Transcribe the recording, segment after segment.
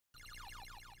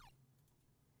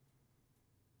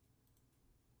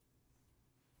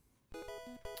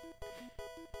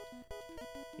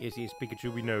Yes, yes,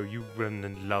 Pikachu, we know you run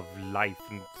and love life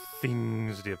and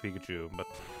things, dear Pikachu, but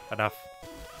enough.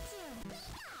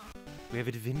 We have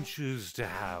adventures to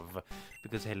have,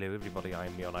 because hello everybody,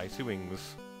 I'm Neon Icy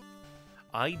Wings.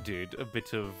 I did a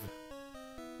bit of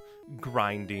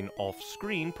grinding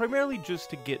off-screen, primarily just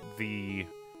to get the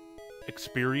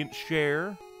experience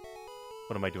share.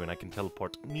 What am I doing? I can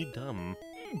teleport. Me dumb.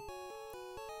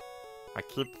 I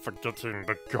keep forgetting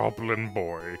the Goblin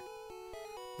Boy.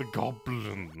 The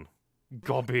Goblin.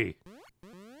 Gobby.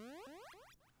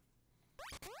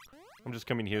 I'm just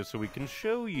coming here so we can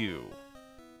show you.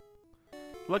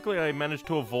 Luckily, I managed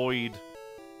to avoid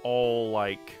all,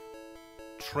 like,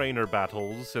 trainer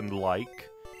battles and like,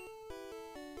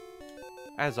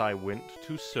 as I went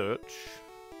to search.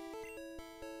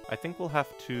 I think we'll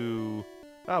have to...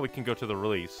 we can go to the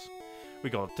release. We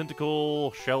got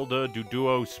Tentacle, Shelda,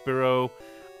 Duduo, Spiro,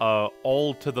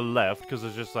 all to the left, because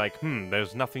it's just like,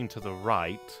 there's nothing to the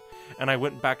right. And I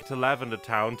went back to Lavender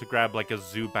Town to grab, like, a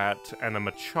Zubat and a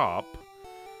Machop.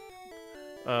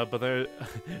 But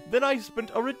then I spent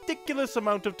a ridiculous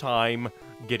amount of time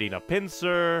getting a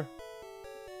Pinsir.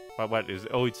 What is...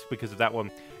 Oh, it's because of that one.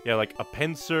 Yeah, like, a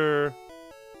Pinsir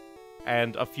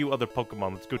and a few other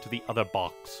Pokemon. Let's go to the other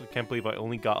box. I can't believe I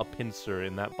only got a Pinsir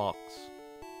in that box.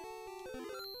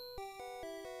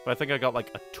 But I think I got,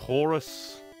 like, a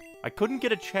Taurus. I couldn't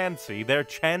get a Chansey. There are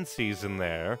Chanseys in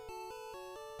there.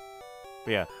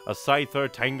 But yeah, a Scyther,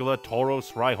 Tangela,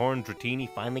 Tauros, Rhyhorn, Dratini.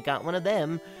 Finally got one of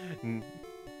them. I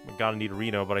gotta need a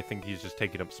Reno, but I think he's just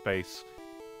taking up space.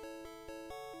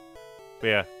 But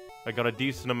yeah, I got a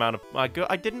decent amount of... I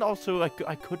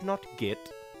could not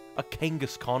get a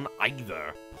Kangaskhan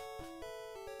either.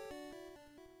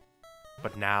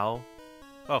 But now...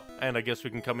 Oh, and I guess we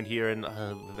can come in here and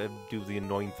do the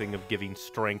annoying thing of giving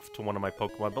strength to one of my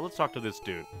Pokemon. But let's talk to this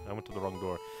dude. I went to the wrong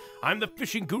door. I'm the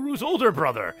fishing guru's older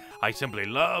brother. I simply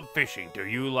love fishing. Do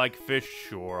you like fish?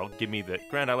 Sure, give me that.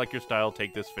 Grant, I like your style.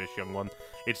 Take this fish, young one.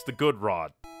 It's the good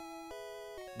rod.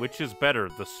 Which is better,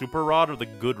 the super rod or the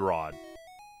good rod?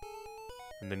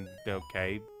 And then,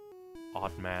 okay,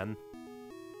 odd man.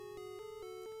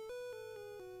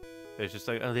 It's just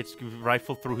like, let's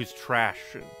rifle through his trash.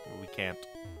 We can't.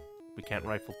 We can't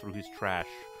rifle through his trash.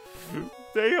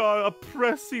 They are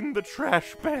oppressing the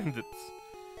trash bandits.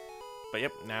 But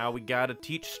yep, now we gotta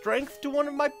teach strength to one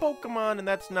of my Pokemon, and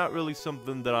that's not really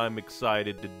something that I'm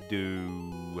excited to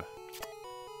do.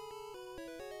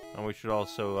 And we should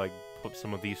also, like, put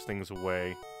some of these things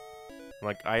away.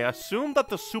 Like, I assume that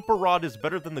the Super Rod is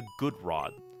better than the Good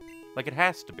Rod. Like, it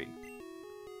has to be.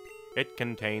 It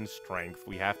contains strength.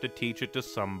 We have to teach it to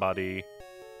somebody.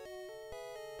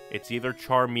 It's either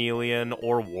Charmeleon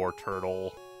or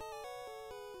Wartortle.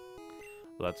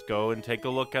 Let's go and take a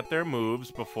look at their moves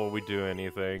before we do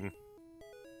anything.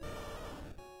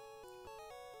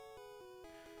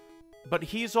 But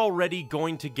he's already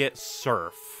going to get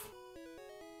Surf.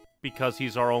 Because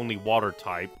he's our only water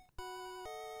type.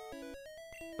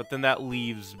 But then that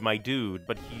leaves my dude,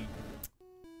 but he...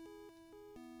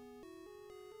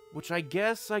 Which I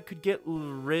guess I could get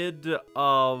rid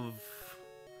of...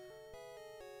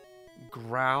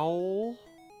 Growl?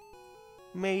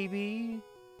 Maybe?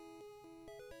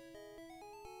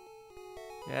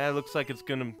 Yeah, it looks like it's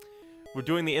gonna... We're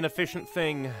doing the inefficient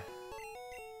thing.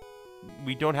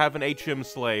 We don't have an HM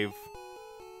slave.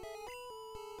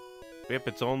 Yep,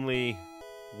 it's only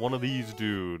one of these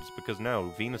dudes. Because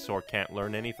no, Venusaur can't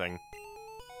learn anything.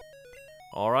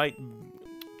 Alright,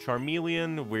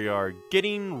 Charmeleon, we are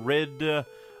getting rid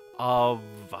of...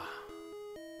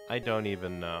 I don't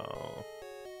even know.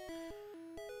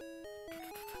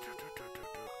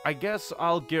 I guess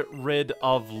I'll get rid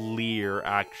of Leer,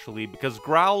 actually, because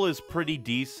Growl is pretty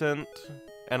decent,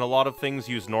 and a lot of things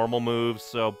use normal moves,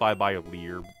 so bye-bye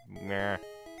Leer. Nah.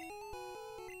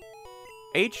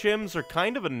 HMs are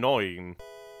kind of annoying,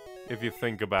 if you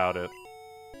think about it.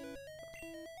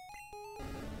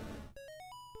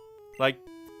 Like,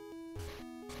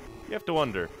 you have to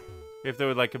wonder if there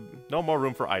was, like, no more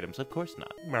room for items. Of course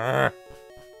not.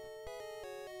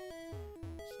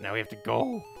 So now we have to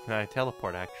go.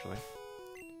 Teleport, actually.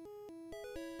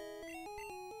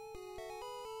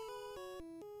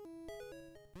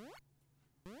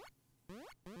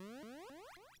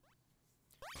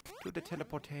 To the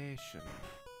teleportation.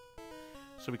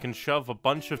 So we can shove a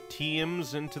bunch of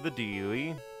TMs into the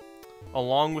dealie,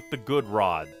 along with the good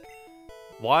rod.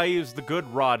 Why is the good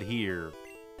rod here?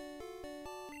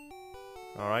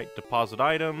 Alright, deposit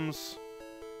items.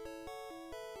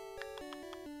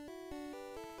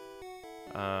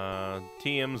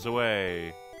 TMs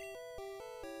away.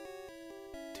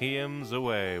 TMs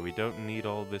away. We don't need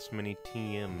all this many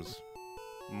TMs.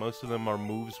 Most of them are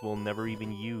moves we'll never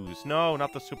even use. No,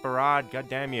 not the super rod. God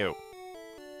damn you.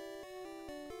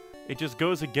 It just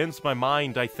goes against my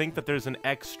mind. I think that there's an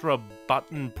extra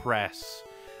button press.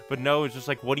 But no, it's just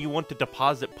like, what do you want to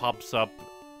deposit pops up,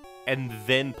 and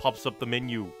then pops up the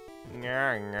menu.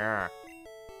 And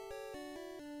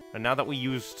now that we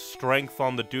used strength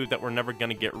on the dude that we're never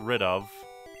gonna get rid of,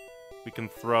 we can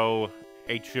throw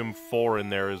HM4 in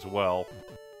there as well.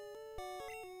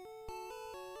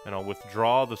 And I'll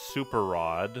withdraw the super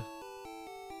rod.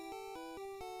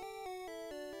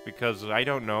 Because, I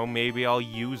don't know, maybe I'll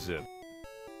use it.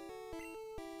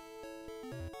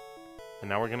 And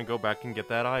now we're gonna go back and get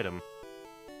that item.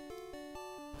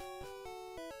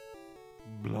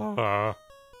 Blah.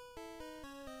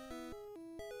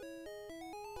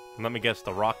 And let me guess,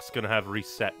 the rock's gonna have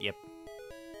reset, yep.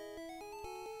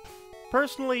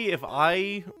 Personally, if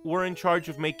I were in charge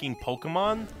of making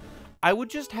Pokemon, I would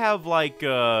just have, like,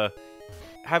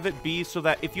 have it be so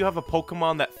that if you have a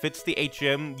Pokemon that fits the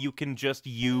HM, you can just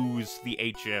use the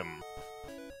HM.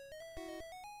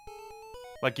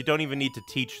 Like, you don't even need to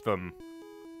teach them.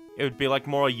 It would be like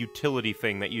more a utility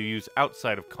thing that you use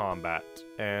outside of combat.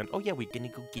 And, oh yeah, we're gonna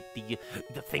go get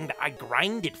the thing that I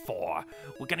grinded for.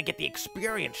 We're gonna get the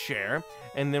experience share.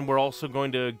 And then we're also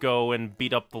going to go and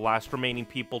beat up the last remaining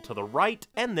people to the right,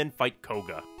 and then fight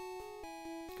Koga.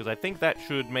 Because I think that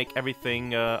should make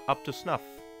everything up to snuff.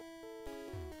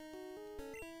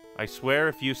 I swear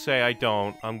if you say I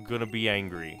don't, I'm gonna be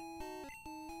angry.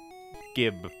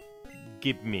 Give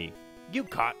me. You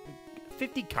caught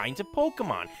 50 kinds of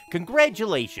Pokemon.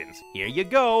 Congratulations. Here you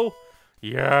go.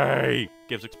 Yay.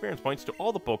 Gives experience points to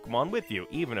all the Pokemon with you,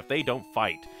 even if they don't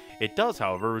fight. It does,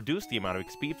 however, reduce the amount of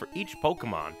XP for each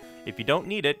Pokemon. If you don't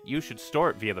need it, you should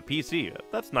store it via the PC.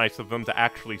 That's nice of them to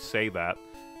actually say that.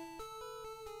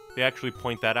 They actually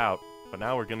point that out. But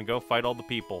now we're gonna go fight all the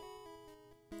people.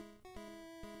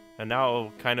 And now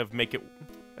it'll kind of make it...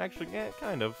 Actually, yeah,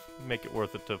 kind of make it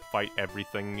worth it to fight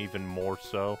everything even more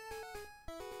so.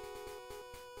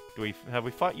 Have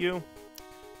we fought you?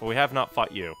 Well, we have not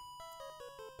fought you.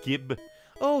 Gib.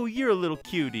 Oh, you're a little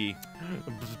cutie.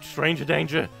 Stranger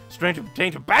danger. Stranger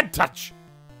danger. Bad touch.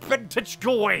 Bad touch,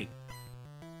 go away.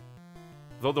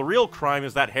 Though the real crime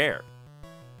is that hair.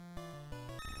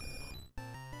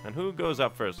 And who goes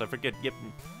up first? I forget. Yep.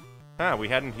 Ah, we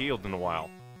hadn't healed in a while.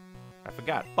 I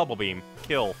forgot. Bubble Beam.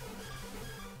 Kill.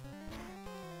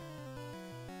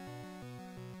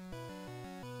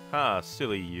 Ha,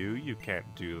 silly you. You can't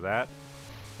do that.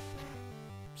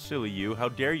 Silly you. How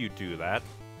dare you do that?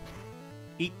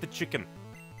 Eat the chicken.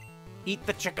 Eat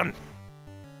the chicken!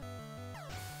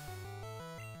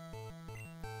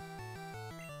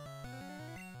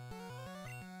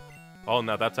 Oh,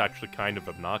 now that's actually kind of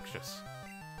obnoxious.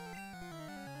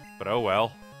 But oh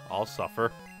well. I'll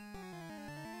suffer.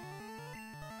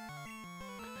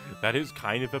 That is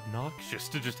kind of obnoxious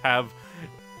to just have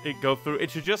it go through.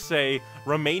 It should just say,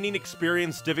 remaining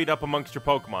experience divvied up amongst your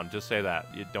Pokemon. Just say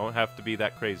that. You don't have to be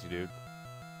that crazy, dude.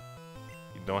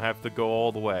 You don't have to go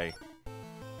all the way.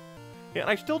 Yeah, and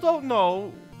I still don't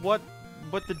know what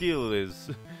the deal is.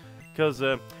 Because,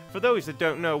 for those that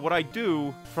don't know, what I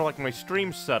do for, like, my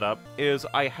stream setup is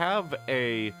I have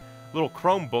a little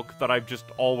Chromebook that I've just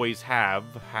always had.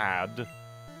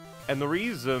 And the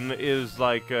reason is,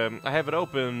 like, I have it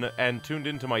open and tuned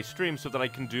into my stream so that I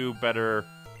can do better,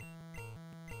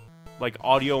 like,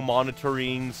 audio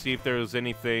monitoring, see if there's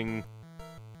anything...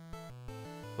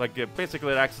 Like,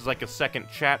 basically it acts as, like, a second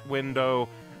chat window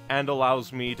and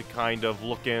allows me to kind of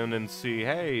look in and see,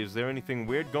 hey, is there anything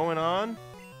weird going on?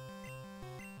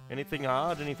 Anything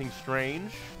odd? Anything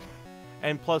strange?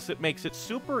 And plus, it makes it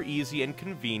super easy and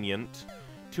convenient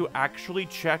to actually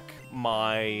check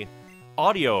my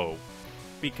audio,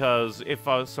 because if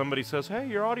somebody says, hey,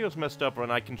 your audio's messed up,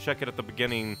 and I can check it at the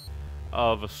beginning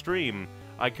of a stream,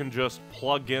 I can just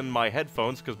plug in my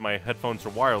headphones, because my headphones are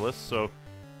wireless, so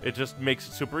it just makes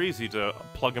it super easy to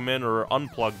plug them in or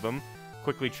unplug them,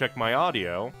 quickly check my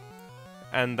audio,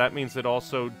 and that means it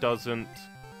also doesn't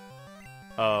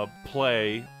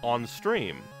play on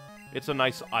stream. It's a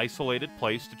nice isolated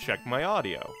place to check my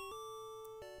audio.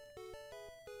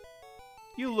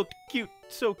 You looked cute,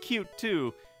 so cute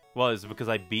too. Well, is it because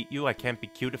I beat you? I can't be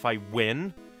cute if I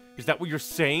win? Is that what you're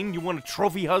saying? You want a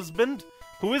trophy husband?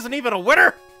 Who isn't even a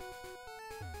winner?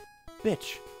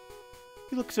 Bitch.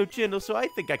 You look so gentle, so I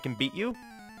think I can beat you.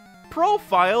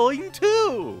 Profiling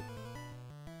too!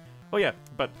 Oh yeah,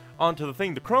 but on to the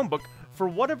thing, the Chromebook, for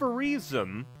whatever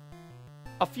reason,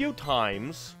 a few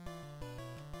times,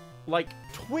 like,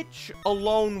 Twitch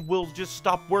alone will just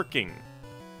stop working.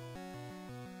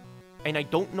 And I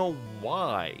don't know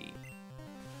why.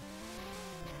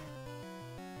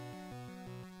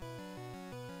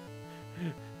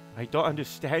 I don't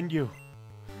understand you.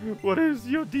 What is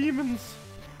your demons?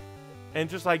 And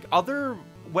just like other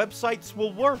websites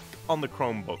will work on the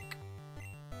Chromebook,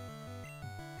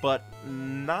 but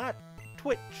not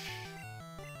Twitch.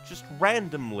 Just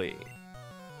randomly.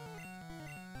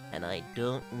 And I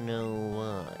don't know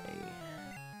why.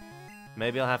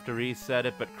 Maybe I'll have to reset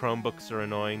it, but Chromebooks are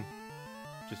annoying.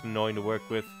 Just annoying to work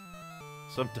with.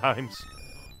 Sometimes.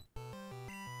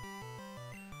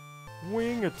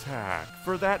 Wing attack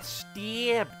for that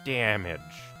stab damage.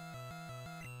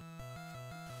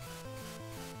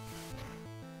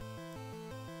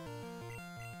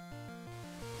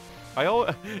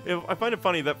 I find it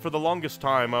funny that for the longest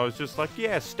time I was just like,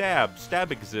 yeah,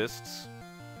 stab exists.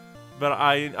 But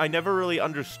I never really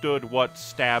understood what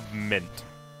stab meant.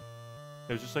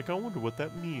 I was just like, I wonder what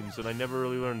that means, and I never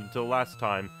really learned until last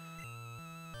time,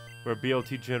 where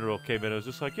BLT General came in. I was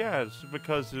just like, yeah, it's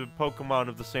because of Pokemon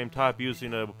of the same type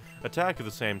using a attack of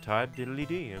the same type,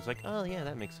 diddly-dee. I was like, oh yeah,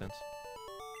 that makes sense.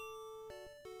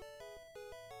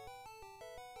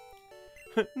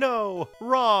 No,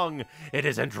 wrong! It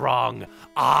isn't wrong.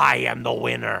 I am the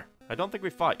winner. I don't think we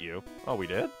fought you. Oh, we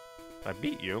did? I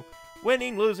beat you.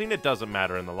 Winning, losing, it doesn't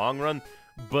matter in the long run.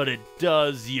 But it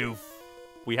does,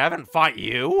 we haven't fought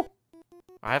you.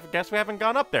 I guess we haven't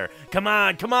gone up there. Come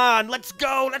on, come on! Let's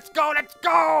go, let's go, let's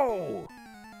go!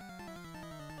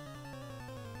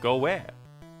 Go where?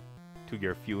 To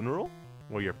your funeral?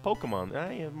 Or your Pokemon?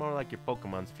 Yeah, more like your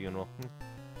Pokemon's funeral.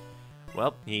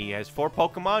 Well, he has 4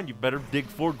 Pokemon. You better dig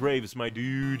 4 graves, my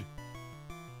dude.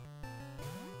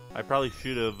 I probably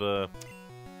should have,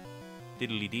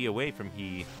 diddly-dee away from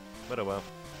he. But oh well.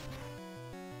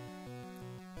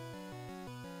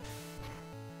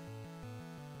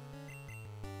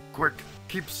 Quick,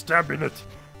 keep stabbing it.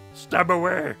 Stab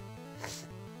away.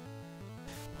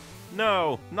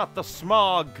 No, not the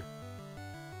smog.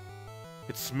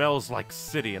 It smells like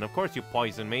city, and of course you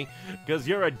poison me, because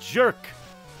you're a jerk.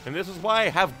 And this is why I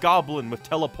have Goblin with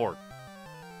teleport.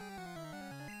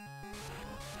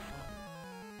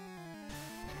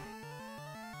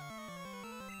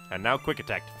 And now quick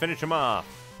attack to finish him off.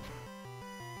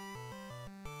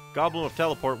 Goblin with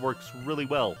teleport works really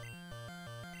well.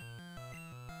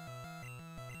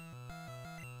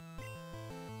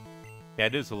 Yeah,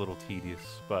 it is a little tedious,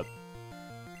 but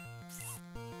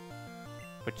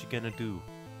what you gonna do?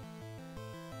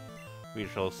 We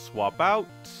shall swap out.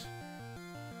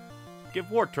 Give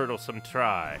War Turtle some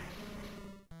try.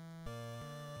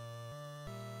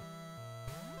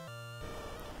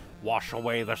 Wash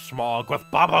away the smog with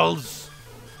bubbles!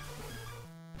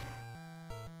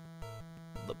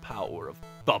 The power of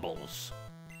bubbles.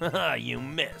 Haha, you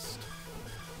missed.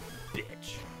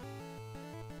 Bitch.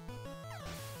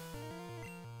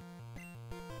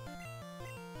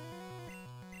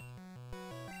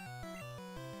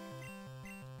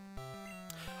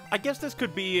 I guess this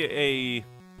could be a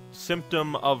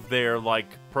symptom of their, like,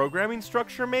 programming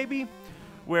structure, maybe?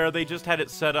 Where they just had it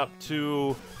set up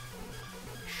to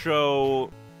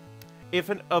show if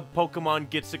a Pokemon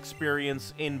gets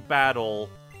experience in battle,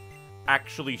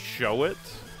 actually show it.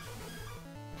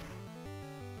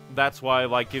 That's why,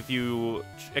 like, if you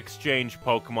exchange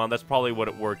Pokemon, that's probably what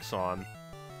it works on.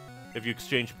 If you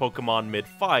exchange Pokemon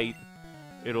mid-fight,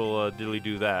 it'll diddly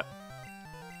do that.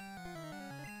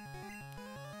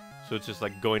 So it's just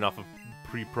like going off of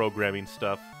pre-programming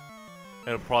stuff.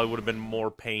 And it probably would have been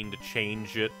more pain to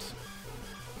change it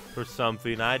or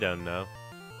something, I don't know.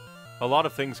 A lot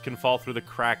of things can fall through the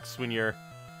cracks when you're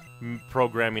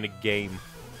programming a game.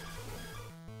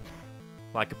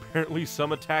 Like apparently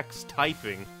some attacks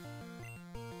typing.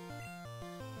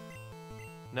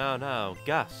 No,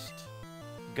 Gust.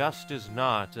 Gust is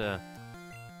not an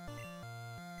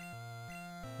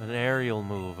aerial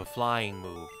move, a flying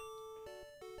move.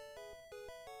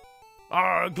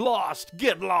 Arg, lost!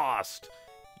 Get lost!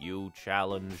 You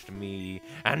challenged me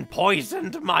and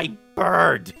poisoned my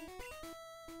bird!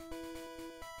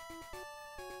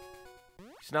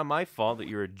 It's not my fault that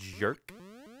you're a jerk.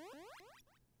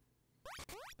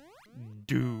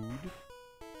 Dude.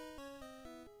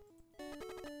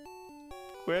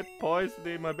 Quit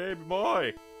poisoning my baby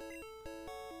boy!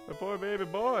 My poor baby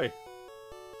boy!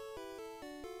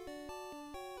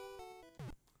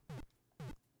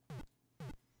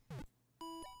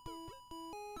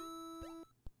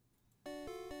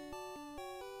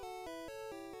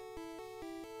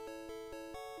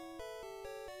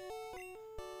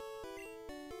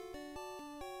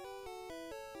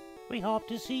 We hope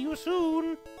to see you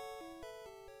soon.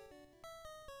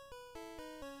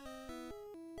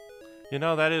 You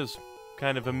know, that is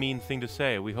kind of a mean thing to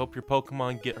say. We hope your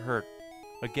Pokemon get hurt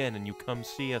again and you come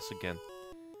see us again.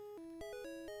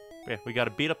 Yeah, we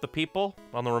gotta beat up the people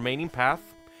on the remaining path,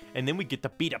 and then we get to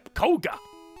beat up Koga.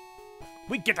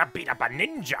 We get to beat up a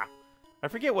ninja. I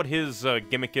forget what his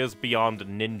gimmick is beyond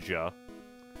ninja.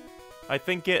 I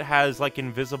think it has, like,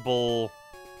 invisible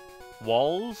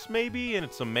walls, maybe, and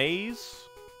it's a maze.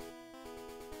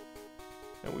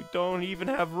 And we don't even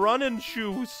have running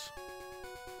shoes.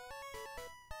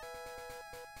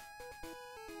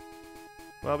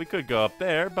 Well, we could go up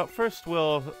there, but first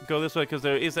we'll go this way, because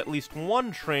there is at least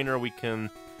one trainer we can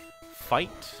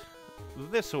fight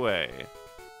this way.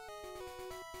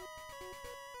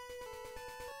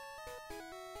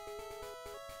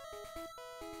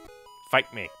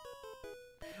 Fight me.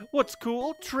 What's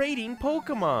cool? Trading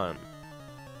Pokemon.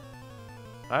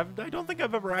 I don't think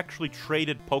I've ever actually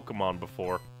traded Pokemon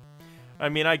before. I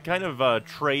mean, I kind of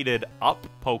traded up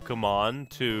Pokemon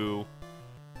to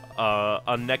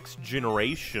a next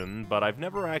generation, but I've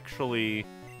never actually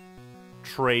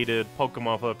traded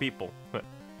Pokemon for people.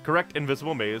 Correct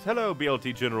invisible maze. Hello,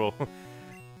 BLT General.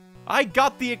 I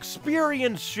got the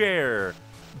experience share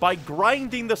by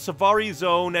grinding the Savari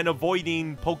Zone and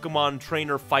avoiding Pokemon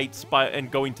trainer fights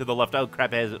and going to the left. Oh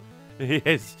crap! It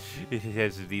has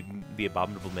the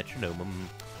abominable metronome.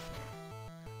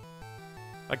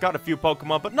 I got a few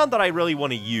Pokemon, but none that I really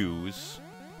want to use.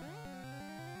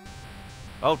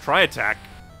 Oh, try attack.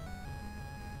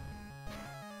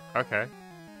 Okay.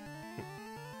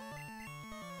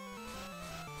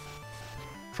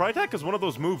 Try attack is one of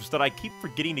those moves that I keep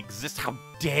forgetting exists. How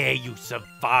dare you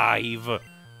survive?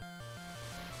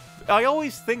 I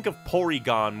always think of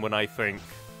Porygon when I think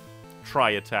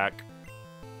try attack.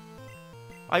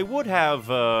 I would have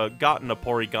gotten a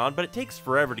Porygon, but it takes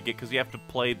forever to get because you have to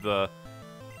play the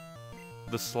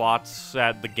slots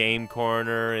at the game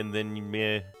corner, and then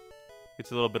meh. It's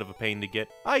a little bit of a pain to get.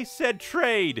 I said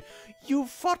trade. You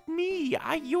fought me.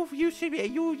 You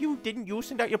didn't you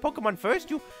send out your Pokemon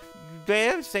first. You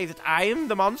dare say that I am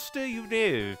the monster. You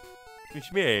dare.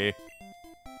 It's me.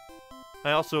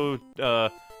 I also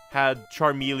had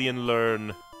Charmeleon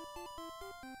learn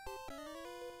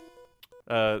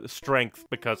strength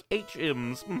because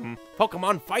HM's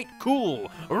Pokemon fight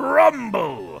cool.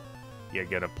 Rumble. You're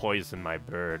gonna poison my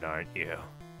bird, aren't you?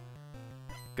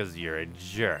 Because you're a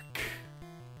jerk.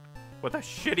 With a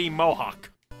shitty mohawk.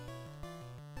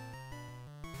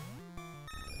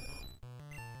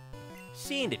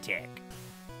 Sand attack.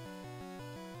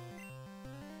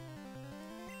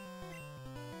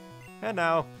 And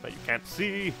now that you can't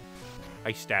see,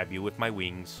 I stab you with my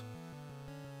wings.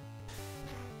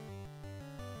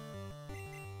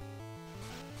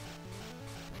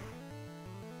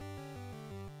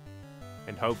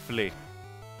 And hopefully,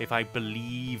 if I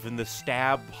believe in the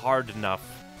stab hard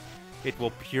enough, it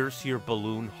will pierce your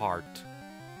balloon heart,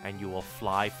 and you will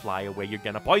fly away. You're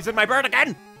gonna poison my bird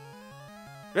again!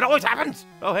 It always happens!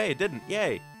 Oh, hey, it didn't.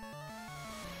 Yay.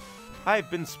 I've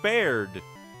been spared.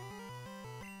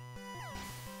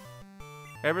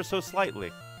 Ever so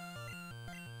slightly.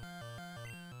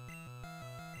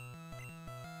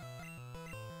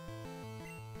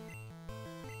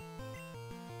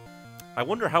 I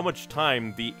wonder how much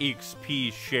time the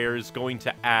XP share is going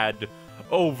to add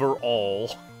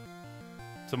overall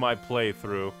to my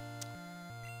playthrough.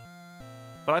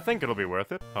 But I think it'll be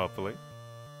worth it, hopefully.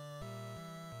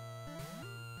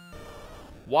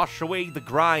 Wash away the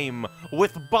grime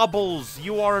with bubbles.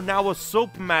 You are now a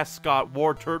soap mascot,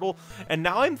 War Turtle. And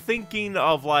now I'm thinking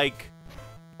of, like,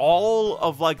 all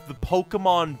of, like, the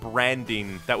Pokemon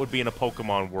branding that would be in a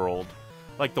Pokemon world.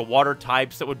 Like the water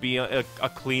types that would be a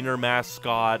cleaner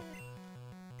mascot.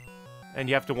 And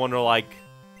you have to wonder, like,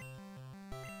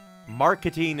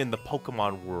 marketing in the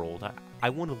Pokemon world. I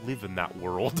want to live in that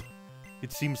world.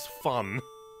 It seems fun.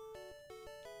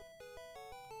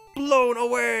 Blown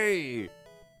away!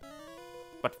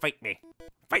 But fight me.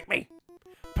 Fight me!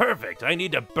 Perfect, I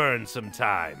need to burn some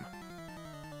time.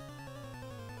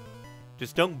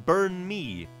 Just don't burn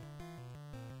me.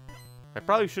 I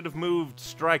probably should have moved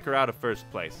Striker out of first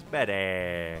place.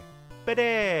 Better.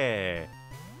 Better.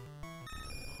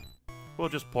 We'll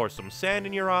just pour some sand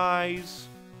in your eyes.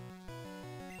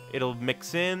 It'll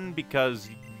mix in because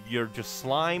you're just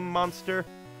slime monster.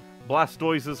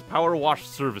 Blastoise's power wash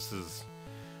services.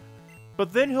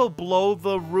 But then he'll blow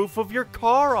the roof of your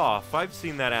car off. I've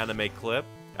seen that anime clip.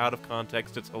 Out of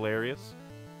context, it's hilarious.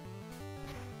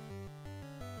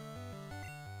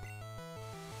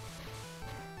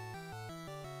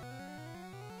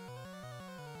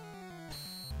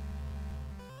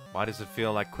 Why does it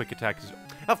feel like quick attack is...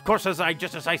 Of course,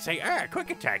 just as I say, quick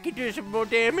attack, it does more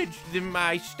damage than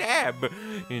my stab.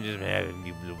 You just...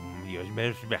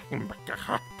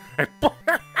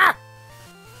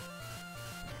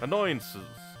 annoyances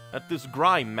at this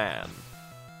Grime Man.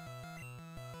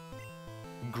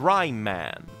 Grime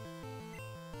Man.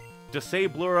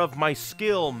 Disabler of my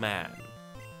skill man.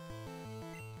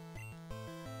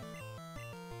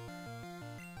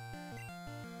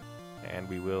 And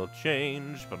we will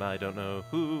change, but I don't know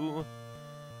who.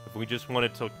 If we just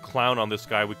wanted to clown on this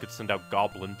guy, we could send out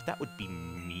Goblin, but that would be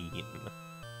mean.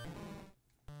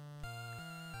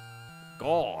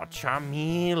 Oh,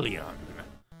 Chameleon.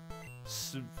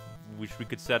 Wish we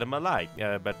could set him alight,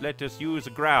 but let us use a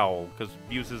Growl, because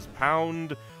uses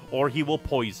Pound, or he will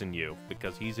poison you,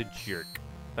 because he's a jerk.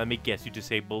 Let me guess, you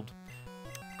disabled?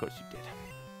 Of course you did.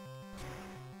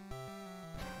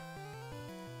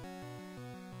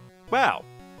 Well,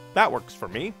 that works for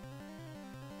me.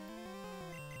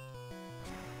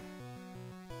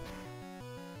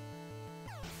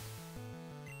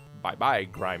 Bye-bye,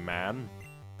 Grime Man.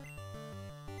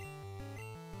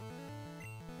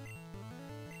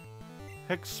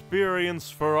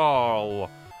 Experience for all.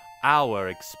 Our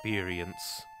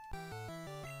experience.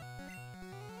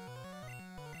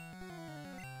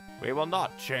 We will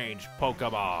not change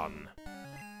Pokemon.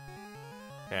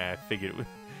 I figured it was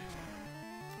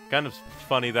kind of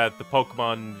funny that the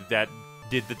Pokemon that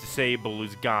did the disable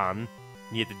is gone,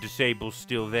 yet the disable's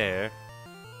still there.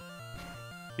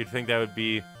 You'd think that would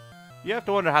be... You have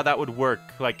to wonder how that would work,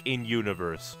 like,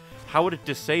 in-universe. How would it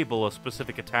disable a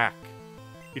specific attack?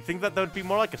 You'd think that would be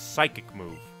more like a psychic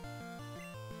move.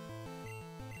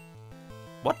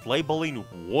 What labeling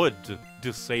would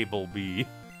disable be?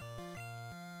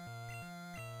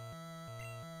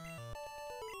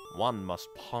 One must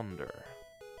ponder.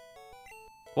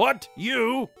 What?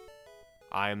 You?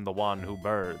 I am the one who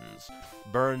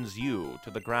burns you to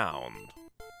the ground.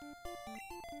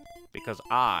 Because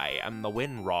I am the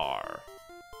Winrar.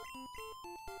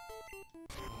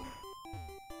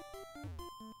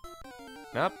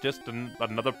 Nope, just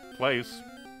another place.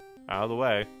 Out of the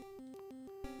way.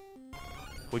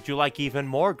 Would you like even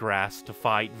more grass to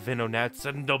fight Venonets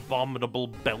and abominable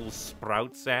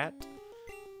Bellsprouts at?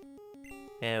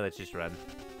 Yeah, let's just run.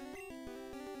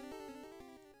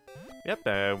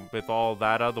 Yep, with all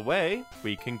that out of the way,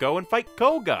 we can go and fight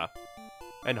Koga.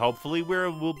 And hopefully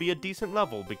we'll be a decent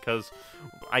level, because,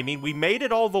 I mean, we made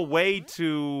it all the way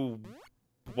to...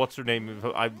 What's her name?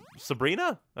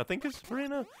 Sabrina? I think it's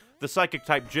Sabrina? The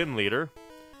Psychic-type gym leader.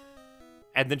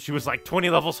 And then she was like 20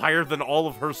 levels higher than all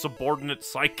of her subordinate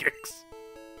psychics.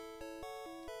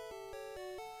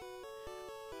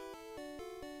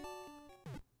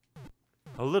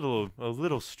 A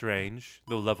little strange,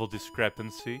 the level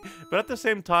discrepancy. But at the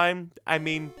same time, I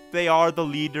mean, they are the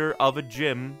leader of a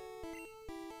gym.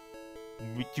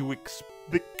 What you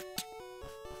expect?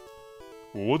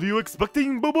 What are you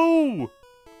expecting, boo-boo?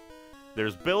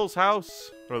 There's Bill's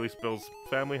house, or at least Bill's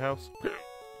family house.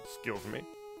 Excuse me.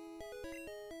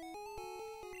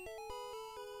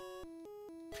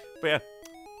 But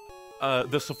yeah,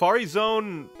 the Safari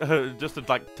Zone, just to,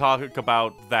 like, talk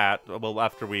about that, well,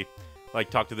 after we, like,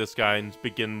 talk to this guy and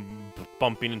begin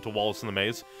bumping into walls in the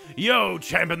maze. Yo,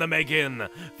 champ in the making!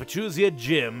 Fachuzia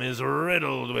Gym is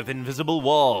riddled with invisible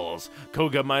walls.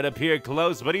 Koga might appear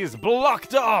close, but he's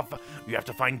blocked off! You have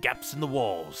to find gaps in the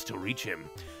walls to reach him.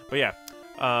 But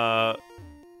yeah,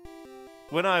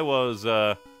 when I was,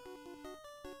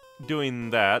 doing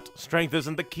that, strength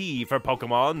isn't the key for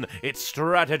Pokemon, it's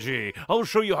strategy. I'll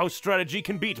show you how strategy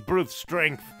can beat brute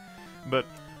strength. But,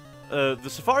 the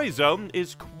Safari Zone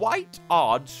is quite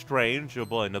odd, strange. Oh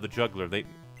boy, another juggler.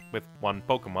 With one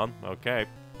Pokemon. Okay.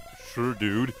 Sure,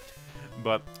 dude.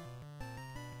 But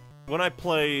when I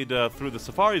played through the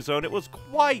Safari Zone, it was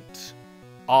quite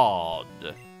odd.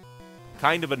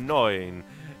 Kind of annoying.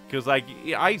 Because, like,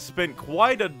 I spent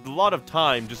quite a lot of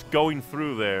time just going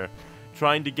through there,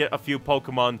 trying to get a few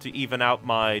Pokemon to even out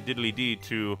my diddly-dee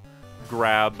to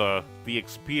grab the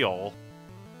XP.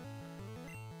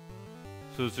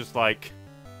 So it's just like...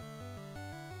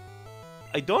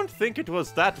 I don't think it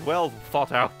was that well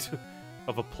thought out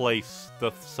of a place,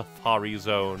 the Safari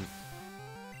Zone.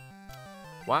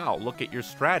 Wow, look at your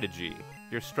strategy.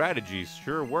 Your strategy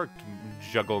sure worked,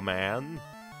 Juggle Man.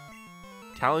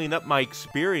 Tallying up my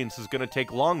experience is gonna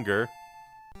take longer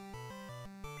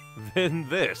than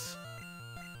this.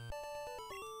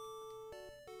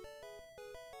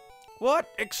 What?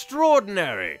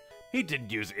 Extraordinary! He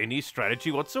didn't use any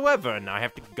strategy whatsoever, and I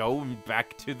have to go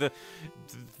back to the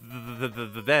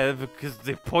because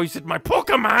they poisoned my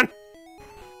Pokemon!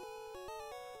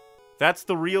 That's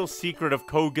the real secret of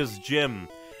Koga's gym.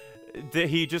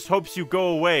 He just hopes you go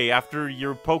away after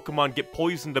your Pokemon get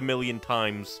poisoned a million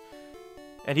times.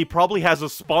 And he probably has a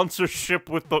sponsorship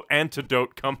with the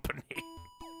Antidote Company.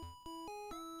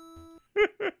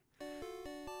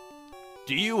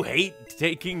 Do you hate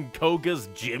taking Koga's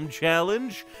gym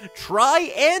challenge?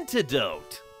 Try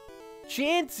Antidote.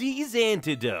 Chansey's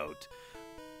Antidote.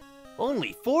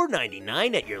 Only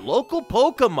 $4.99 at your local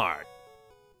Pokemart.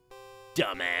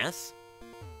 Dumbass.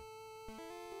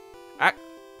 I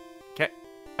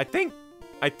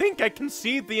think I can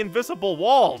see the invisible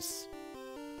walls.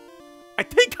 I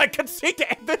think I can see the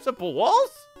invisible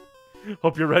walls.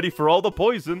 Hope you're ready for all the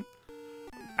poison.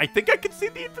 I think I can see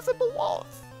the invisible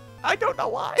walls. I don't know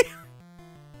why.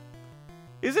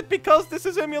 Is it because this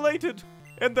is emulated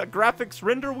and the graphics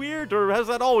render weird, or has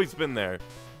that always been there?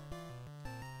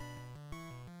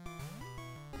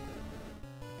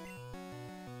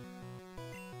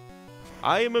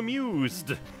 I am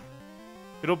amused.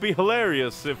 It'll be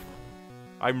hilarious if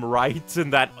I'm right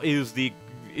and that is the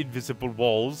invisible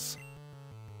walls.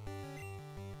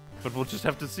 But we'll just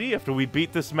have to see after we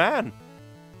beat this man.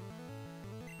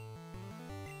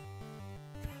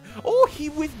 Oh, he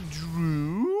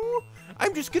withdrew?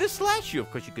 I'm just gonna slash you.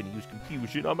 Of course, you're gonna use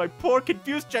confusion on my poor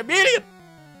confused chameleon.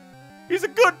 He's a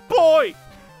good boy.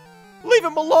 Leave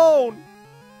him alone.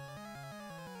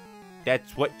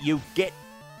 That's what you get.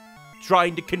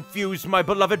 Trying to confuse my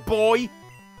beloved boy.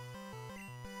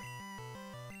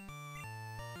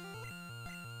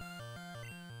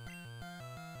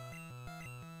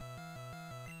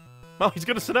 Oh, he's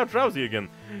gonna send out Drowsy again.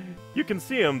 You can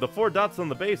see him, the 4 dots on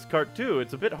the base cart too.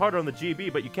 It's a bit harder on the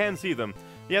GB, but you can see them.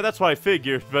 Yeah, that's why I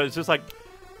figured, but it's just like,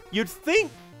 you'd think,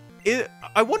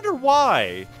 I wonder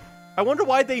why. I wonder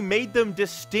why they made them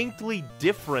distinctly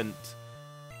different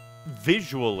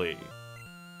visually.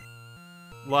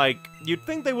 Like, you'd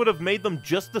think they would have made them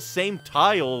just the same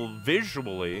tile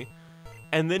visually,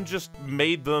 and then just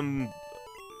made them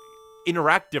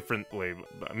interact differently.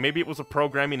 Maybe it was a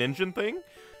programming engine thing?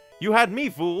 You had me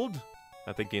fooled.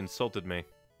 I think he insulted me.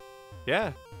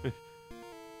 Yeah.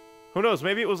 Who knows?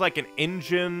 Maybe it was like an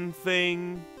engine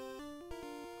thing.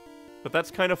 But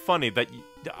that's kind of funny that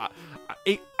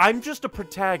I'm just a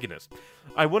protagonist.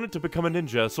 I wanted to become a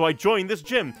ninja, so I joined this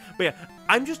gym. But yeah,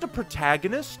 I'm just a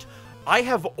protagonist. I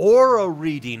have aura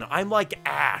reading. I'm like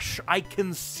Ash. I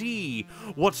can see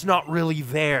what's not really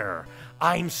there.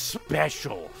 I'm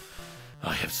special.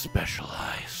 I have special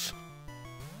eyes.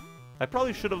 I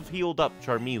probably should have healed up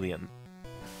Charmeleon.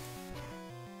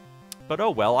 But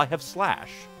oh well, I have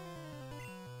Slash.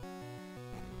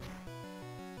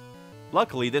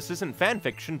 Luckily, this isn't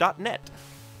fanfiction.net.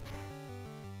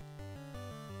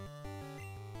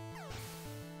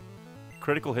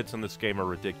 Critical hits in this game are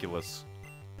ridiculous.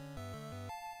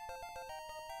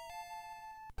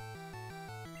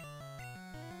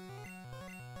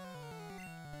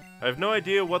 I have no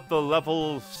idea what the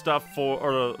level stuff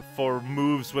for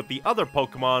moves with the other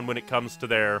Pokemon when it comes to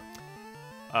their,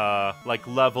 like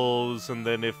levels, and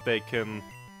then if they can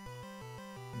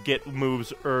get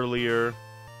moves earlier.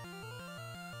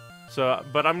 So,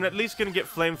 but I'm at least gonna get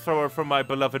Flamethrower from my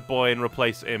beloved boy and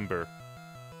replace Ember.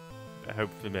 I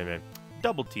hope, maybe.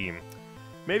 Double Team.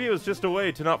 Maybe it was just a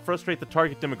way to not frustrate the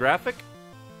target demographic?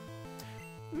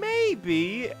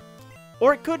 Maybe.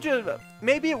 Or it could just...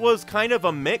 Maybe it was kind of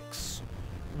a mix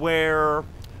where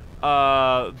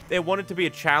they wanted to be a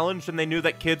challenge and they knew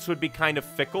that kids would be kind of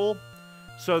fickle.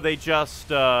 So they just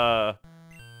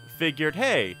figured,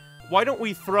 hey, why don't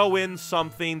we throw in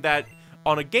something that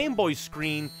on a Game Boy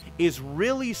screen is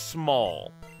really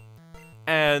small?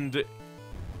 And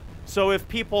so if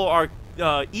people are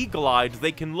eagle-eyed,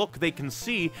 they can look, they can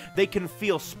see, they can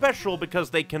feel special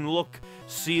because they can look,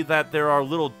 see that there are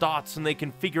little dots and they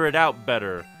can figure it out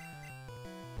better.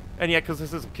 And yeah, because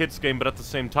this is a kid's game, but at the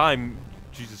same time,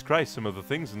 Jesus Christ, some of the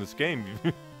things in this game.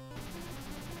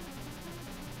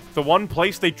 The one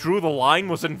place they drew the line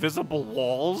was invisible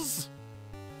walls?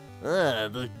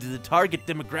 The target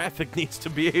demographic needs to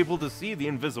be able to see the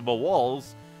invisible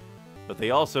walls. But they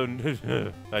also...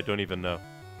 I don't even know.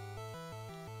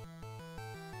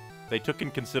 They took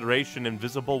in consideration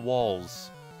invisible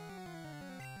walls.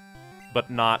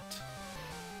 But not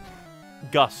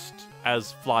Gust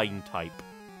as flying type.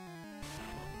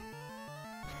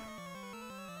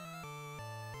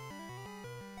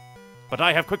 But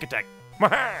I have quick attack.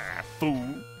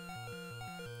 Fool.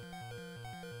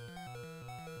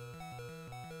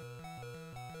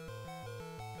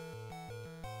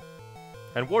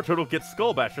 And Warturtle gets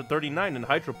Skull Bash at 39 and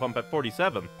Hydro Pump at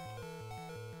 47.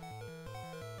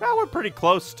 Now we're pretty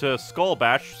close to Skull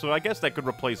Bash, so I guess that could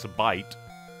replace a Bite.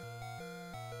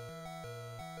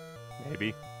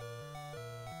 Maybe.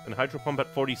 And Hydro Pump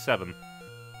at 47.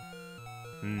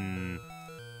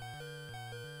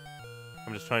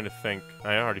 I'm just trying to think.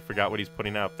 I already forgot what he's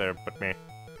putting out there, but meh.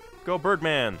 Go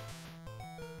Birdman!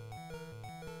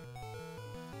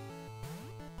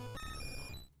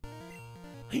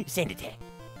 Sand attack.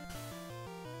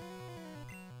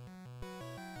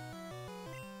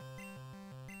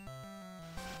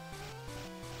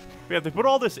 Yeah, they put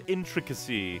all this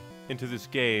intricacy into this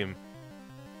game.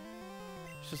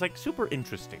 It's just like super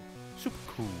interesting, super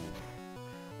cool.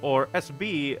 Or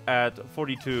SB at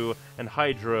 42 and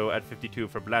Hydro at 52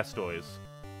 for Blastoise.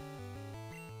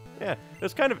 Yeah,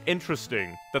 it's kind of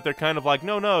interesting that they're kind of like,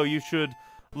 no, you should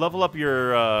level up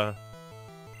your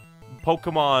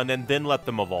Pokemon and then let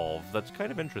them evolve. That's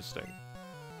kind of interesting.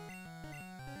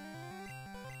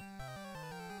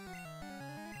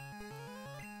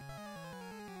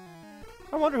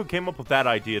 I wonder who came up with that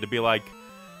idea to be like,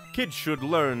 kids should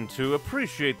learn to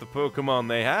appreciate the Pokemon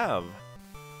they have.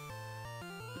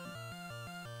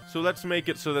 So let's make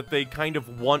it so that they kind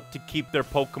of want to keep their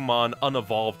Pokemon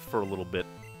unevolved for a little bit.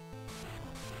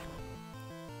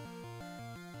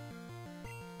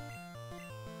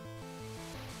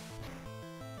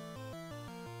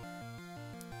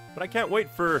 But I can't wait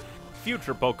for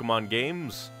future Pokemon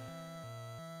games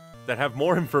that have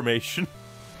more information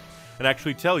and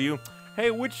actually tell you,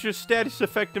 hey, which status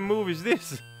effective move is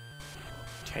this?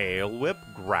 Tail Whip,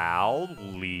 Growl,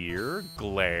 Leer,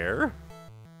 Glare.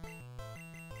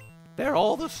 They're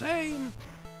all the same.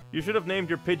 You should have named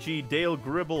your Pidgey Dale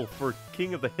Gribble for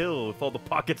King of the Hill with all the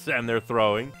pocket sand they're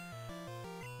throwing.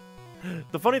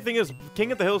 The funny thing is,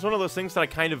 King of the Hill is one of those things that I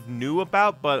kind of knew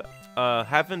about, but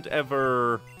haven't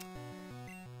ever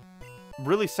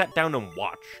really sat down and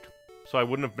watched. So I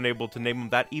wouldn't have been able to name him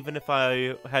that even if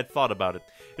I had thought about it.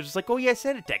 It's just like, oh yeah,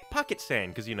 Sand Attack, Pocket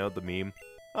Sand, because you know, the meme.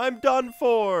 I'm done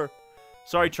for!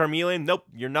 Sorry, Charmeleon, nope,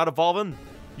 you're not evolving.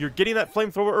 You're getting that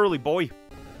flamethrower early, boy.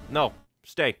 No,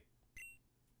 stay.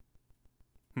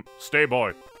 Stay,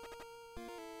 boy.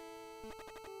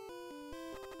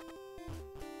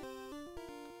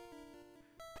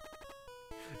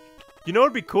 You know what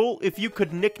would be cool? If you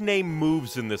could nickname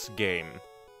moves in this game.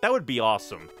 That would be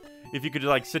awesome. If you could,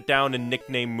 like, sit down and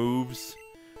nickname moves.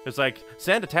 It's like,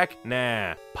 Sand Attack?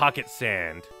 Nah, Pocket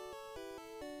Sand.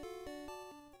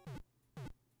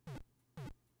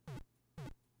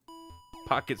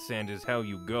 Pocket Sand is how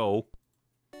you go.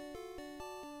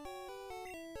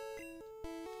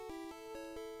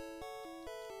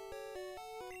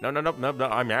 No,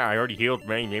 I already healed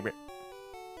me.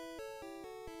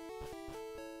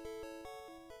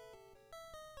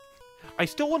 I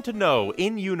still want to know,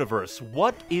 in-universe,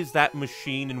 what is that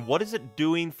machine and what is it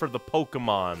doing for the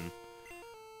Pokemon?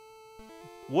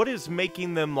 What is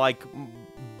making them, like,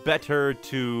 better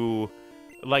to,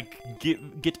 like,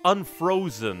 get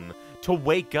unfrozen, to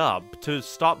wake up, to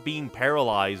stop being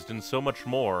paralyzed, and so much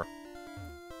more?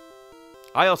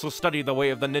 I also studied the way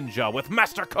of the ninja with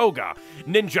Master Koga.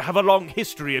 Ninja have a long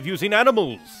history of using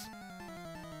animals.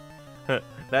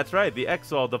 That's right, the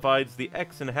Exalt divides the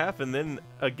X in half and then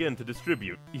again to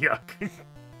distribute. Yuck.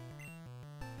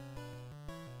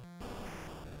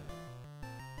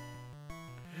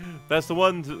 That's the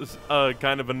one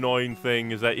kind of annoying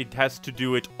thing, is that it has to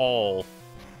do it all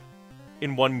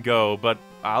in one go, but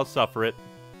I'll suffer it.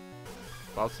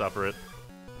 I'll suffer it.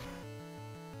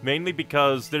 Mainly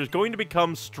because there's going to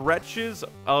become stretches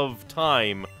of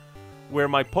time where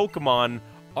my Pokemon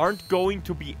aren't going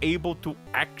to be able to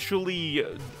actually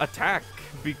attack,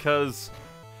 because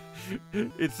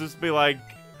it's just be like,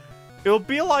 it'll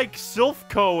be like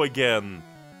Silphco again,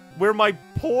 where my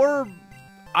poor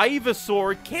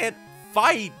Ivysaur can't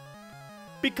fight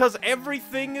because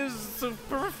everything is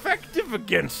super effective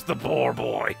against the poor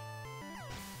boy.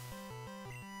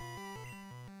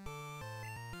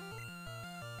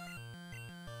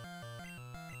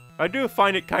 I do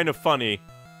find it kind of funny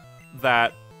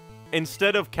that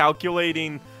instead of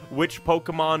calculating which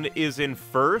Pokemon is in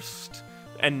first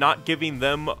and not giving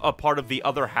them a part of the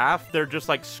other half, they're just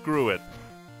like, screw it.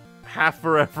 Half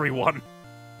for everyone.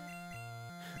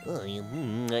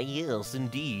 Yes,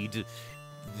 indeed.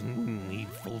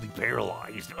 Fully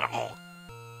paralyzed. Oh.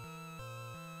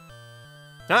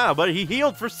 Ah, but he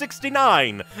healed for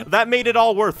 69! That made it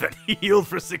all worth it. He healed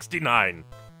for 69.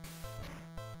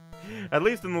 At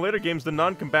least in the later games, the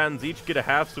non-combatants each get a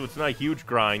half, so it's not a huge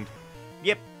grind.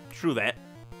 Yep, true that.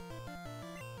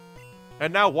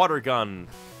 And now Water Gun.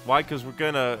 Why? Because we're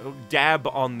gonna dab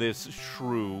on this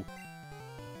shrew.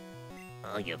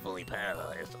 Oh, you're fully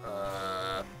paralyzed.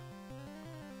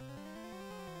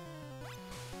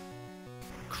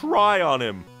 Cry on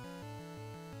him.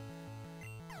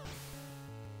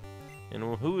 And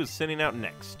who is sending out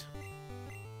next?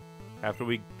 After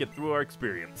we get through our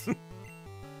experience.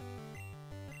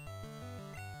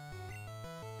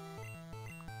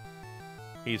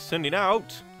 He's sending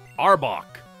out Arbok.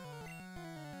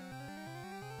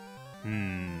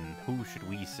 Who should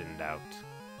we send out?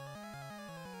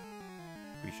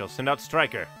 We shall send out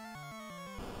Striker.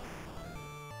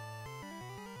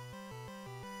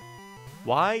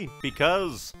 Why?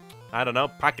 Because, I don't know,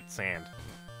 pocket sand.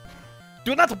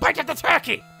 Do not bite at the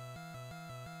turkey!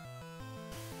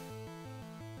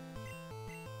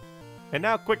 And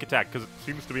now quick attack, because it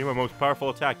seems to be my most powerful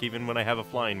attack even when I have a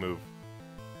flying move.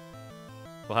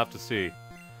 We'll have to see.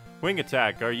 Wing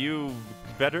attack, are you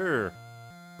better?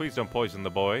 Please don't poison the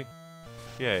boy.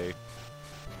 Yay.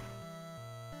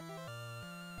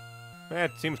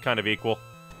 It seems kind of equal.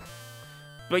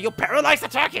 But you'll paralyze the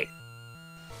turkey!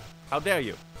 How dare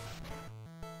you?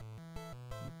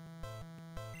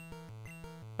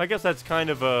 I guess that's kind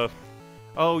of a...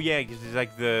 Oh yeah, because it's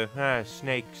like the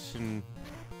snakes and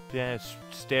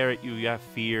stare at you, you have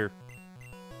fear.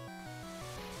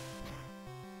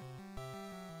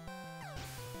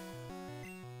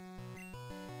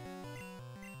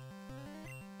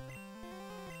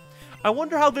 I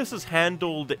wonder how this is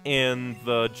handled in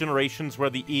the generations where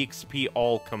the EXP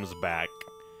all comes back.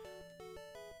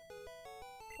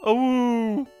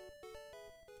 Oh!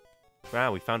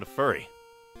 Wow, we found a furry.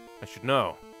 I should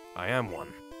know. I am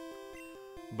one.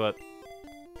 But...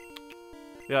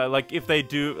 yeah, like, if they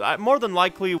do... more than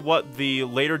likely, what the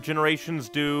later generations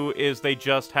do is they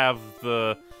just have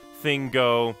the thing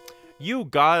go, you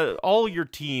got... all your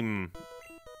team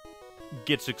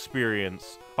gets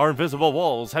experience. Our invisible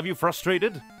walls, have you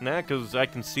frustrated? Nah, because I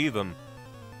can see them.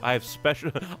 I have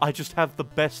special... I just have the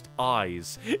best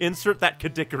eyes. Insert that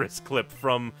Cadicarus clip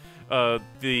from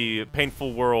the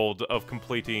painful world of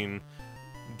completing...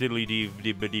 diddly dee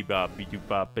dee ba dee bop be doo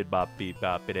bop be bop be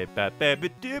bop be bop be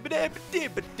dee ba dee ba dee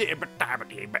ba dee ba da ba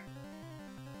dee ba.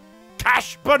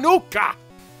 Cash Banuka!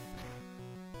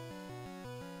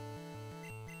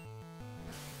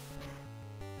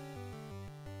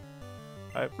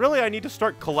 I need to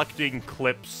start collecting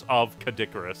clips of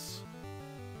Cadicarus.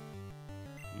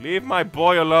 Leave my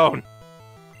boy alone!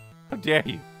 How dare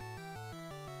you?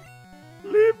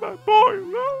 Leave my boy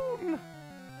alone!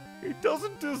 He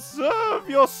doesn't deserve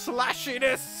your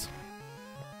slashiness!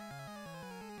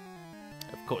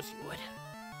 Of course you would.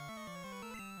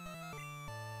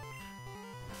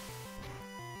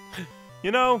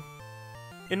 You know,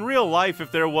 in real life,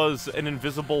 if there was an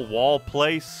invisible wall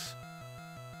place,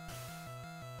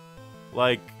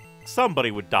 like,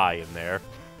 somebody would die in there.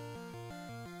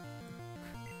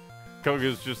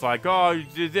 Koga's just like, oh,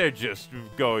 they're just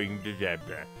going to...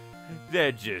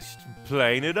 they're just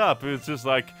playing it up. It's just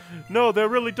like, no, they're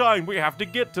really dying. We have to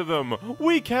get to them.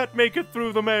 We can't make it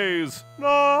through the maze.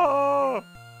 No!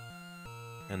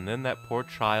 And then that poor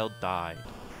child died.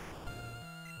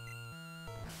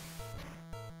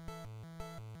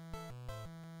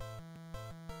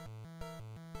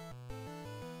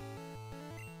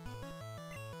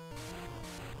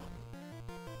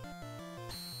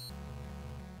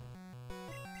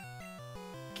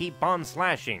 Keep on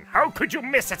slashing. How could you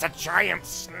miss? It's a giant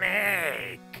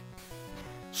snake!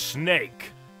 Snake!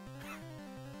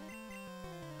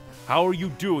 How are you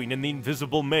doing in the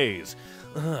invisible maze?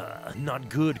 Not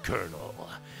good, Colonel.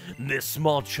 This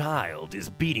small child is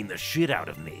beating the shit out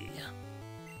of me.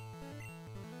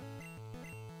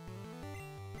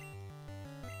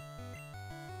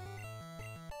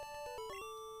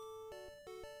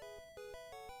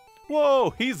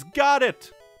 Whoa, he's got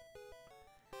it!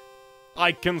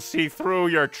 I can see through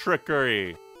your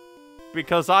trickery,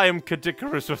 because I am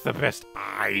Cadicarus with the best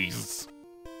eyes.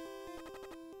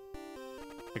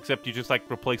 Except you just,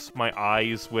 like, replace my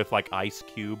eyes with, like, ice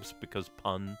cubes, because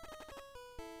pun.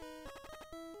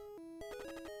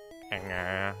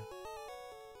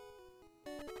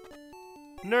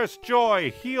 Nurse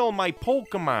Joy, heal my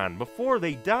Pokemon before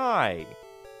they die.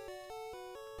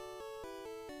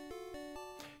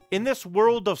 In this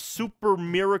world of super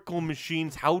miracle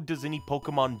machines, how does any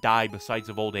Pokemon die besides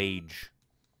of old age?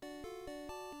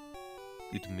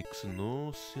 It makes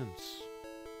no sense.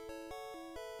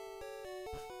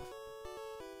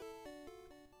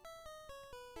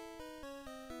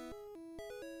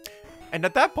 And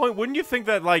at that point, wouldn't you think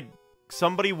that, like,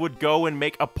 somebody would go and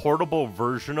make a portable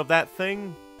version of that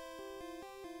thing?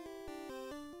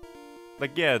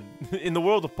 Like, yeah, in the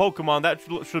world of Pokemon, that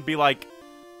should be, like,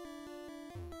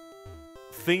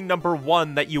 thing number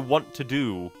one that you want to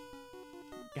do.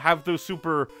 Have those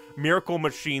super miracle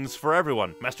machines for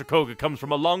everyone. Master Koga comes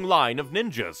from a long line of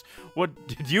ninjas. What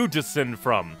did you descend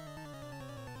from?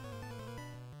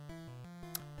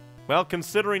 Well,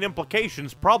 considering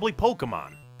implications, probably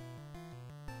Pokemon.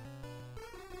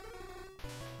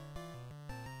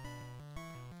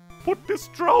 Put this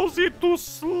drowsy to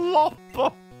slop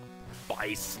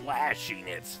by slashing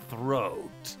its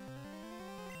throat.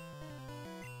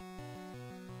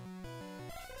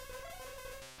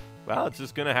 Well, it's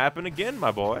just gonna happen again,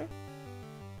 my boy.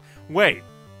 Wait.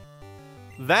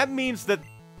 That means that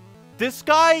this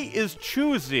guy is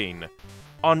choosing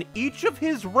on each of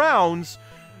his rounds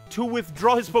to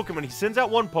withdraw his Pokemon. He sends out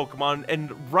one Pokemon,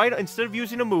 and instead of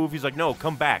using a move, he's like, no,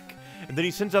 come back. And then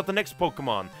he sends out the next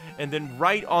Pokemon, and then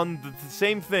right on the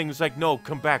same thing, it's like, no,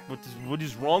 come back. What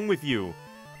is wrong with you?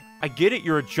 I get it,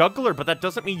 you're a juggler, but that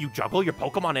doesn't mean you juggle your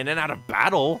Pokemon in and out of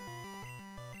battle.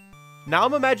 Now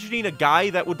I'm imagining a guy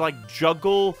that would, like,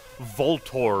 juggle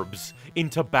Voltorbs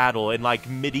into battle in, like,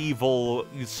 medieval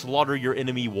slaughter your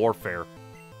enemy warfare.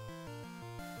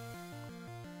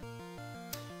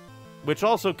 Which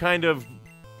also kind of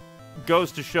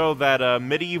goes to show that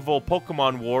medieval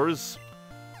Pokemon wars,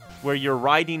 where you're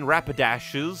riding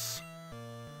Rapidashes,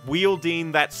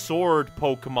 wielding that sword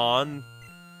Pokemon,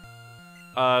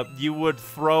 you would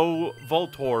throw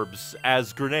Voltorbs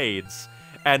as grenades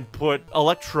and put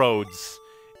electrodes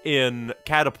in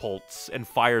catapults and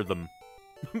fire them.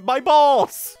 My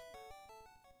balls!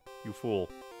 You fool.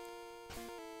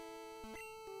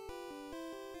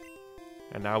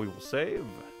 And now we will save.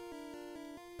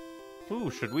 Who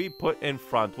should we put in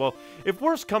front? Well, if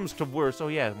worse comes to worse... Oh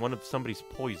yeah, somebody's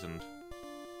poisoned.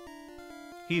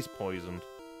 He's poisoned.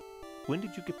 When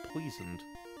did you get poisoned?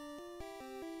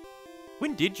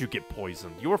 When did you get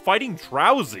poisoned? You were fighting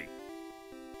Drowsy.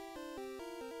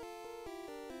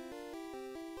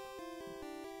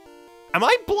 Am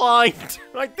I blind?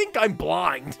 I think I'm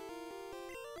blind.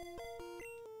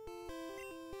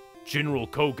 General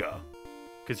Koga.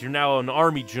 Because you're now an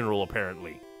army general,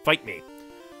 apparently. Fight me.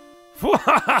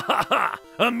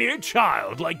 A mere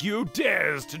child like you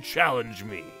dares to challenge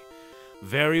me.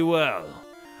 Very well.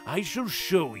 I shall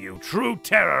show you true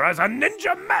terror as a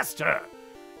ninja master.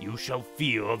 You shall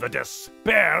feel the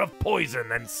despair of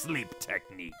poison and sleep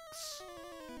techniques.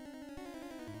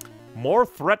 More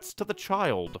threats to the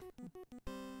child.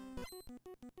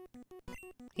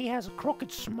 He has a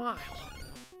crooked smile.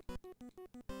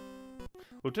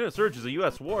 Lieutenant Surge is a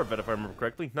U.S. war vet, if I remember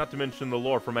correctly, not to mention the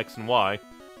lore from X and Y.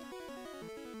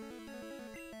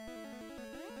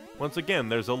 Once again,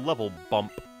 there's a level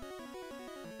bump.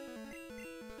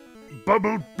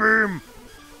 Bubble beam!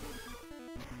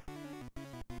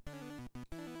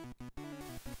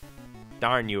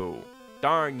 Darn you.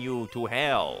 Darn you to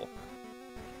hell.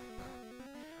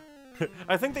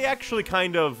 I think they actually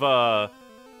kind of,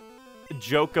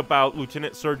 joke about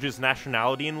Lieutenant Surge's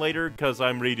nationality in later, because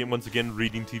I'm once again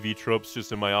reading TV tropes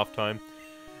just in my off time.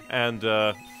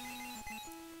 And,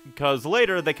 because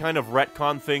later they kind of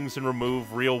retcon things and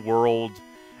remove real-world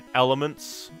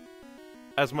elements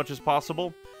as much as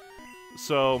possible.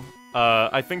 So,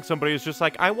 I think somebody was just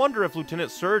like, I wonder if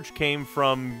Lieutenant Surge came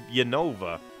from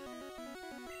Unova.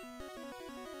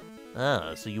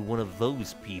 Ah, so you're one of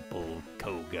those people,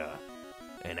 Koga.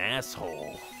 An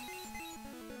asshole.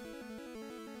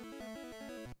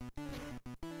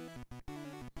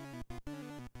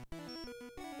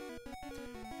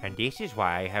 And this is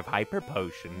why I have hyper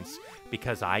potions,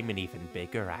 because I'm an even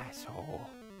bigger asshole.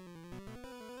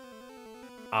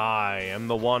 I am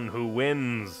the one who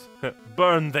wins.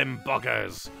 Burn them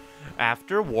buggers.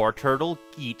 After War Turtle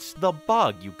eats the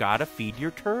bug, you gotta feed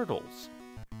your turtles.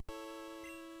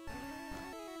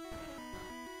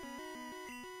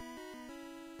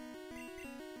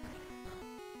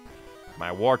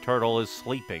 My War Turtle is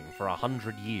sleeping for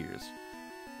 100 years.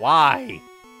 Why?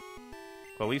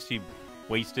 Well, at least he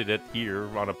wasted it here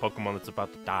on a Pokemon that's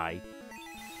about to die.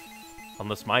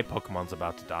 Unless my Pokemon's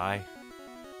about to die.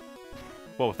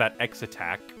 Well, with that X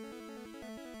attack.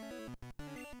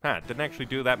 Huh, didn't actually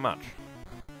do that much.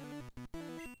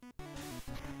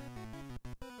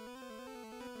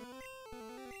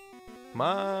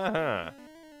 Why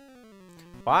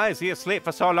is he asleep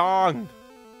for so long?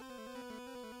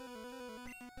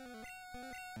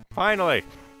 Finally!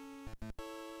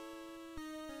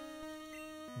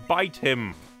 Bite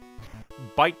him!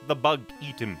 Bite the bug,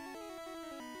 eat him.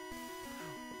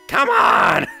 Come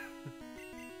on!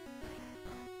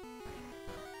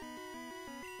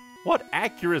 What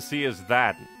accuracy is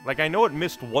that? Like, I know it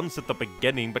missed once at the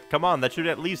beginning, but come on, that should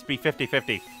at least be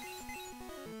 50-50.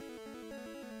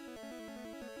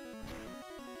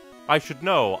 I should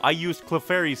know. I used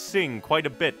Clefairy's Sing quite a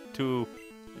bit to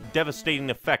devastating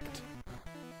effect.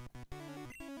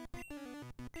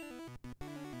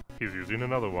 He's using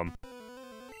another one.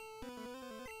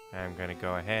 I'm gonna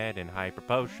go ahead and Hyper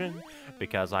Potion,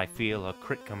 because I feel a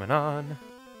crit coming on.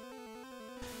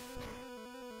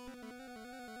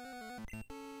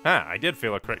 Ah, I did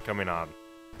feel a crit coming on.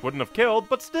 Wouldn't have killed,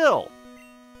 but still!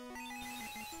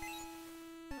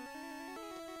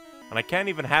 And I can't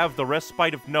even have the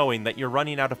respite of knowing that you're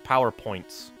running out of power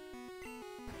points.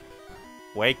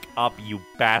 Wake up, you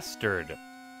bastard.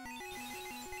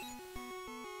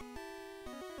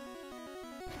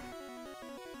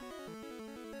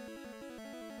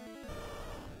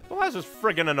 Why is this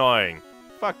friggin' annoying?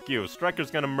 Fuck you. Striker's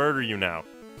gonna murder you now.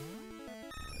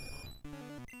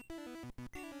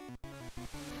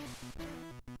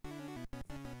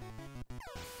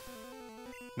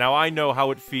 Now I know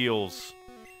how it feels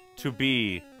to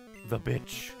be the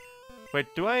bitch. Wait,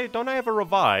 don't I have a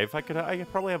revive? I could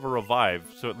probably have a revive,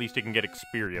 so at least he can get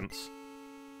experience.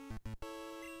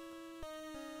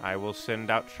 I will send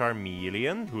out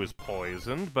Charmeleon, who is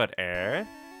poisoned, but air.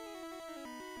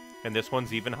 And this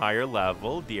one's even higher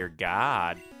level, dear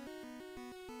God.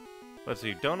 Let's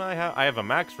see, I have a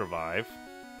max revive.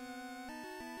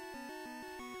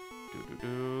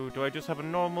 Do I just have a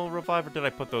normal revive, or did I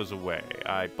put those away?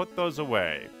 I put those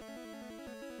away.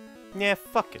 Yeah,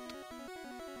 fuck it.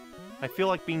 I feel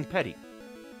like being petty.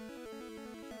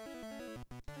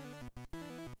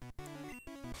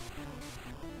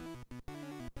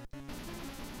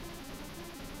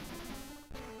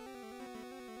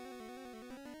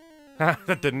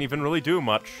 That didn't even really do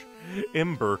much.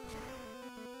 Ember.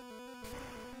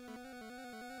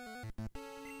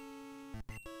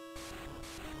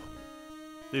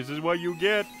 This is what you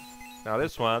get. Now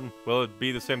this one, will it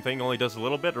be the same thing, only does a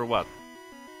little bit, or what?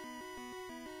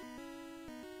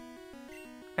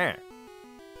 Huh.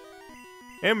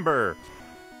 Ember!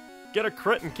 Get a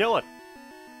crit and kill it!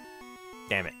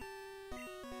 Damn it.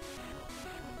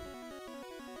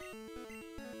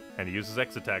 And he uses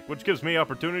X attack, which gives me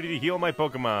opportunity to heal my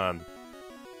Pokemon.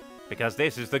 Because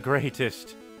this is the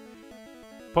greatest.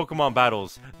 Pokemon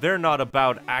battles, they're not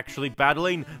about actually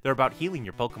battling, they're about healing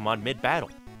your Pokemon mid-battle.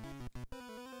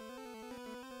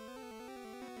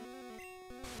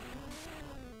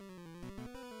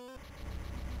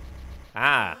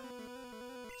 Ah,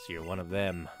 so you're one of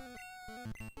them.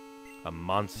 A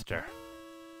monster.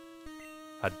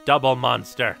 A double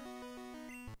monster.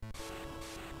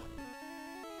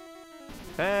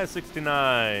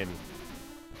 69.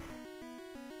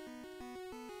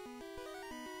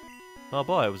 Oh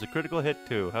boy, it was a critical hit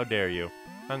too. How dare you.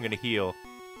 I'm gonna heal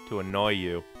to annoy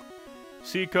you.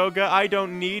 See, Koga, I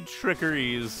don't need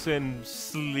trickeries and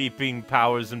sleeping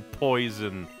powers and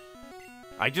poison.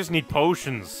 I just need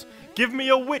potions. Give me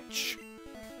a witch!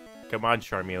 Come on,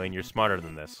 Charmeleon, you're smarter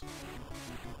than this.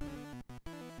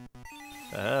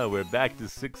 Ah, we're back to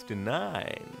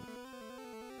 69.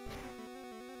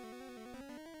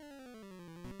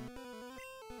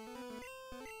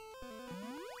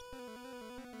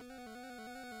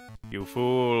 You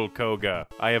fool, Koga.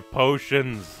 I have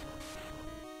potions.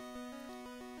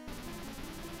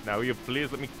 Now will you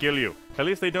please let me kill you? At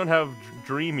least they don't have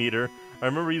Dream Eater. I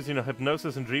remember using a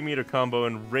Hypnosis and Dream Eater combo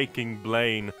and raking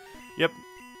Blaine. Yep.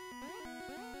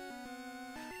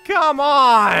 Come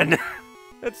on!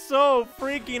 It's so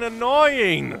freaking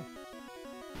annoying!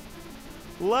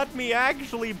 Let me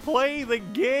actually play the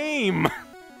game!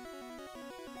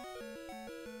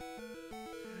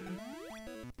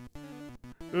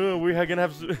 We're gonna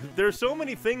have... There's so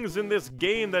many things in this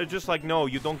game that are just like, no,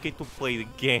 you don't get to play the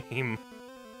game.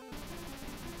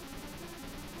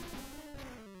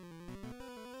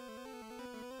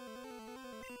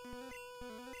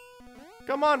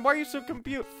 Come on, why are you so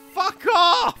confused? Fuck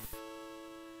off!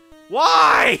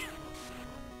 Why?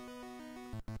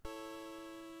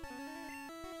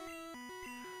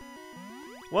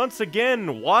 Once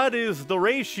again, what is the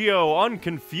ratio on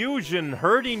confusion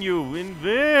hurting you in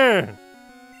there?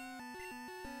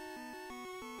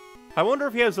 I wonder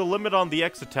if he has a limit on the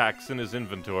X attacks in his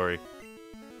inventory.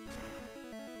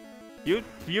 You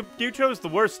chose the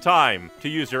worst time to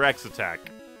use your X attack.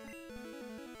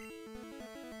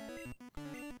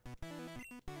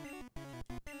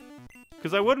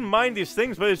 Because I wouldn't mind these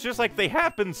things, but it's just like they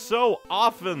happen so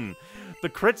often. The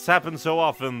crits happen so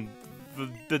often.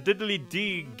 The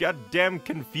diddly-dee goddamn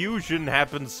confusion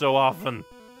happens so often.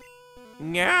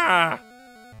 Yeah.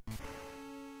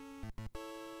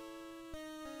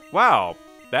 Wow,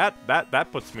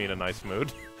 that puts me in a nice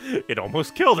mood. It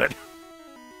almost killed it.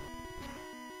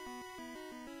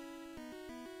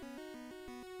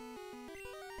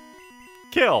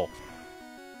 Kill.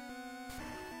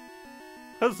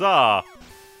 Huzzah!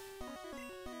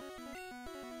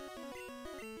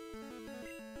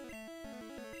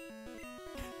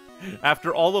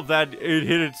 After all of that, it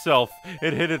hit itself.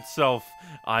 It hit itself.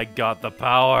 I got the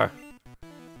power.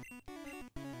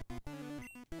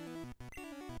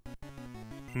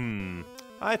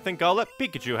 I think I'll let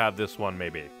Pikachu have this one,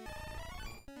 maybe.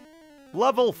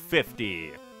 Level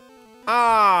 50.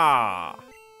 Ah!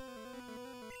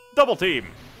 Double team.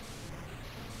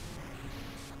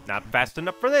 Not fast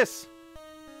enough for this.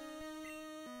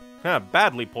 Huh,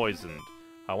 badly poisoned.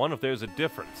 I wonder if there's a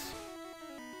difference.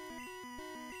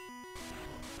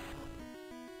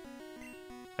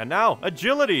 And now,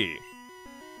 agility!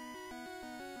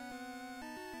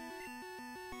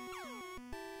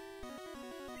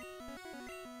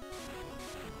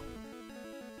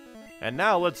 And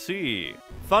now, let's see.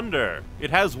 Thunder.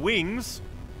 It has wings.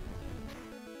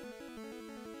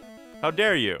 How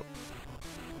dare you?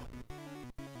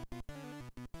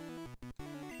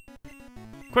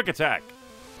 Quick attack.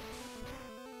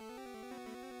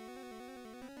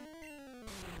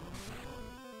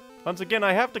 Once again,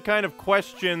 I have to kind of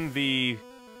question the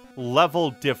level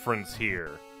difference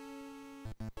here.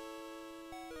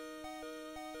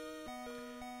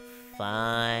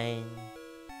 Fine.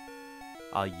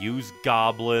 I'll use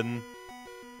Goblin.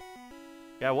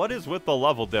 Yeah, what is with the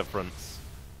level difference?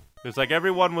 It's like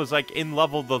everyone was like in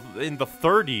level in the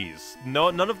 30s. No,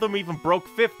 none of them even broke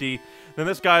 50. Then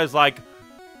this guy is like,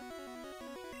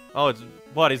 oh, it's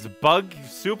what? Is bug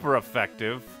super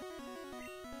effective?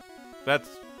 That's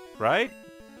right,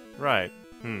 right.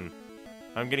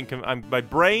 I'm getting. My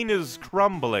brain is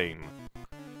crumbling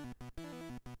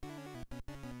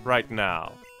right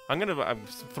now. I'm gonna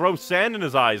throw sand in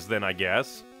his eyes then, I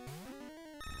guess.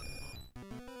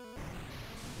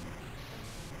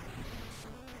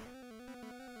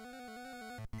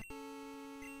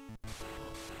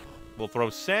 We'll throw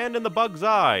sand in the bug's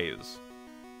eyes.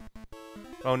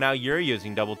 Oh, now you're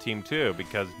using double team too,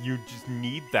 because you just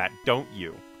need that, don't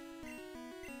you?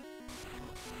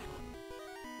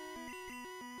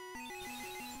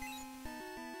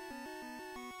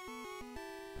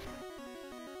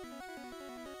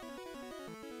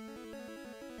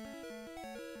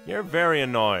 You're very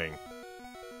annoying.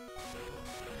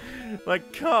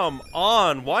 Like, come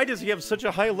on! Why does he have such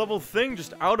a high-level thing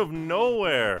just out of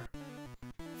nowhere?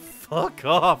 Fuck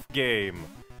off, game!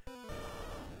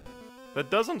 That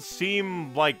doesn't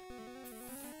seem, like,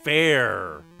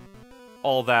 fair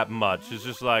all that much. It's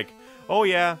just like, oh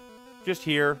yeah, just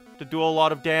here to do a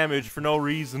lot of damage for no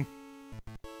reason.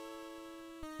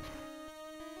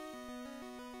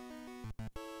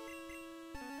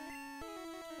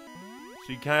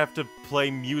 So you kind of have to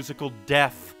play musical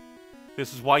death.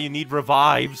 This is why you need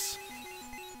revives.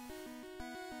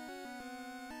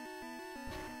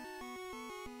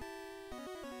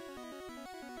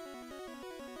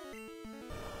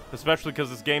 Especially because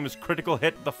this game is critical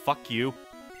hit the fuck you.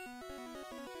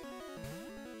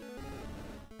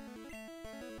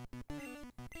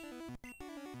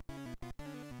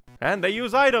 And they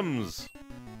use items!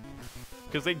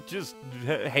 Because they just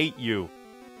hate you.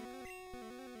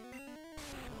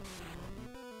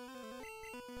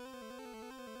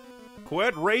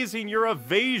 Quit raising your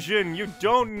evasion! You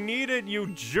don't need it, you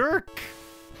jerk!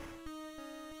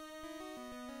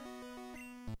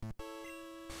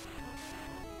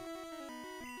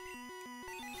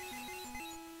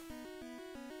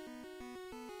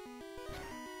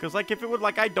 Because, like, if it would,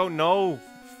 like, I don't know,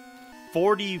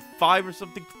 45 or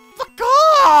something, fuck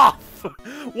off!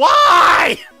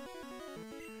 Why?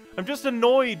 I'm just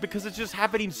annoyed because it's just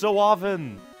happening so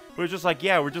often. We're just like,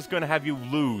 yeah, we're just gonna have you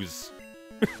lose.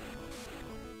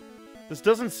 This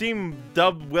doesn't seem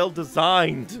well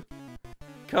designed.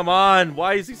 Come on,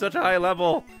 why is he such a high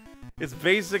level? It's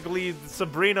basically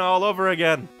Sabrina all over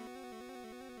again.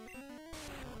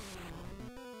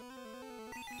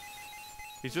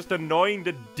 He's just annoying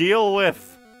to deal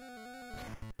with.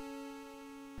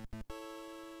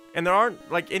 And there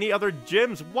aren't, like, any other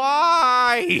gyms.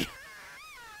 Why?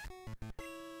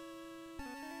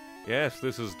 Yes,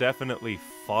 this is definitely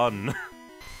fun.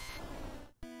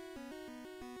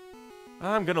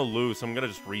 I'm gonna lose, so I'm gonna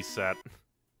just reset.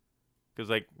 Because,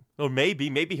 like, or maybe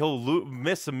he'll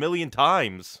miss a million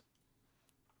times.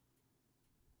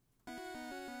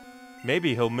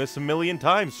 Maybe he'll miss a million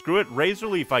times. Screw it, Razor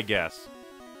Leaf, I guess.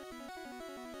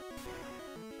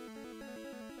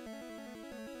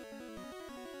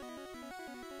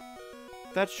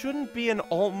 That shouldn't be an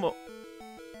almost...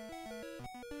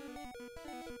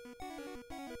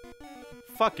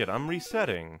 Fuck it, I'm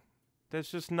resetting. That's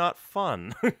just not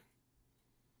fun.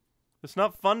 It's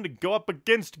not fun to go up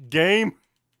against game.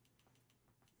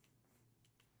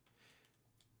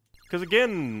 Because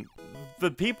again,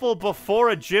 the people before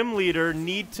a gym leader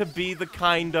need to be the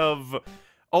kind of,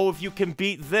 oh, if you can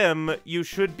beat them, you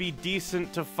should be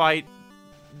decent to fight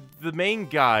the main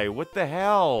guy. What the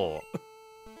hell?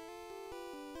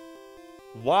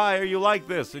 Why are you like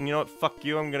this? And you know what? Fuck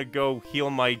you. I'm gonna go heal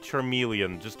my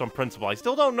Charmeleon just on principle. I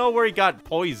still don't know where he got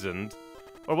poisoned.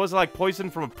 Or was it like poison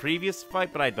from a previous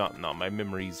fight? But I don't know. My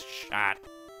memory's shot.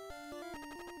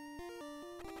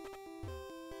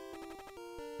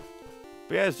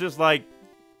 But yeah, it's just like...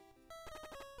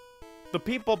 the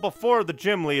people before the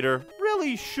gym leader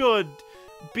really should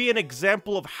be an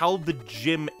example of how the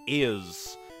gym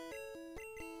is.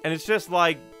 And it's just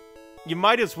like... you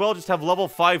might as well just have level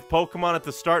 5 Pokemon at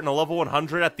the start and a level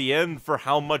 100 at the end for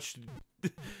how much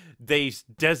they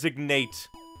designate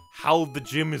how the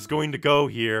gym is going to go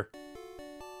here.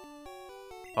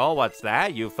 Oh, what's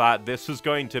that? You thought this was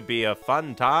going to be a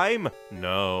fun time?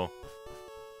 No.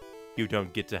 You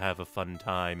don't get to have a fun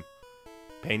time.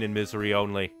 Pain and misery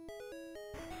only.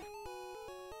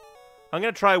 I'm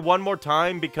gonna try one more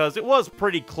time because it was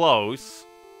pretty close.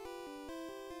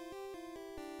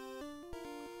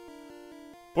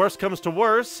 Worst comes to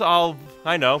worst, I'll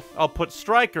put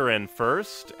Striker in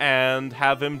first and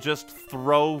have him just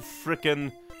throw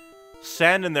frickin'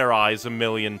 sand in their eyes a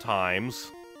million times.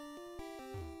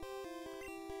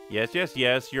 Yes, yes,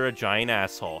 yes, you're a giant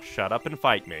asshole. Shut up and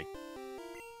fight me.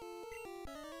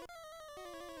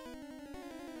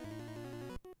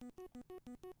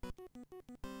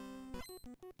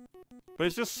 But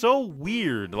it's just so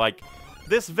weird, like,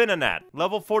 this Venonat,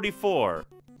 level 44.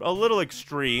 A little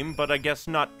extreme, but I guess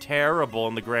not terrible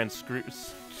in the grand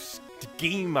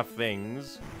scheme of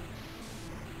things.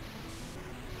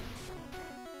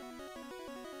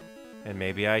 And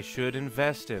maybe I should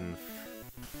invest in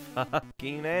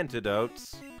fucking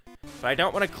antidotes. But I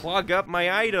don't want to clog up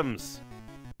my items.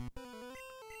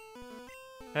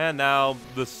 And now,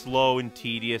 the slow and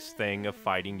tedious thing of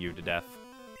fighting you to death.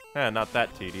 Not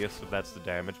that tedious, if that's the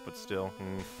damage, but still.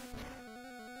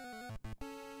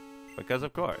 Because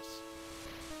of course.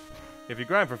 If you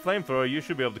grind for Flamethrower, you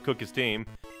should be able to cook his team.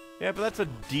 Yeah, but that's a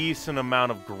decent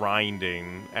amount of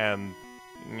grinding, and...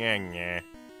 nyeh.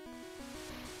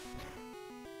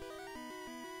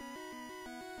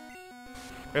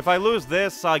 If I lose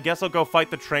this, I guess I'll go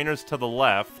fight the trainers to the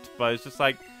left, but it's just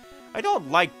like... I don't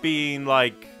like being,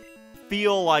 like...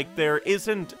 feel like there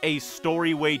isn't a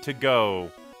story way to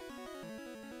go.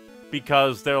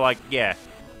 Because they're like, yeah,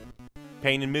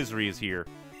 pain and misery is here.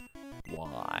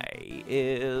 Why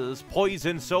is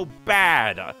poison so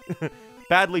bad?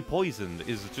 Badly poisoned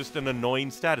is just an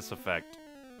annoying status effect.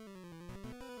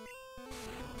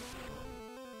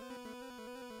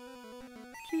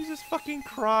 Jesus fucking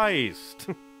Christ.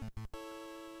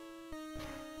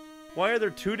 Why are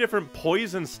there two different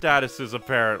poison statuses,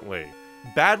 apparently?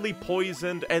 Badly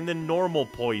poisoned and then normal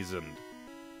poisoned.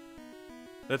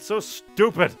 That's so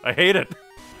stupid. I hate it.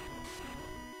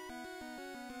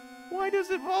 Why does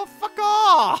it... oh, fuck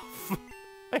off!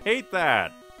 I hate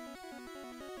that.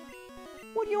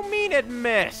 What do you mean it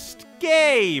missed?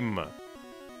 Game!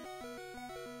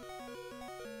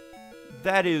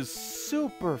 That is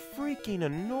super freaking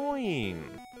annoying.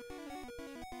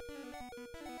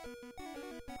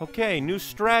 Okay, new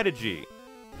strategy.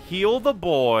 Heal the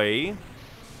boy.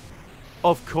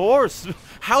 Of course.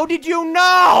 How did you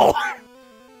know?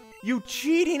 You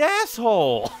cheating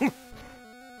asshole.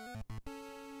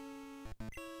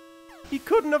 He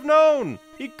couldn't have known.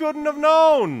 He couldn't have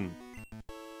known.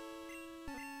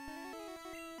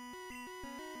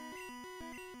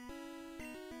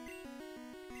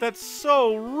 That's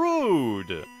so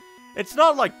rude. It's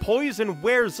not like poison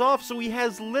wears off, so he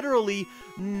has literally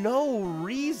no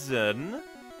reason.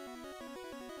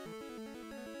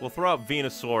 We'll throw out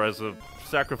Venusaur as a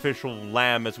sacrificial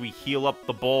lamb as we heal up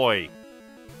the boy.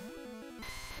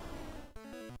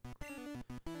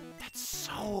 That's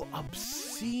so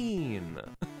obscene.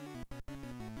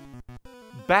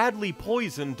 Badly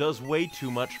poisoned does way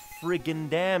too much friggin'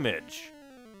 damage.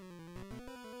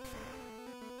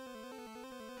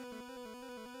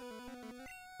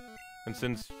 And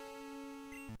since...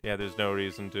 yeah, there's no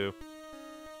reason to.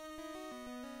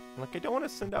 Like, I don't want to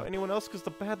send out anyone else because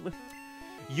the badly...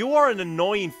 You are an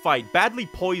annoying fight. Badly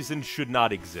poisoned should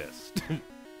not exist.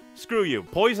 Screw you.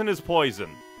 Poison is poison.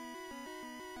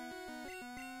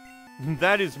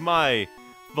 That is my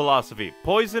philosophy.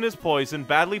 Poison is poison.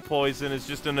 Badly poison is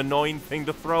just an annoying thing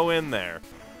to throw in there.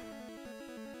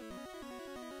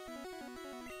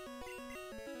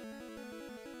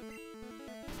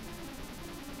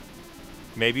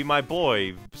 Maybe my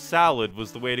boy, Salad,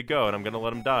 was the way to go, and I'm gonna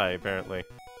let him die, apparently.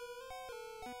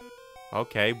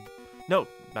 Okay. No,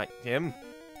 not him.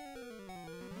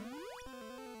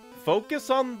 Focus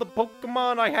on the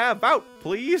Pokemon I have out,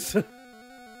 please!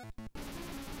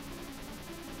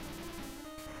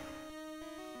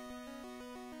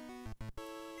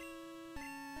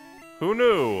 Who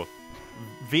knew?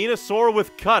 Venusaur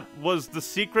with Cut was the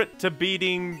secret to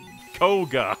beating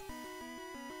Koga.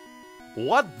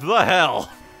 What the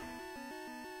hell?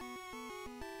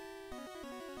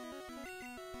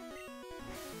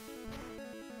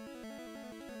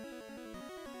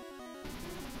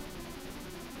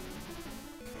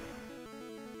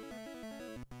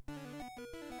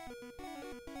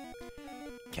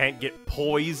 can't get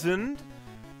poisoned.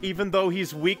 Even though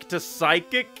he's weak to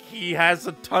psychic, he has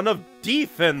a ton of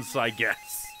defense, I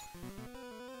guess.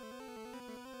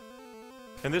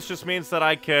 And this just means that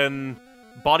I can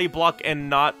body block and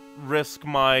not risk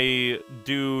my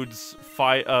dudes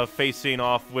facing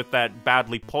off with that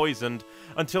badly poisoned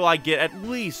until I get at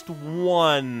least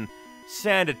one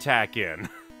sand attack in.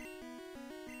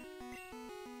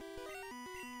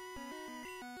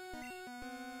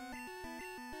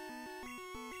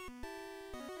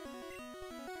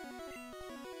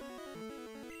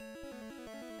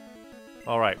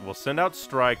 Alright, we'll send out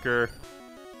Striker.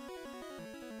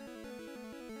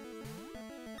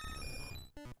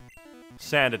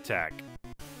 Sand attack.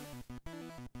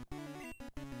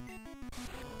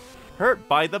 Hurt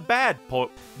by the bad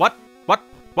What?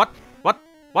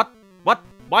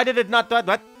 Why did it not do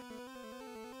that?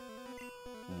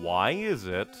 Why is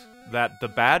it that the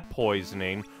bad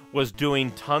poisoning was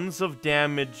doing tons of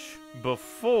damage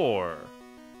before,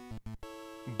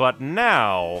 but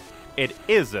now it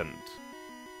isn't?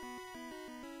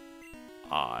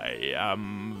 I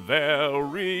am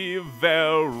very,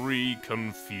 very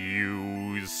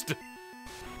confused.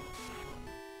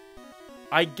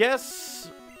 I guess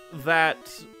that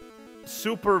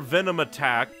Super Venom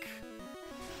attack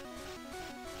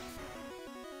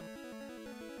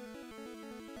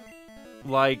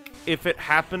like, if it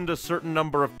happened a certain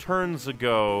number of turns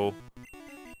ago,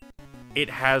 it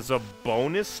has a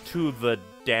bonus to the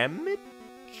damage?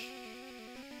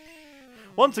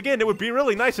 Once again, it would be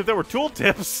really nice if there were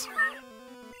tooltips.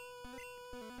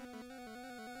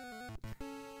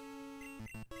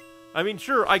 I mean,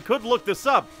 sure, I could look this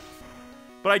up,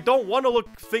 but I don't want to look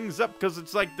things up because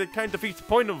it's like that kind of defeats the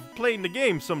point of playing the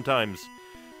game sometimes.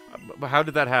 But how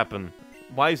did that happen?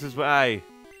 Why is this way?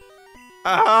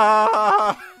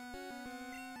 Ah!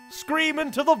 Scream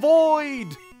into the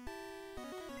void!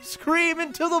 Scream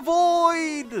into the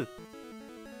void!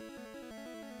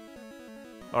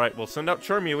 Alright, we'll send out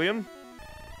Charmeleon.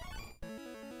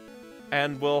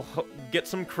 And we'll get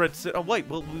some crits. Oh, wait,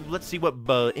 well, let's see what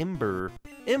Ember.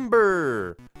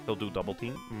 Ember! He'll do double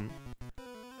team.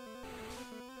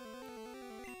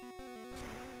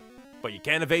 But you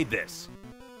can't evade this.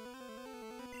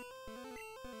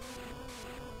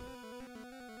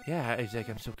 Yeah, it's like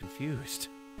I'm so confused.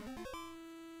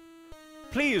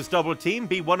 Please, double team,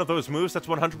 be one of those moves that's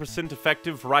 100%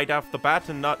 effective right off the bat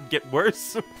and not get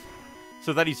worse.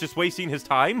 So that he's just wasting his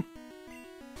time?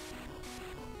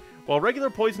 While regular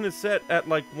poison is set at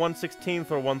like 1/16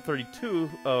 or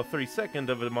 32/32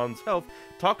 of a mon's health,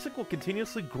 toxic will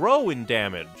continuously grow in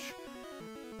damage.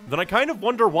 Then I kind of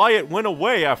wonder why it went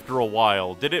away after a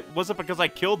while. Was it because I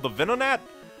killed the Venonat?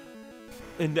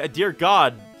 And dear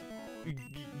God,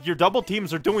 your double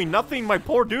teams are doing nothing, my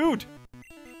poor dude.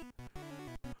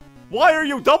 Why are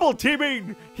you double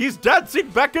teaming? He's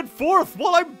dancing back and forth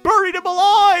while I buried him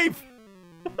alive!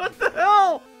 What the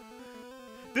hell?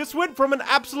 This went from an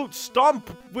absolute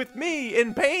stomp with me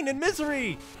in pain and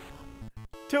misery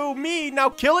to me now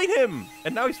killing him.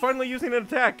 And now he's finally using an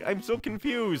attack. I'm so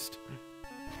confused.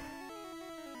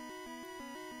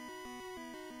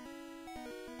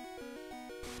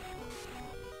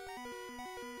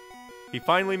 He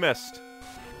finally missed.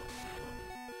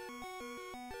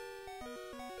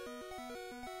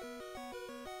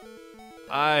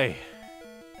 I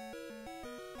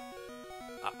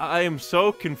am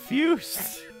so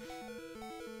confused.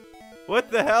 What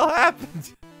the hell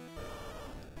happened?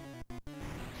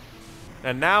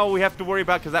 And now we have to worry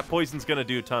about, because that poison's gonna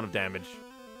do a ton of damage.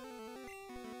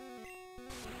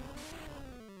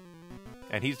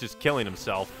 And he's just killing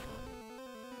himself.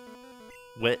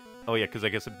 What? Oh yeah, because I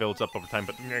guess it builds up over time,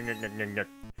 but...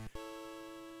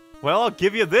 Well, I'll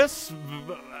give you this,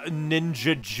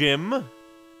 Ninja Jim.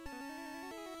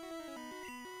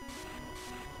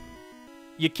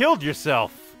 You killed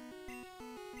yourself.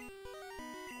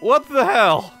 What the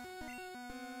hell?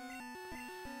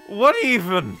 What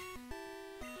even?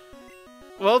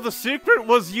 Well, the secret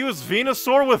was use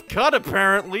Venusaur with Cut,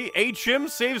 apparently. HM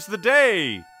saves the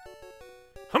day.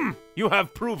 You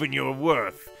have proven your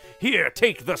worth. Here,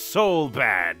 take the Soul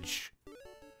Badge.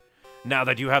 Now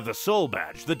that you have the Soul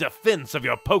Badge, the defense of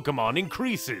your Pokemon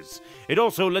increases. It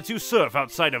also lets you surf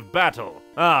outside of battle.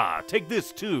 Ah, take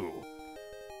this too.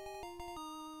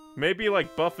 Maybe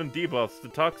like buff and debuffs, the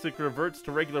Toxic reverts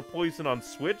to regular poison on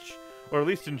Switch, or at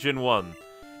least in Gen 1.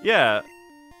 Yeah.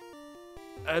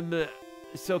 I'm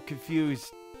so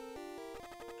confused.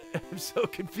 I'm so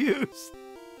confused.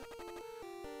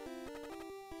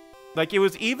 Like, it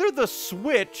was either the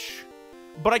Switch,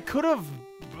 but I could have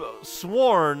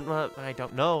sworn... I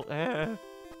don't know.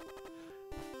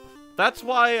 That's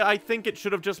why I think it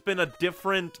should have just been a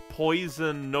different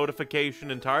poison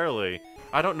notification entirely.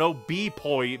 I don't know,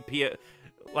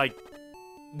 like,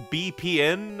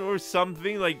 BPN or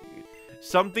something? Like,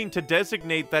 something to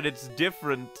designate that it's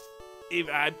different. If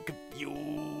I'm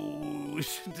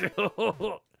confused.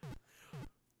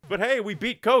 But hey, we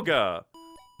beat Koga!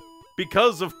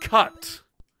 Because of Cut.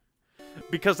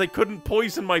 Because they couldn't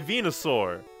poison my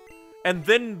Venusaur. And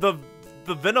then the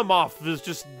Venomoth is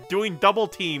just doing double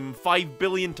team 5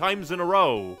 billion times in a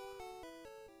row.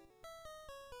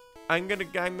 I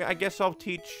guess I'll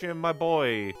teach my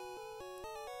boy.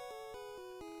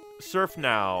 Surf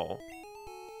now.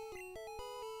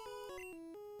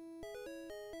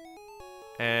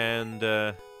 And,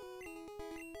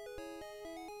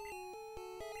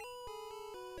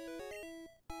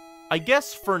 I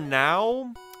guess for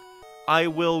now, I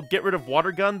will get rid of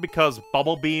Water Gun because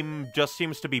Bubble Beam just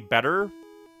seems to be better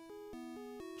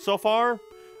so far.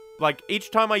 Like, each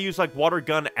time I use, like, Water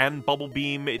Gun and Bubble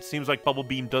Beam, it seems like Bubble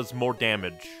Beam does more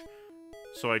damage.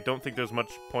 So I don't think there's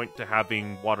much point to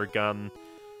having Water Gun.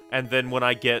 And then when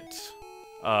I get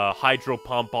Hydro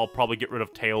Pump, I'll probably get rid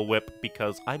of Tail Whip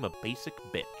because I'm a basic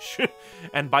bitch.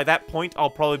 And by that point, I'll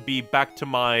probably be back to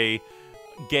my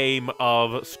game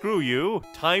of, screw you,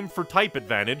 time for type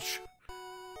advantage.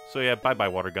 So yeah, bye-bye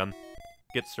Water Gun.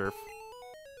 Get Surf.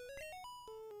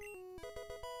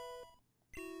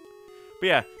 But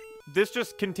yeah, this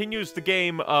just continues the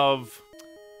game of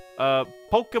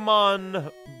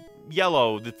Pokemon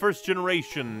Yellow, the first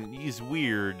generation, is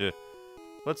weird.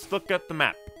 Let's look at the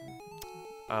map.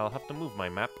 I'll have to move my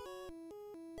map.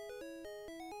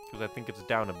 Because I think it's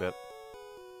down a bit.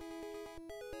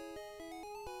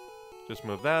 Just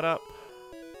move that up.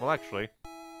 Well, actually.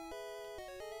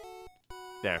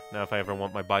 There. Now if I ever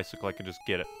want my bicycle, I can just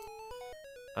get it.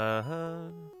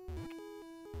 I'm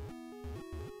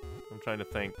trying to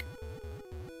think.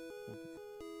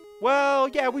 Well,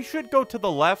 yeah, we should go to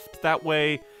the left. That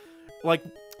way, like,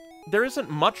 there isn't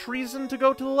much reason to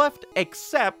go to the left,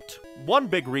 except one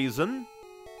big reason.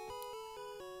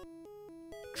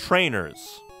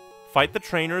 Trainers. Fight the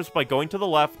trainers by going to the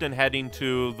left and heading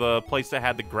to the place that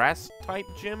had the grass-type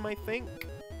gym, I think?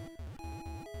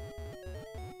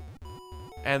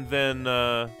 And then,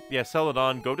 yeah,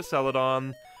 Celadon. Go to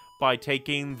Celadon by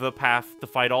taking the path to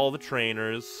fight all the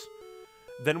trainers.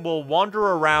 Then we'll wander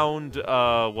around,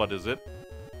 what is it?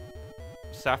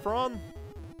 Saffron?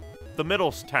 The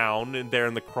middle town in there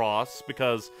in the cross,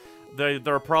 because there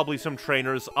are probably some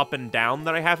trainers up and down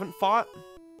that I haven't fought.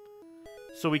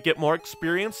 So we get more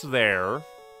experience there.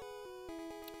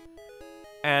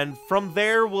 And from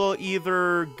there, we'll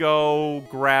either go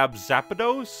grab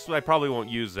Zapdos. I probably won't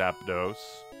use Zapdos.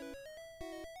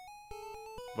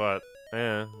 But,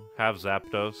 have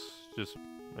Zapdos. Just,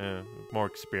 more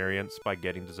experience by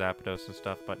getting to Zapdos and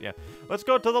stuff. But yeah, let's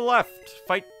go to the left.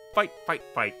 Fight, fight, fight,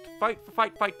 fight. Fight,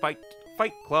 fight, fight, fight.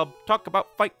 Fight Club. Talk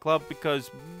about Fight Club because,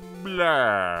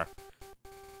 blah.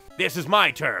 This is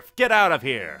my turf. Get out of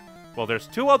here. Well, there's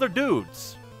 2 other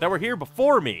dudes that were here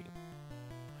before me.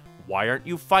 Why aren't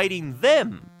you fighting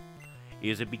them?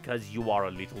 Is it because you are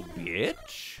a little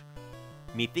bitch?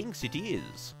 Methinks it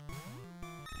is.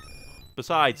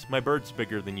 Besides, my bird's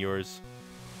bigger than yours.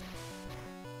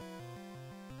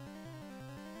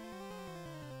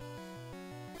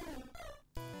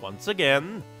 Once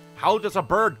again, how does a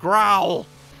bird growl?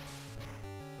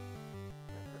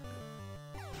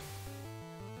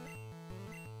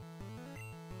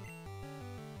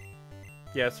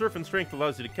 Yeah, Surf and Strength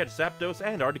allows you to catch Zapdos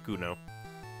and Articuno.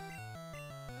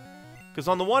 Because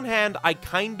on the one hand, I'm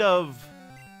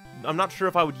not sure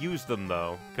if I would use them,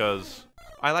 though. Because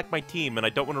I like my team, and I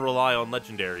don't want to rely on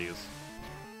legendaries.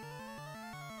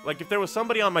 Like, if there was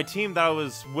somebody on my team that I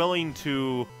was willing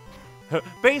to...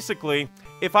 Basically,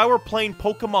 if I were playing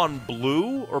Pokemon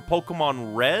Blue or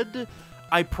Pokemon Red,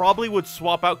 I probably would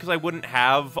swap out because I wouldn't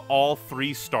have all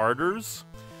 3 starters.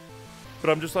 But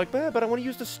I'm just like, but I want to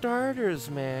use the starters,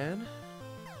 man.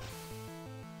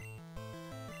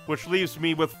 Which leaves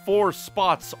me with 4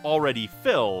 spots already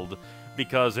filled,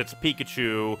 because it's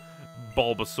Pikachu,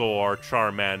 Bulbasaur,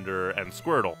 Charmander, and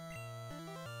Squirtle.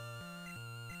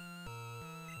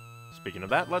 Speaking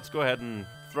of that, let's go ahead and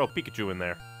throw Pikachu in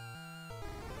there.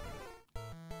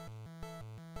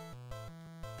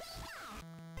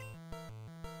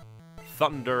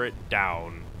 Thunder it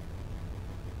down.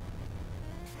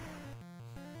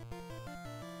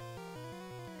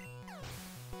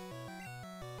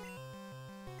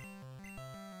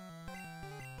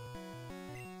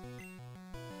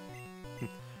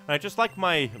 I just like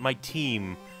my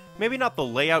team. Maybe not the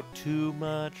layout too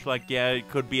much. Like, yeah, it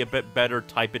could be a bit better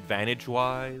type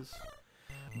advantage-wise.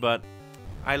 But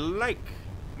I like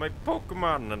my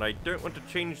Pokemon, and I don't want to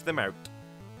change them out.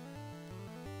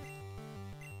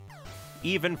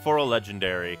 Even for a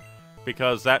legendary.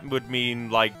 Because that would mean,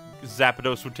 like,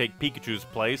 Zapdos would take Pikachu's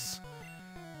place.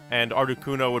 And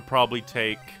Articuno would probably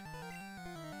take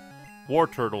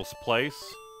Wartortle's place.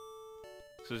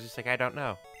 So it's just like, I don't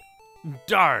know.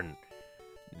 Darn!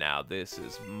 Now this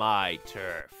is my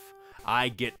turf. I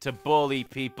get to bully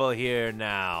people here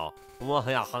now.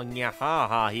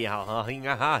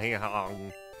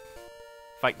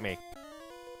 Fight me.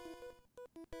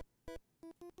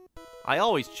 I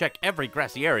always check every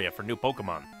grassy area for new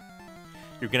Pokemon.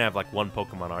 You're gonna have like one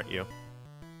Pokemon, aren't you?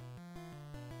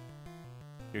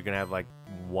 You're gonna have like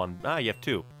one. Ah, you have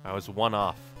two. I was one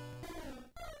off.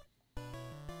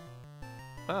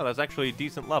 Oh, that's actually a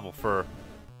decent level for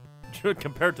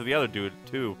compared to the other dude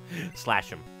too. Slash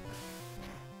him.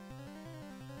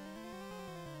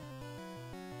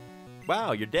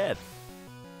 Wow, you're dead.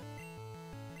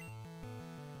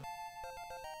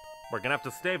 We're gonna have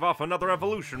to stave off another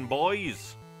evolution,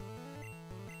 boys.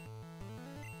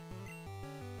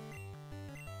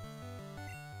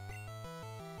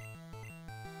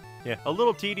 Yeah, a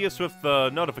little tedious with the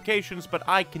notifications, but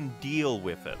I can deal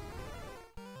with it.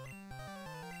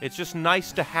 It's just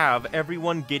nice to have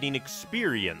everyone getting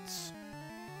experience.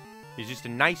 It's just a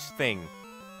nice thing.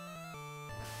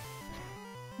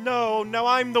 No, now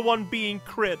I'm the one being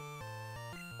crit.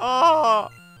 Ah!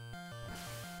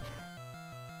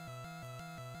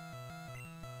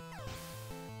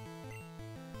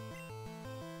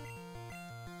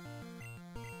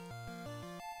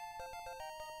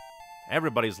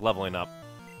 Everybody's leveling up.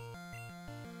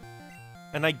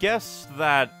 And I guess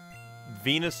that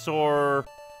Venusaur,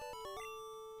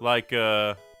 like,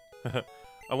 I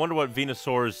wonder what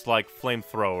Venusaur's, like,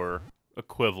 flamethrower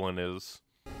equivalent is.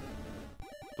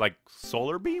 Like,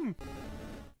 Solar Beam?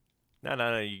 No,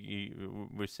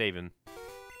 we're saving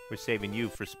you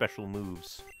for special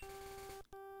moves.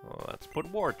 Well, let's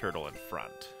put Wartortle in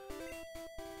front.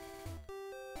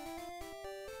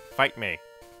 Fight me.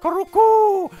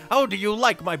 Kuruku! How do you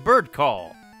like my bird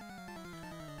call?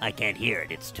 I can't hear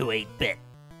it, it's too 8-bit.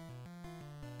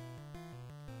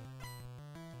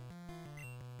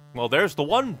 Well, there's the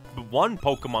one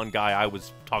Pokemon guy I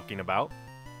was talking about.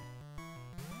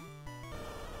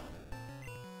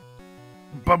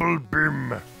 Bubble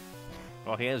Beam!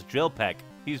 Oh, he has Drill Peck.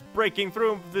 He's breaking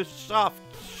through the soft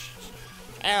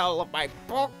shell of my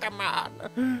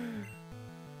Pokemon!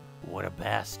 What a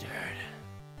bastard.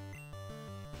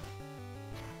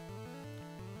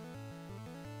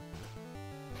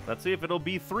 Let's see if it'll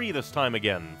be 3 this time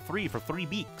again. 3 for 3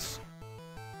 beaks.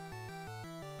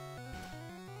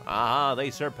 Ah,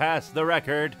 they surpassed the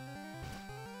record.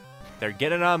 They're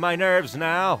getting on my nerves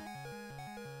now.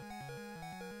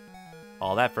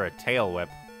 All that for a tail whip.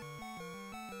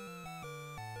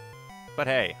 But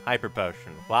hey, Hyper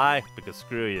Potion. Why? Because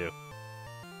screw you.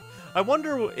 I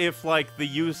wonder if, like, the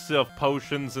use of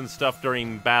potions and stuff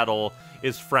during battle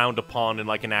is frowned upon in,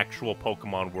 like, an actual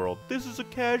Pokemon world. This is a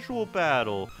casual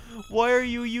battle. Why are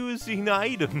you using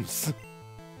items?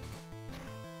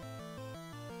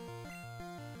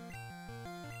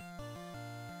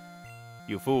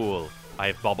 You fool. I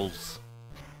have bubbles.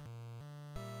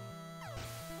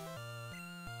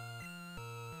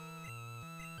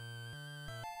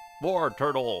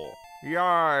 Wartortle!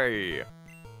 Yay!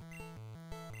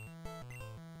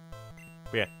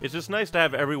 Yeah, it's just nice to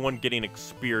have everyone getting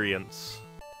experience.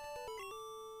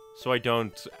 So I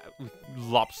don't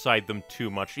lopside them too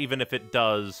much, even if it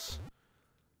does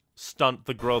stunt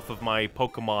the growth of my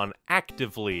Pokemon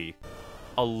actively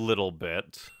a little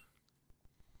bit.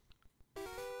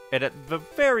 It at the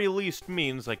very least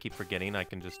means, I keep forgetting, I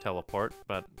can just teleport,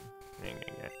 but...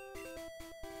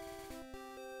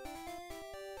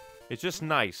 It's just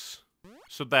nice,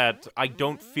 so that I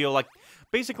don't feel like...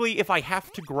 Basically, if I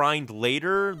have to grind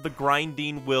later, the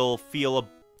grinding will feel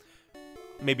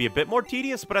maybe a bit more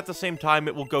tedious, but at the same time,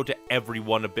 it will go to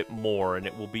everyone a bit more, and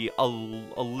it will be a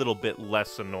little bit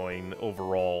less annoying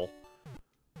overall.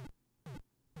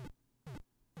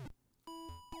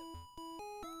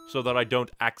 So that I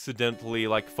don't accidentally,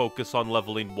 like, focus on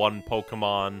leveling one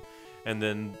Pokemon, and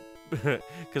then...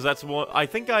 Because that's one... I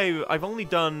think I've only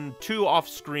done 2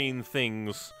 off-screen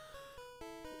things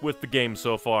with the game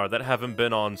so far that haven't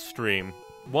been on stream.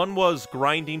 One was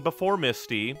grinding before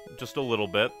Misty, just a little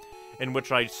bit, in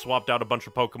which I swapped out a bunch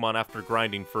of Pokemon after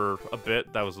grinding for a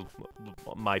bit. That was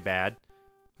my bad.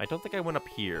 I don't think I went up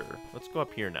here. Let's go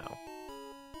up here now.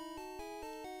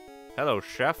 Hello,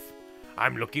 Chef.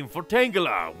 I'm looking for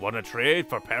Tangela. Wanna trade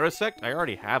for Parasect? I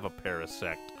already have a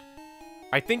Parasect.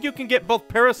 I think you can get both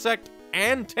Parasect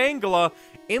and Tangela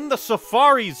In the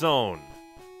Safari Zone!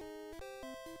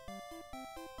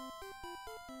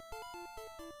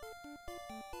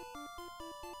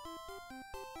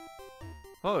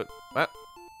 Oh, what?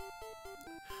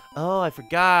 Oh, I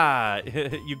forgot.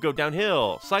 You go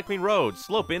downhill. Cycling road.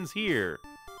 Slope ends here.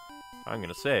 I'm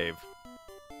gonna save.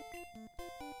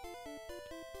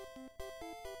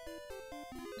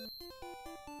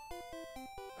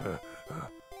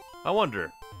 I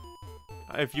wonder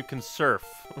if you can surf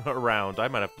around. I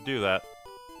might have to do that.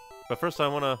 But first I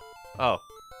wanna... Oh.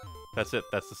 That's it.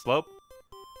 That's the slope?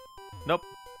 Nope.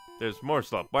 There's more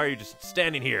slope. Why are you just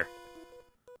standing here?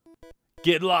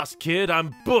 Get lost, kid.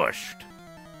 I'm bushed.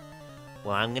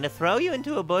 Well, I'm gonna throw you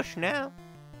into a bush now.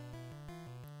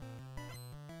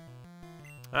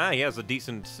 Ah, he has a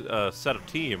decent set of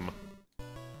team.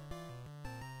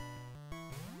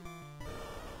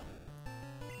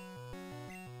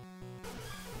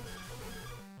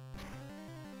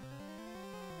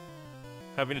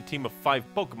 Having a team of 5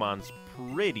 Pokemon's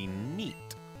pretty neat.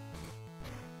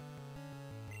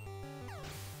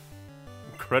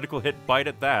 Critical hit bite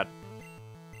at that.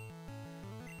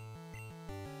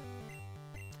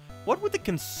 What would the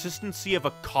consistency of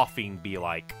a coughing be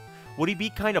like? Would he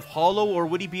be kind of hollow, or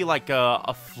would he be like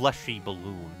a fleshy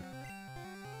balloon?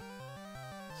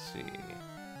 Let's see.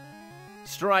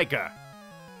 Striker!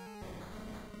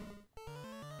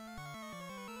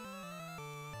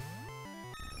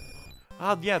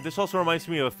 Ah, yeah, this also reminds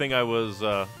me of a thing I was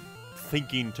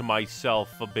thinking to myself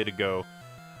a bit ago.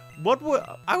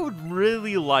 I would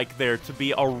really like there to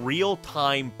be a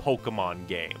real-time Pokemon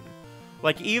game.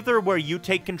 Like, either where you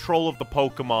take control of the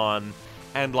Pokemon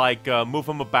and, like, move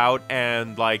them about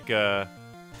and, like,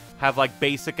 have, like,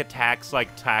 basic attacks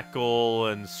like Tackle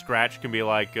and Scratch can be,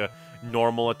 like,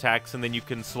 normal attacks, and then you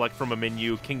can select from a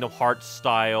menu Kingdom Hearts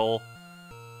style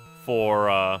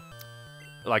for,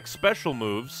 like, special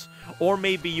moves. Or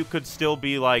maybe you could still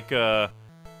be, like, a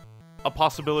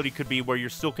possibility could be where you're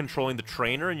still controlling the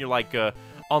trainer and you're, like,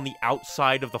 on the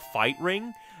outside of the fight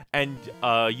ring. And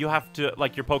you have to,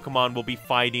 like, your Pokemon will be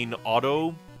fighting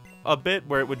auto a bit,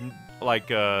 where it would,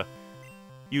 like,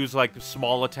 use, like,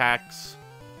 small attacks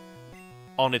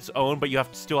on its own, but you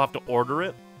still have to order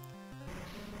it.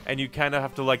 And you kind of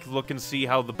have to, like, look and see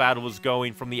how the battle is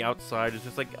going from the outside. It's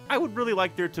just, like, I would really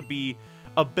like there to be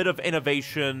a bit of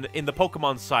innovation in the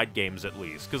Pokemon side games, at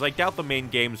least. Because I doubt the main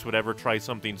games would ever try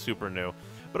something super new.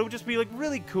 But it would just be, like,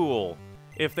 really cool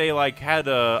if they, like, had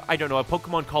I don't know, a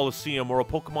Pokemon Coliseum or a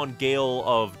Pokemon Gale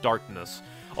of Darkness.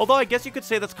 Although I guess you could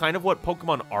say that's kind of what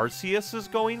Pokemon Arceus is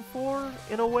going for,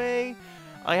 in a way.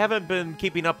 I haven't been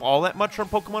keeping up all that much on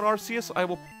Pokemon Arceus.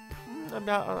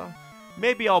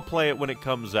 Maybe I'll play it when it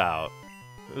comes out.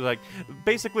 Like,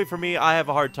 basically for me, I have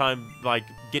a hard time, like,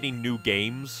 getting new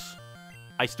games.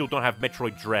 I still don't have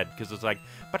Metroid Dread, because it's like,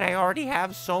 but I already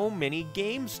have so many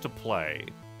games to play.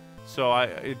 So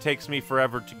it takes me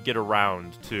forever to get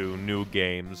around to new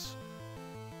games.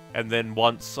 And then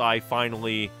once I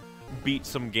finally beat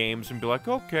some games and be like,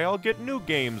 okay, I'll get new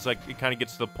games, like, it kind of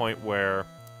gets to the point where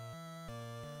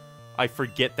I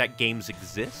forget that games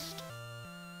exist.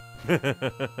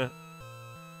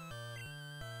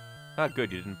 Ah,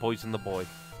 good, you didn't poison the boy.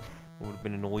 I would have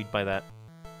been annoyed by that.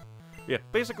 Yeah,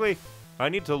 basically, I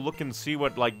need to look and see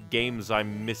what, like, games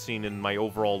I'm missing in my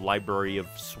overall library of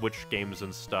Switch games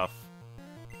and stuff.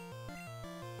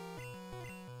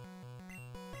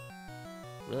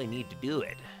 Really need to do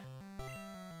it.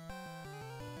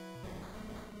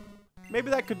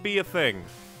 Maybe that could be a thing.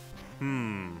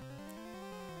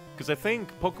 Because I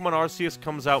think Pokemon Arceus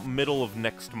comes out middle of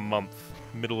next month.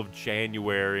 Middle of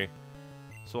January.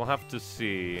 So I'll have to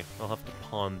see. I'll have to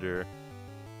ponder.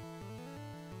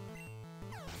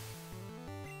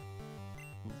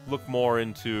 Look more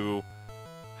into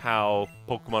how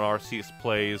Pokemon Arceus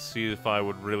plays, see if I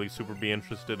would really super be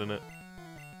interested in it.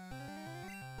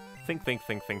 Think,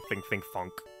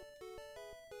 funk.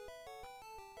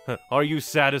 Are you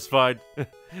satisfied?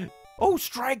 Oh,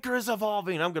 Striker is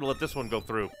evolving! I'm gonna let this one go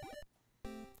through.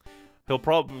 He'll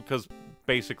probably, because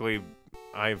basically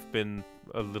I've been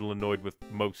a little annoyed with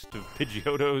most of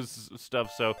Pidgeotto's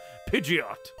stuff, so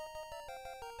Pidgeot!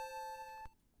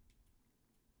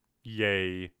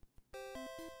 Yay.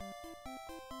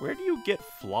 Where do you get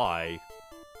Fly?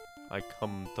 I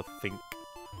come to think.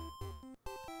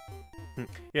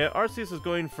 Yeah, Arceus is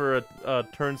going for a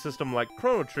turn system like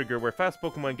Chrono Trigger, where fast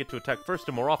Pokemon get to attack first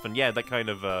and more often. Yeah, that kind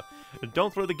of,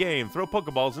 don't throw the game, throw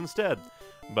Pokeballs instead.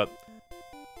 But,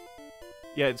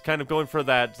 yeah, it's kind of going for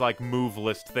that, like, move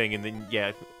list thing, and then,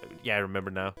 yeah, I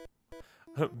remember now.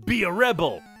 Be a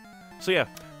rebel! So, yeah,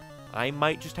 I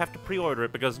might just have to pre-order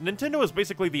it, because Nintendo is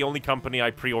basically the only company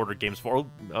I pre-order games for. Oh,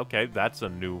 okay, that's a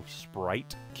new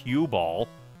sprite. Cue Ball.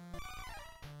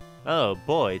 Oh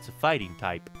boy, it's a fighting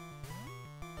type.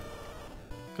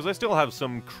 Because I still have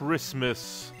some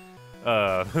Christmas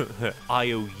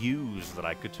IOUs that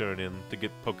I could turn in to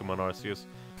get Pokemon Arceus.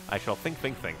 I shall think.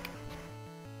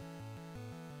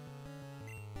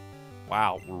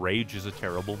 Wow, Rage is a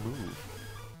terrible move.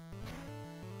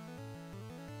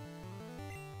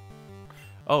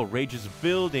 Oh, Rage is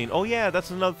building. Oh yeah,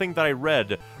 that's another thing that I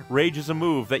read. Rage is a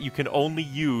move that you can only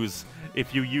use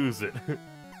if you use it.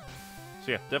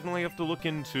 So yeah, definitely have to look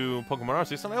into Pokemon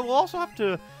Arceus, and I will also have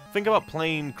to think about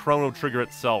playing Chrono Trigger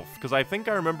itself, because I think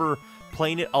I remember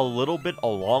playing it a little bit a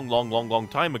long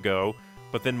time ago,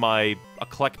 but then my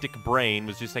eclectic brain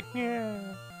was just like, yeah.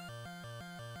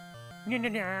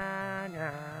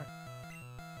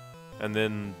 And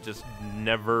then just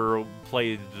never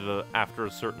played after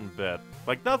a certain bit.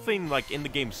 Like, nothing, like, in the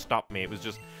game stopped me. It was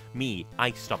just me.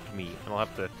 I stopped me. And I'll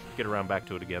have to get around back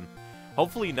to it again.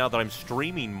 Hopefully, now that I'm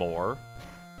streaming more,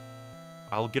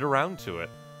 I'll get around to it.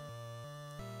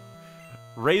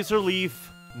 Razor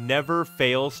Leaf never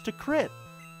fails to crit.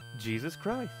 Jesus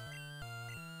Christ.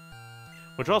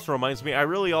 Which also reminds me, I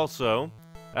really also,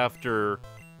 after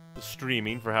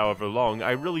streaming for however long,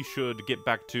 I really should get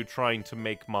back to trying to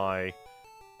make my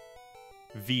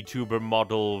VTuber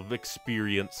model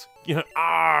experience.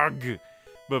 Arg!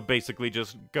 But basically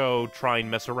just go try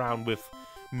and mess around with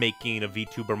making a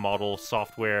VTuber model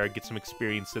software, get some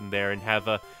experience in there, and have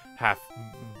a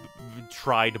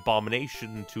half-tried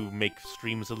abomination to make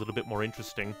streams a little bit more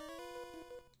interesting.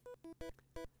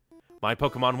 My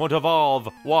Pokemon won't evolve!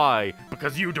 Why?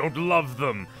 Because you don't love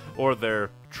them! Or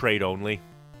they're trade-only.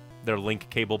 They're link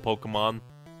cable Pokemon.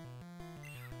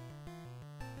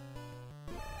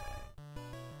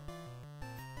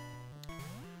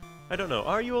 I don't know.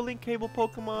 Are you a link cable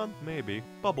Pokemon? Maybe.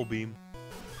 Bubble Beam.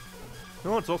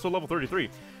 Oh, it's also level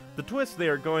 33. The twist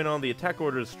there going on the attack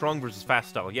order is strong versus fast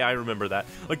style. Yeah, I remember that.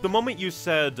 Like, the moment you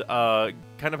said, kind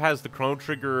of has the Chrono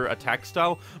Trigger attack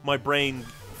style, my brain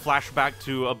flashed back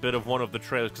to a bit of one of the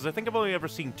trailers, because I think I've only ever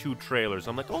seen 2 trailers.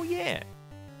 I'm like, oh yeah!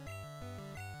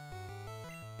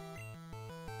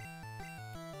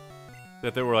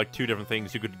 That there were, like, 2 different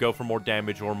things. You could go for more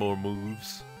damage or more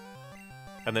moves.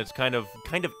 And then it's kind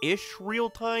of-ish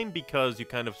real-time, because you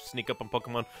kind of sneak up on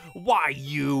Pokemon. Why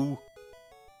you?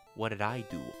 What did I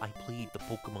do? I played the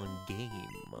Pokemon game.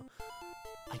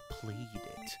 I played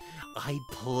it. I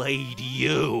played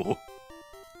you!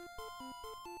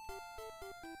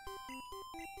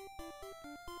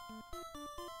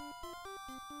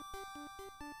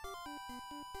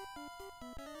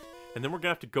 And then we're gonna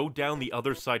have to go down the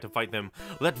other side to fight them.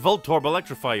 Let Voltorb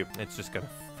electrify you! It's just gonna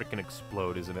freaking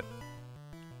explode, isn't it?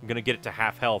 I'm gonna get it to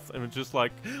half health, and it's just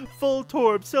like,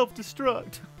 Voltorb,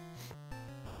 self-destruct!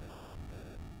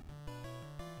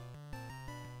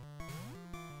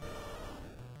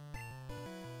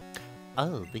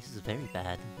 Oh, this is very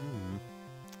bad.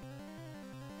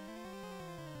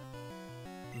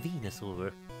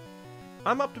 Venusaur.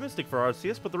 I'm optimistic for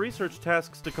Arceus, but the research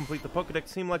tasks to complete the Pokédex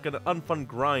seem like an unfun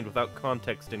grind without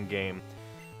context in-game.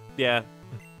 Yeah.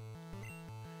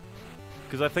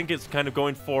 Because I think it's kind of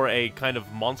going for a kind of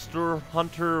Monster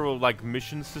Hunter, or like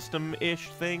mission system-ish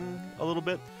thing, a little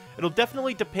bit. It'll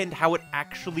definitely depend how it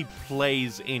actually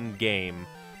plays in-game,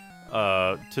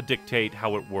 to dictate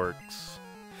how it works.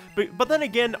 But then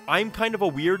again, I'm kind of a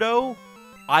weirdo.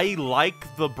 I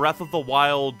like the Breath of the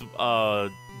Wild,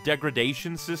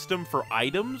 degradation system for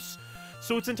items,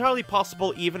 so it's entirely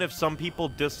possible even if some people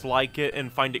dislike it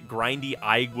and find it grindy,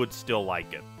 I would still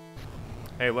like it.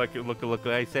 Hey, look,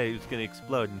 I said it was gonna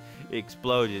explode, and it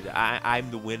exploded. I'm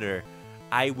the winner.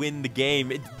 I win the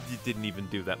game. It didn't even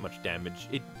do that much damage.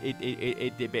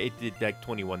 It did like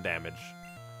 21 damage.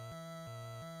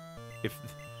 If...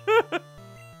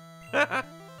 I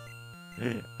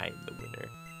am the winner.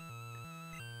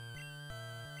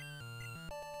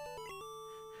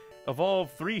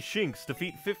 Evolve 3 Shinx,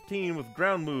 defeat 15 with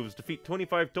ground moves, defeat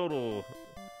 25 total.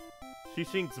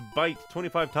 Shinx bite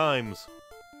 25 times.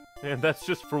 And that's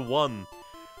just for 1.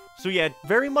 So yeah, it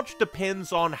very much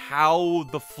depends on how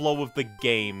the flow of the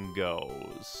game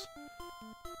goes.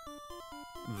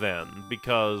 Then,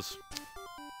 because...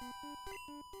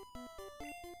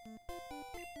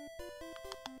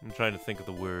 I'm trying to think of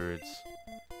the words.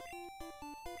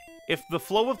 If the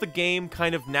flow of the game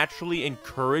kind of naturally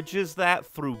encourages that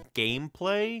through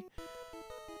gameplay,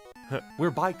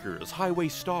 we're bikers, highway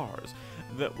stars,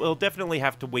 we'll definitely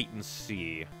have to wait and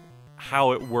see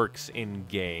how it works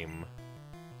in-game.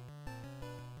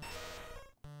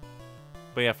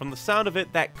 But yeah, from the sound of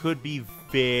it, that could be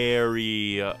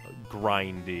very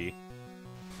grindy.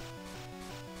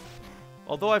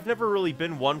 Although I've never really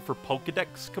been one for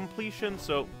Pokedex completion,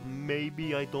 so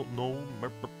maybe I don't know.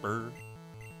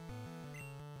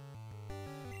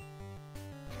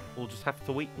 We'll just have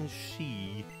to wait and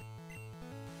see.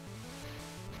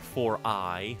 For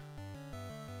I.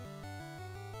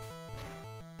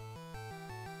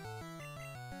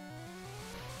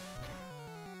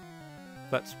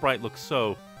 That sprite looks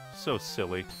so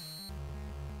silly.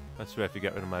 That's why I have to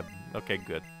get rid of my... Okay,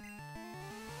 good.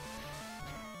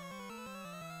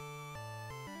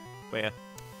 But yeah.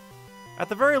 At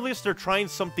the very least, they're trying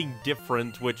something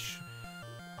different, which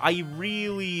I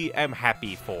really am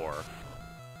happy for.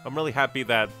 I'm really happy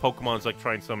that Pokemon's, like,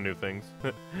 trying some new things.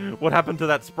 What happened to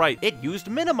that sprite? It used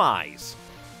Minimize!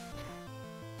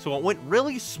 So it went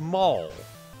really small.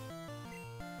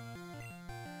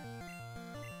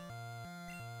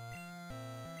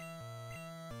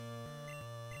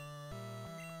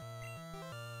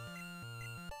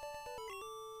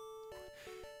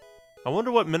 I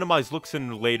wonder what Minimize looks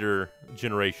in later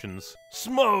generations.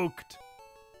 Smoked!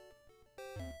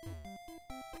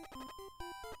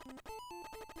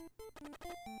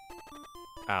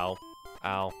 Ow.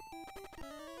 Ow.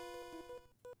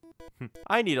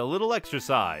 I need a little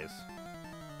exercise.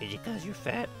 Is it 'cause you're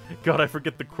fat? God, I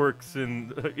forget the quirks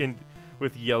in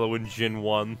with Yellow and Gen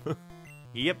 1.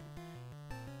 Yep.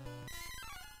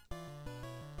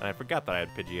 And I forgot that I had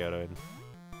Pidgeotto in.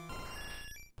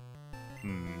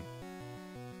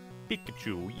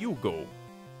 Pikachu, you go.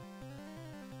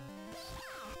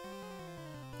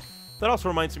 That also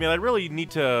reminds me that I really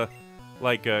need to,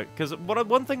 like, because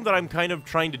one thing that I'm kind of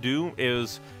trying to do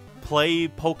is play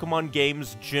Pokemon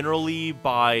games generally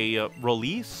by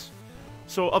release.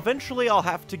 So eventually I'll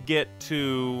have to get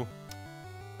to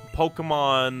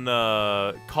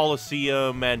Pokemon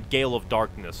Colosseum and Gale of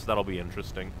Darkness. That'll be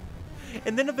interesting.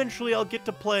 And then eventually I'll get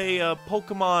to play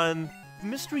Pokemon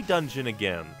Mystery Dungeon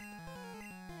again.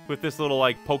 With this little,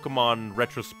 like, Pokemon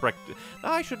retrospective...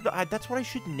 that's what I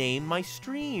should name my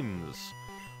streams.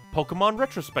 Pokemon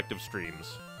retrospective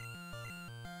streams.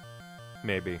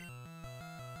 Maybe.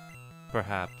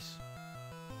 Perhaps.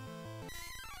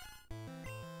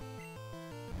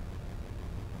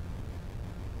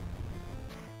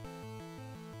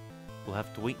 We'll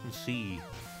have to wait and see.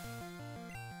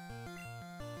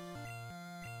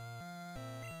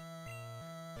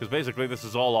 Because basically this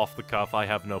is all off the cuff. I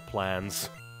have no plans.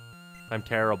 I'm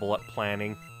terrible at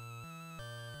planning.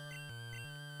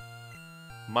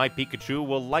 My Pikachu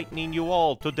will lightning you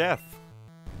all to death.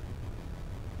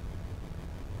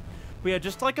 But yeah,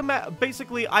 just like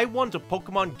basically, I want a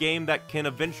Pokemon game that can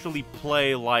eventually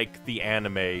play like the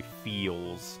anime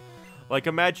feels. Like,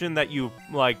 imagine that you,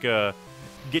 like,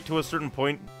 get to a certain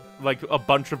point, like, a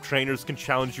bunch of trainers can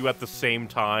challenge you at the same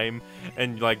time,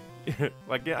 and, like,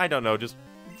 like, I don't know, just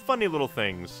funny little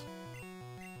things.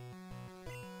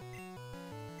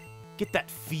 Get that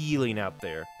feeling out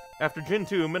there. After Gen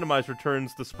 2, Minimize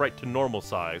returns the sprite to normal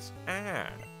size. Ah.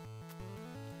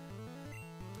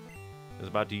 Is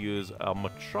about to use a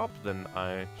Machop, then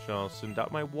I shall send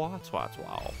out my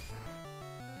Wow.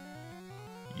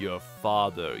 Your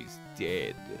father is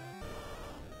dead.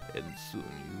 And soon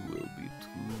you will be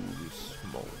too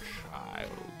small child.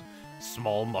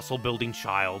 Small muscle-building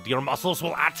child. Your muscles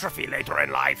will atrophy later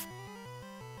in life.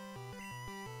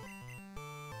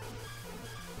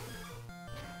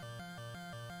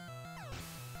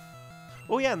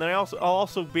 Oh yeah, and then I'll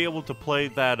also be able to play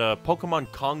that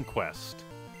Pokemon Conquest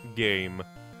game.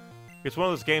 It's one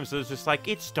of those games that's just like,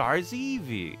 it stars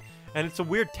Eevee. And it's a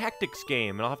weird tactics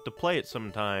game, and I'll have to play it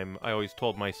sometime, I always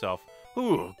told myself.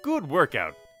 Ooh, good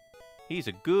workout. He's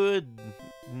a good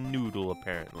noodle,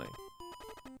 apparently.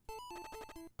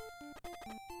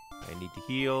 I need to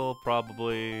heal,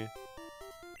 probably.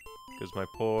 Because my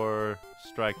poor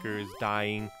striker is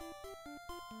dying.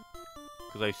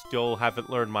 Because I still haven't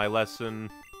learned my lesson.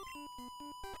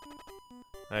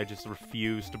 I just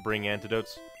refuse to bring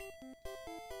antidotes.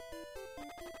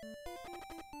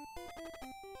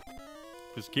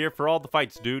 Just gear for all the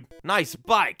fights, dude. Nice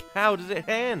bike! How does it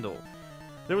handle?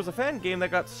 There was a fan game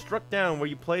that got struck down where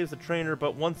you play as a trainer,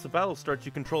 but once the battle starts,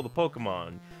 you control the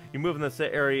Pokemon. You move in the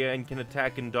set area and can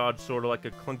attack and dodge sort of like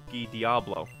a clunky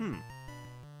Diablo.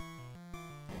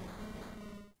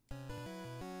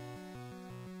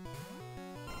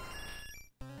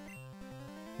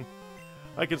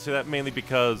 I can say that mainly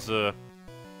because the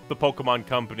Pokemon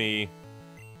Company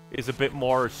is a bit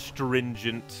more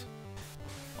stringent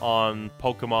on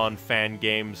Pokemon fan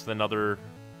games than other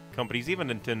companies, even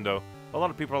Nintendo. A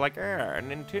lot of people are like,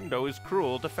 Nintendo is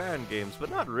cruel to fan games, but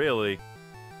not really.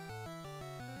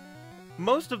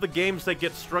 most of the games that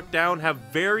get struck down have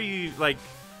very, like,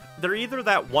 they're either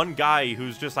that one guy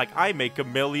who's just like, I make a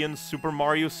million Super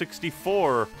Mario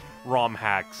 64 ROM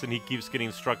hacks, and he keeps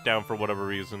getting struck down for whatever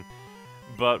reason.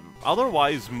 But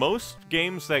otherwise, most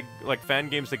games that, like, fan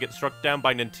games that get struck down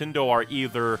by Nintendo are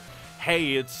either,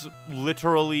 hey, it's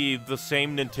literally the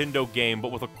same Nintendo game,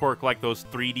 but with a quirk like those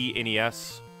 3D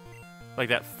NES, like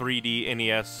that 3D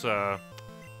NES,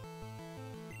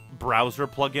 browser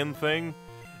plugin thing,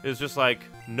 is just like,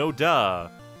 no duh,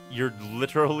 you're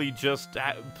literally just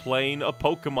playing a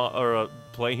Pokemon, or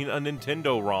playing a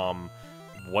Nintendo ROM.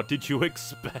 What did you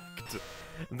expect?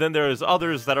 Then there's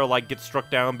others that are like, get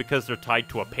struck down because they're tied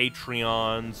to a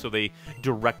Patreon, so they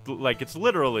like, it's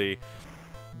literally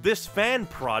this fan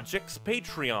project's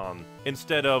Patreon,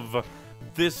 instead of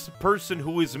this person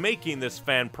who is making this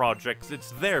fan project,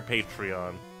 it's their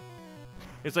Patreon.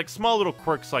 It's like small little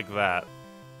quirks like that.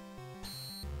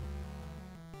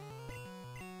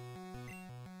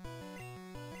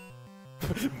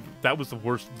 That was the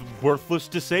worst. Worthless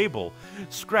disable.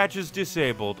 Scratch is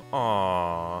disabled.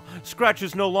 Aww. Scratch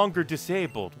is no longer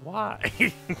disabled. Why?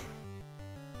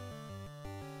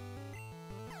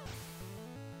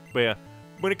 But yeah,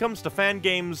 when it comes to fan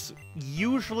games,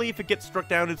 usually if it gets struck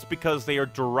down, it's because they are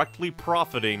directly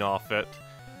profiting off it.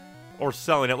 Or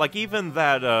selling it. Like, even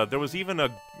that, there was even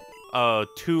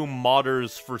two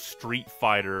modders for Street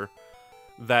Fighter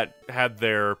that had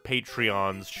their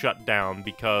Patreons shut down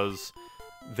because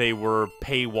they were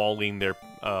paywalling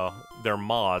their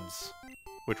mods,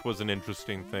 which was an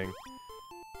interesting thing.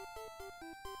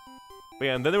 But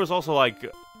yeah, and then there was also, like,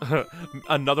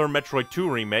 another Metroid 2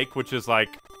 remake, which is,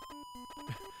 like,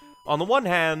 on the one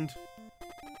hand,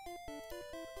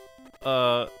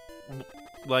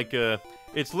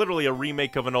 it's literally a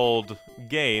remake of an old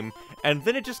game, and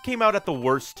then it just came out at the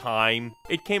worst time.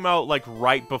 It came out, like,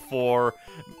 right before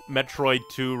Metroid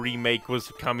 2 Remake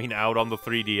was coming out on the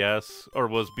 3DS, or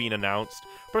was being announced.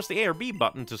 Press the A or B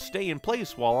button to stay in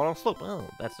place while on a slope. Oh,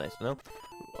 that's nice to know.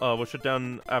 Was shut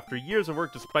down after years of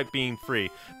work despite being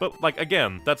free. But, like,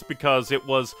 again, that's because it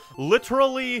was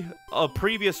literally a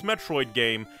previous Metroid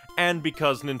game, and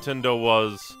because Nintendo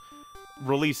was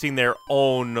releasing their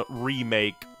own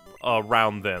remake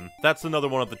around then. That's another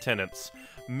one of the tenets.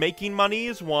 Making money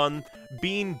is one,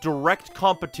 being direct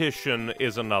competition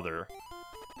is another.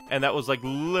 And that was, like,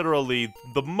 literally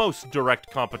the most direct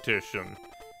competition.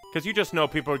 Because you just know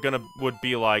people would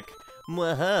be like,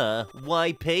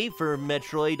 why pay for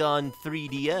Metroid on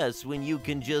 3DS when you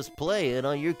can just play it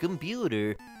on your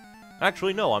computer?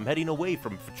 Actually, no, I'm heading away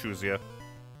from Fuchsia.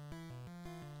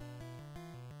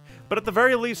 But at the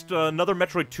very least, another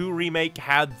Metroid 2 remake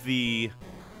had the,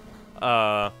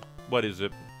 what is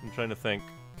it? I'm trying to think.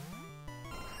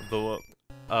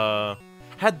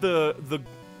 Had the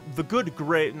good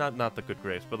grace, not the good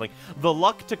grace, but, like, the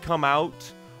luck to come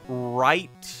out right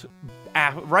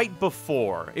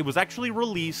before it was actually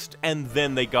released, and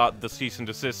then they got the cease and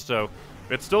desist, so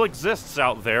it still exists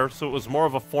out there, so it was more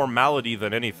of a formality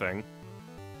than anything.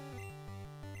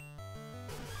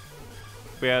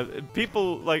 But yeah,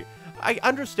 people, like, I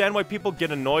understand why people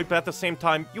get annoyed, but at the same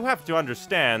time, you have to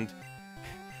understand,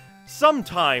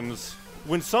 sometimes,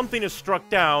 when something is struck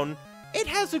down, it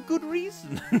has a good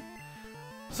reason.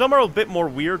 Some are a bit more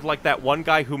weird, like that one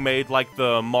guy who made, like,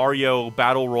 the Mario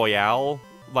Battle Royale,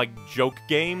 like, joke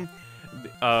game.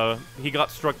 He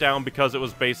got struck down because it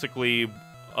was basically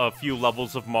a few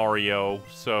levels of Mario,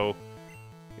 so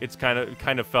it's kind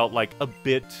of felt like a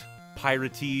bit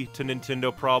piratey to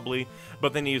Nintendo, probably.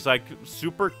 But then he's like,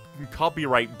 Super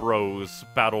Copyright Bros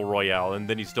Battle Royale, and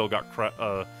then he still got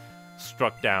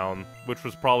struck down, which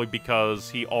was probably because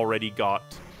he already got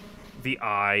the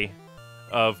eye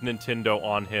of Nintendo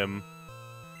on him.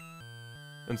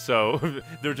 And so,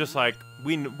 they're just like,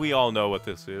 we all know what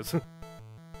this is.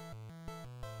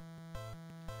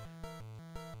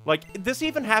 Like, this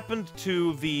even happened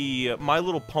to the My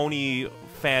Little Pony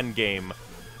fan game,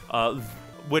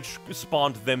 which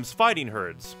spawned Them's Fighting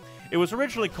Herds. It was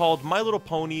originally called My Little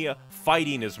Pony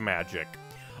Fighting is Magic.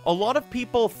 A lot of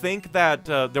people think that,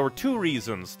 there were two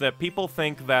reasons that people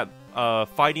think that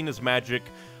Fighting is Magic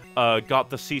got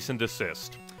the cease and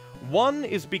desist. One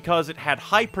is because it had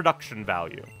high production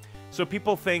value. So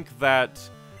people think that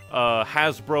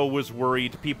Hasbro was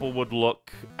worried people would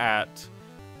look at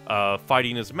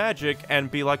Fighting is Magic and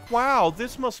be like, wow,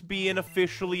 this must be an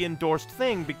officially endorsed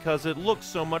thing because it looks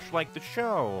so much like the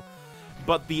show.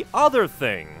 But the other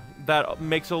thing that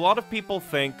makes a lot of people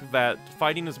think that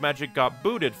Fighting is Magic got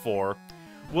booted for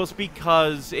was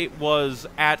because it was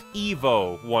at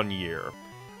EVO one year.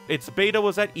 Its beta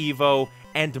was at EVO,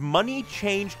 and money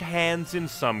changed hands in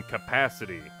some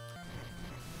capacity.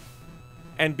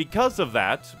 And because of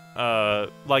that,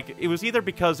 like, it was either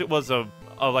because it was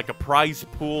like a prize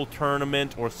pool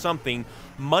tournament or something,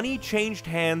 money changed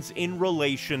hands in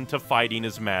relation to fighting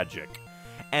as magic.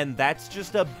 And that's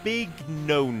just a big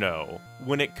no-no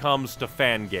when it comes to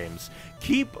fan games.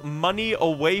 Keep money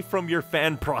away from your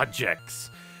fan projects.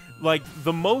 Like,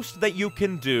 the most that you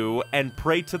can do, and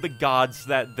pray to the gods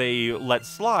that they let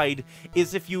slide,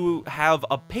 is if you have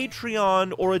a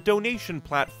Patreon or a donation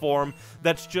platform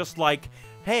that's just like,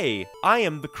 hey, I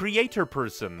am the creator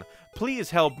person.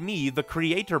 Please help me, the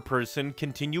creator person,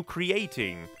 continue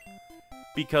creating.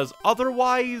 Because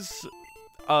otherwise,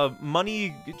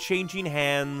 money changing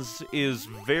hands is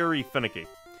very finicky.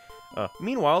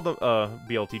 Meanwhile, the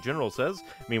BLT General says,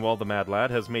 meanwhile, the Mad Lad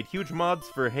has made huge mods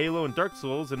for Halo and Dark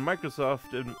Souls, and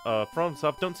Microsoft and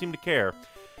FromSoft don't seem to care.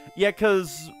 Yeah,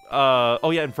 because,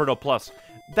 oh yeah, Inferno Plus.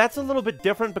 That's a little bit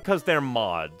different because they're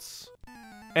mods.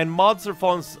 And mods are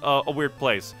falling a weird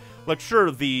place. Like, sure,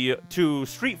 the 2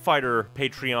 Street Fighter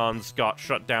Patreons got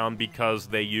shut down because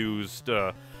they used,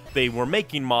 they were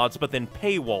making mods, but then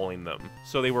paywalling them.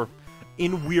 So they were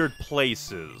in weird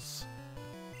places.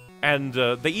 And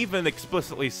they even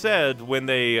explicitly said when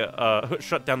they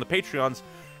shut down the Patreons,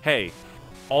 hey,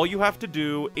 all you have to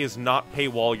do is not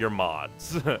paywall your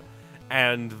mods.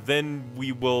 And then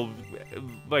we will,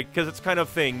 like, because it's kind of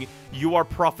thing, you are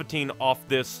profiting off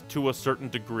this to a certain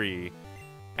degree.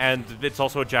 And it's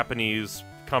also a Japanese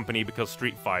company because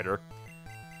Street Fighter.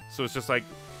 So it's just like,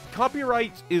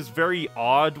 copyright is very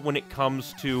odd when it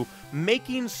comes to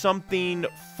making something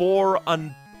for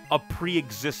a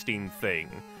pre-existing thing.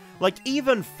 Like,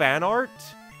 even fan art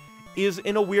is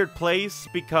in a weird place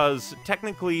because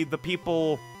technically the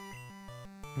people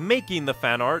making the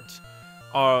fan art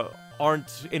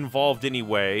aren't involved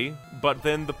anyway, but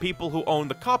then the people who own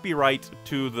the copyright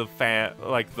to the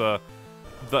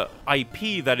the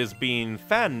IP that is being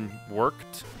fan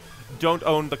worked don't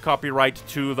own the copyright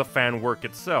to the fan work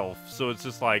itself. So it's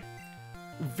just like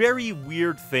very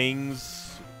weird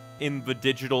things in the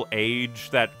digital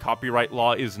age that copyright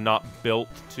law is not built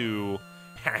to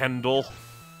handle.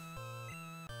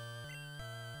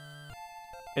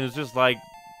 And it's just like,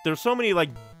 there's so many like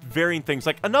varying things.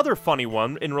 Like, another funny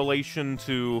one in relation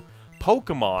to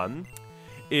Pokemon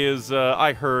is,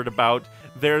 I heard about,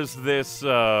 there's this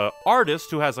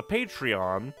artist who has a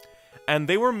Patreon, and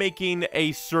they were making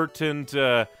a certain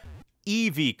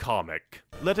Eevee comic.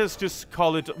 Let us just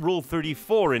call it Rule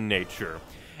 34 in nature.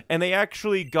 And they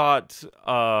actually got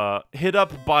hit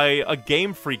up by a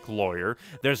Game Freak lawyer.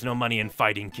 There's no money in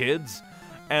fighting kids.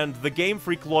 And the Game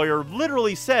Freak lawyer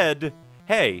literally said,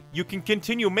 hey, you can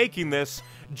continue making this,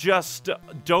 just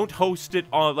don't host it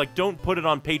on, like, don't put it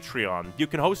on Patreon. You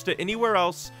can host it anywhere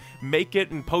else, make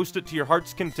it and post it to your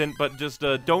heart's content, but just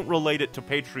don't relate it to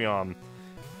Patreon.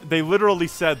 They literally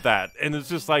said that, and it's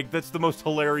just like, that's the most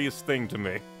hilarious thing to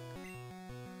me.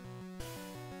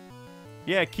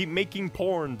 Yeah, keep making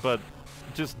porn, but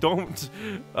just don't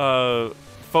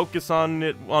focus on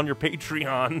it on your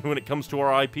Patreon when it comes to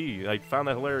our IP. I found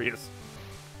that hilarious.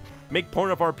 Make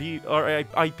porn of our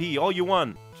IP all you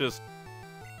want. Just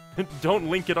don't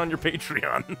link it on your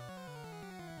Patreon.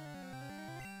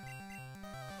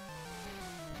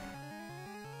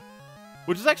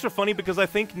 Which is extra funny because I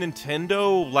think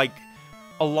Nintendo, like,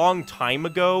 a long time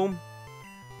ago,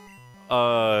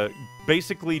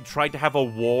 basically tried to have a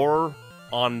war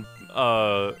on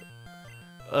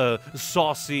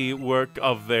saucy work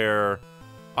of their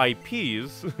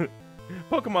IPs.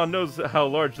 Pokemon knows how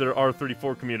large their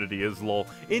R34 community is, lol.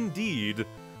 Indeed.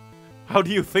 How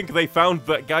do you think they found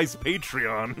that guy's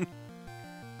Patreon?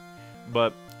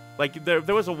 But, like,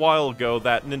 there was a while ago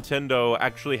that Nintendo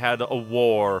actually had a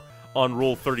war on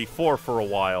Rule 34 for a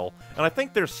while. And I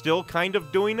think they're still kind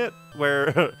of doing it,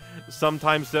 where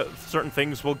sometimes certain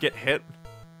things will get hit.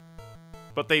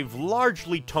 But they've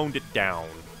largely toned it down.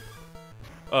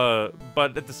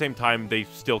 But at the same time, they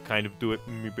still kind of do it.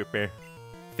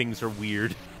 Things are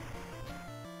weird.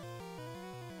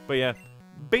 But yeah,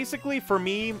 basically for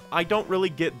me, I don't really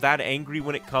get that angry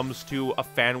when it comes to a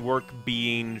fan work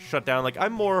being shut down. Like,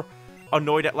 I'm more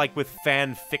annoyed at, like, with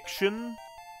fan fiction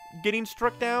getting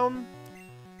struck down.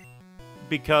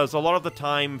 Because a lot of the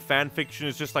time, fan fiction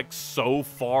is just, like, so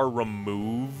far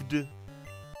removed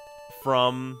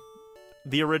from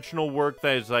the original work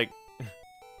that is, like,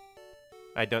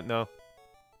 I don't know.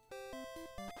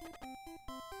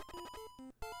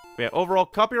 But yeah, overall,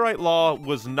 copyright law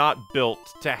was not built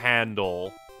to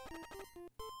handle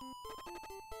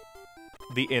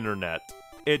the internet.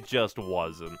 It just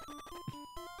wasn't.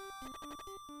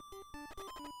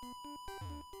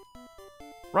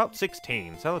 Route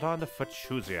 16, Celadon to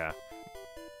Fachuzia.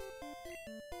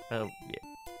 Oh, yeah.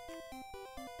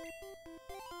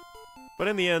 But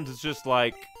in the end, it's just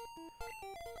like...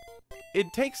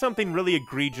 It takes something really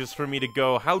egregious for me to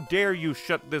go, how dare you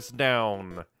shut this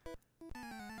down?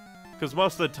 Because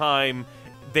most of the time,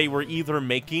 they were either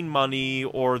making money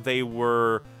or they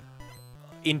were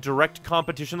in direct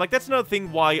competition. Like, that's another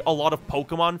thing why a lot of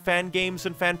Pokemon fan games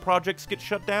and fan projects get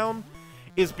shut down,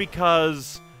 is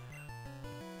because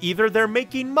either they're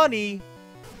making money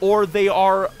or they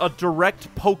are a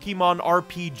direct Pokemon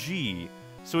RPG.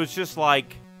 So it's just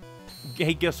like,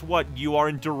 hey, guess what? You are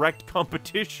in direct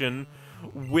competition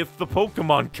with the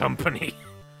Pokemon Company.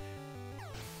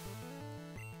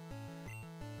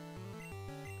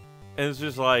 And it's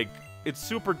just like, it's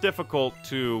super difficult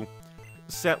to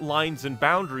set lines and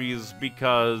boundaries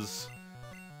because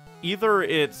either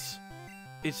it's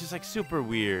just like super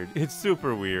weird. It's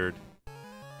super weird.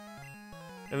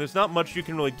 And there's not much you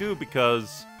can really do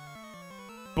because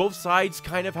both sides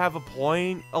kind of have a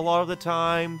point a lot of the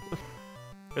time.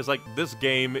 It's like, this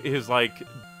game is like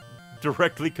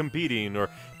directly competing or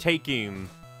taking.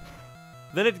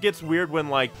 Then it gets weird when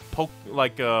like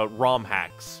ROM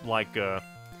hacks, like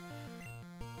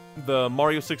the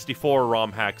Mario 64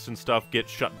 ROM hacks and stuff get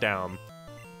shut down.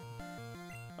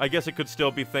 I guess it could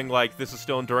still be thing like, this is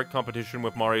still in direct competition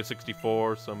with Mario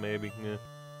 64, so maybe, yeah.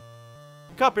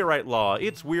 Copyright law,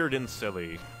 it's weird and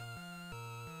silly.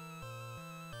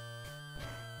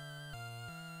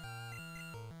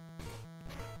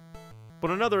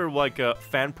 But another, like,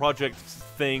 fan project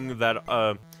thing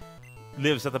that,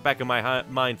 lives at the back of my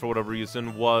mind for whatever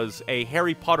reason was a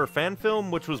Harry Potter fan film,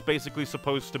 which was basically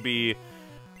supposed to be,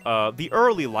 the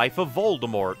early life of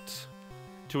Voldemort,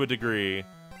 to a degree.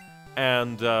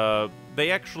 And, they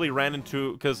actually ran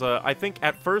into, because, I think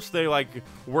at first they, like,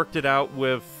 worked it out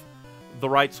with the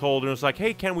rights holder, and it was like,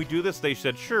 hey, can we do this? They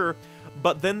said, sure.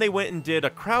 But then they went and did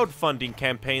a crowdfunding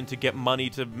campaign to get money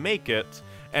to make it,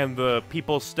 and the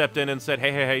people stepped in and said,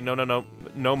 hey,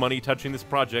 no money touching this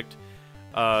project.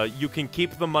 You can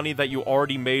keep the money that you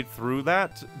already made through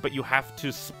that, but you have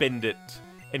to spend it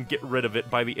and get rid of it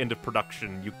by the end of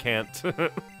production. You can't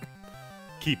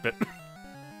keep it.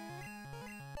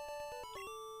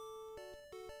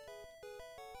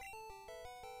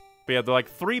 But yeah, they're like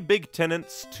 3 big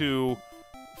tenets to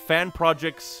fan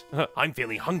projects. I'm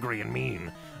feeling hungry and mean.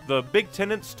 The big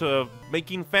tenets to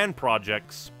making fan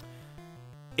projects.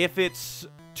 If it's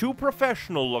too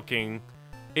professional looking,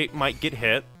 it might get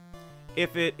hit.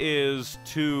 If it is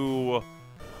too...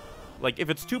 like, if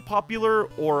it's too popular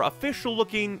or official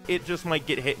looking, it just might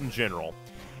get hit in general.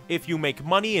 If you make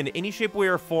money in any shape, way,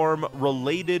 or form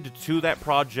related to that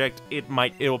project,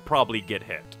 it'll probably get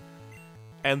hit.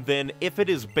 And then, if it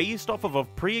is based off of a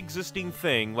pre-existing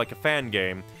thing, like a fan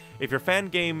game, if your fan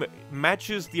game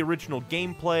matches the original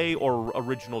gameplay or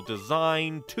original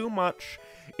design too much,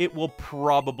 it will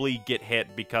probably get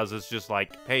hit because it's just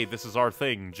like, hey, this is our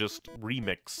thing, just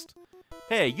remixed.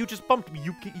 Hey, you just bumped me,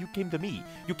 you came to me,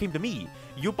 you came to me,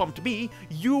 you bumped me,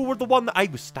 you were the one that I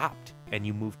was stopped, and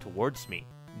you moved towards me.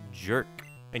 Jerk.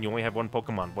 And you only have one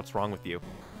Pokemon, what's wrong with you?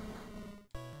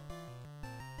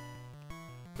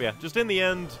 But yeah, just in the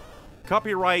end,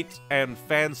 copyright and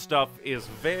fan stuff is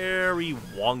very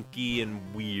wonky and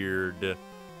weird.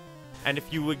 And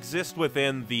if you exist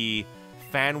within the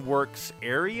FanWorks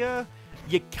area,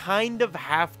 you kind of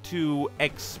have to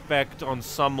expect on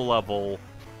some level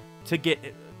to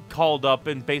get called up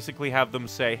and basically have them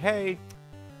say, hey,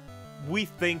 we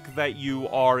think that you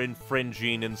are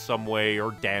infringing in some way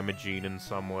or damaging in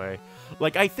some way.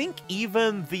 Like, I think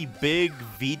even the big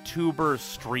VTuber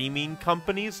streaming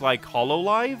companies like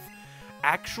HoloLive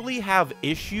actually have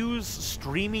issues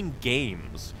streaming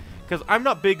games. Because I'm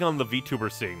not big on the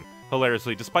VTuber scene,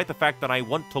 hilariously, despite the fact that I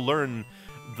want to learn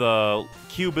the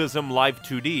Cubism Live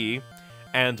 2D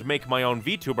and make my own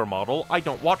VTuber model. I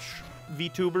don't watch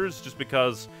VTubers just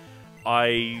because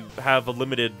I have a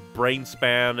limited brain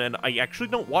span, and I actually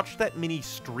don't watch that many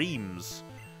streams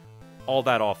all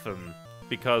that often,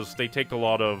 because they take a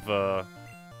lot of,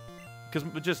 because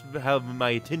just how my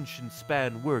attention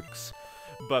span works.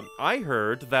 But I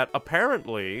heard that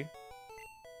apparently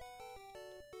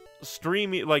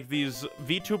streaming, like these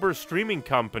VTuber streaming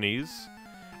companies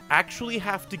actually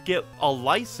have to get a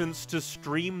license to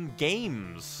stream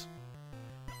games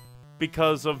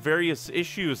because of various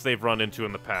issues they've run into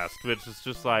in the past, which is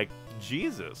just like,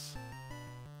 Jesus.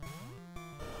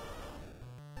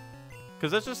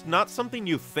 Because that's just not something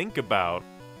you think about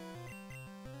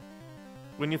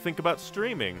when you think about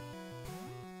streaming.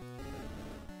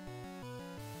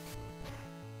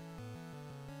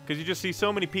 Because you just see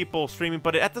so many people streaming,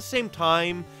 but at the same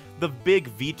time, the big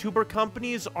VTuber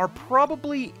companies are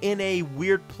probably in a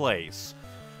weird place.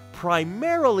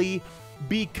 Primarily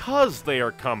because they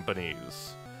are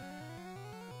companies.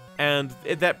 And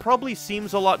that probably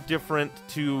seems a lot different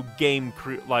to game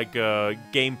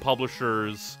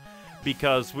publishers,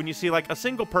 because when you see like a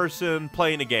single person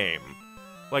playing a game,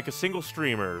 like a single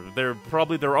streamer, they're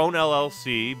probably their own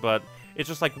LLC, but it's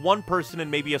just like one person and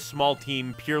maybe a small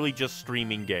team purely just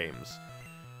streaming games.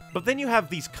 But then you have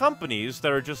these companies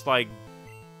that are just like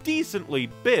decently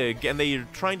big and they're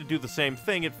trying to do the same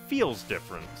thing. It feels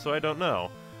different, so I don't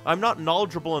know. I'm not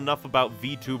knowledgeable enough about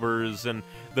VTubers and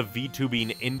the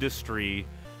VTubing industry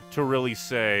to really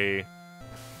say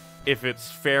if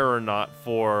it's fair or not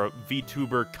for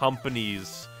VTuber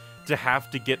companies to have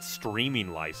to get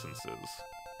streaming licenses.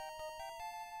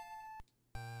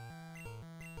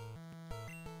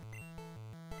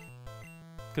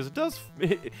 Because it does...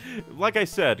 like I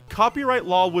said, copyright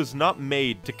law was not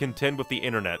made to contend with the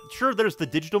internet. Sure, there's the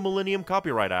Digital Millennium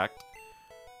Copyright Act,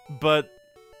 but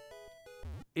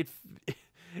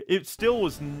it still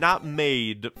was not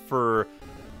made for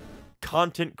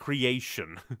content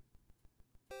creation.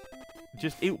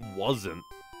 Just, it wasn't.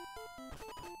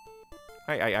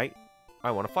 I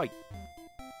want to fight.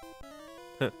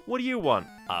 What do you want?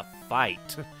 A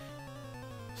fight.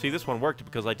 See, this one worked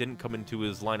because I didn't come into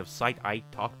his line of sight. I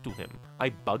talked to him. I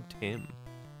bugged him.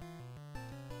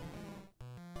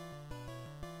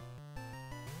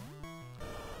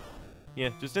 Yeah,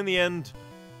 just in the end,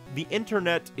 the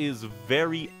internet is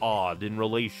very odd in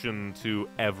relation to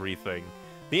everything.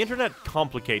 The internet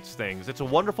complicates things. It's a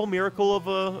wonderful miracle of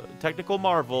a technical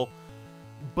marvel,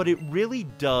 but it really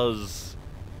does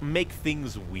make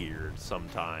things weird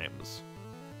sometimes.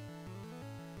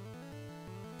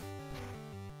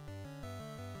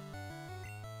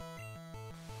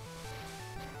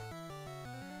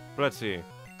 But let's see.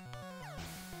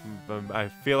 I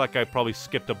feel like I probably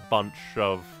skipped a bunch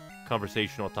of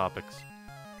conversational topics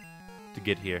to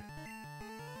get here.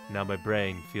 Now my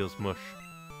brain feels mush.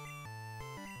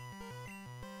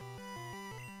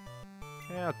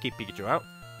 Yeah, I'll keep Pikachu out.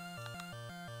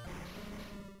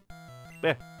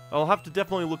 Yeah, I'll have to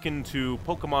definitely look into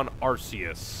Pokemon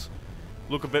Arceus.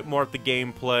 Look a bit more at the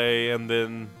gameplay, and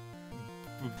then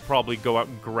probably go out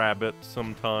and grab it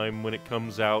sometime when it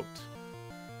comes out.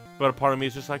 But a part of me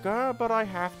is just like, but I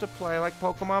have to play like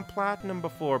Pokemon Platinum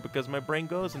before because my brain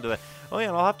goes into that. Oh yeah,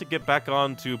 and I'll have to get back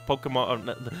on to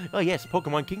Pokemon... oh yes,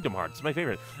 Pokemon Kingdom Hearts, my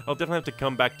favorite. I'll definitely have to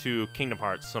come back to Kingdom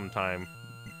Hearts sometime.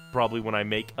 Probably when I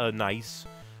make a nice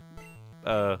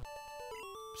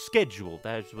schedule.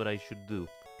 That's what I should do.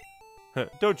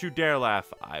 Don't you dare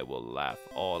laugh. I will laugh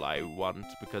all I want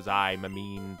because I'm a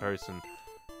mean person.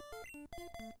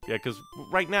 Yeah, because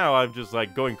right now I'm just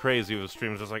like going crazy with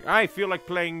streams. Just like, I feel like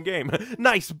playing game.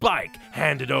 Nice bike.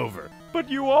 Hand it over.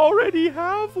 But you already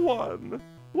have one.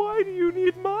 Why do you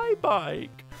need my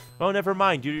bike? Oh, never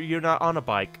mind. You're not on a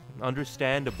bike.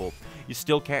 Understandable. You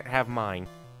still can't have mine.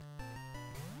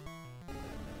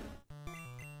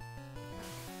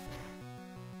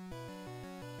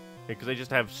 Because I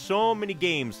just have so many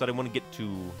games that I want to get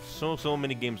to. So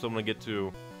many games I want to get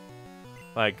to.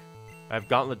 Like, I've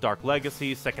Gauntlet Dark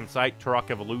Legacy, Second Sight,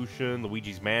 Turok Evolution,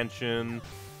 Luigi's Mansion.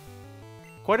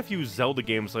 Quite a few Zelda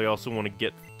games I also want to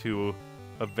get to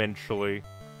eventually.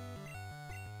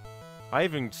 I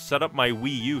even set up my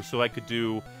Wii U so I could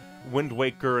do Wind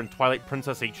Waker and Twilight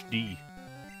Princess HD.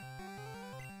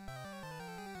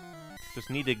 Just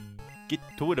need to get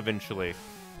to it eventually.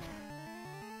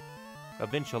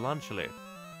 Eventually.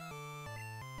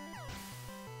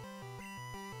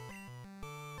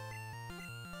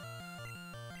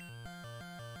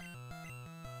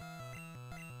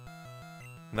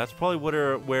 And that's probably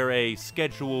where a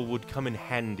schedule would come in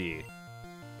handy.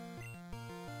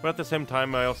 But at the same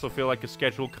time, I also feel like a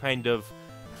schedule kind of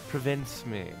prevents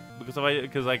me. Because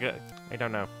I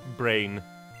don't know, brain.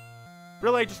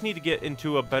 Really, I just need to get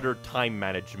into a better time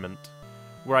management.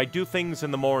 Where I do things in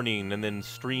the morning and then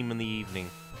stream in the evening.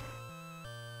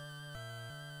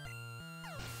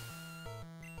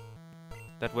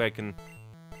 That way I can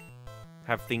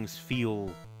have things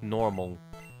feel normal.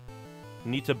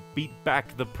 Need to beat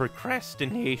back the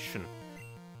procrastination.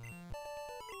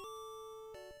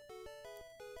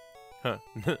 Huh.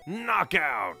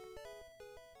 Knockout!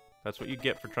 That's what you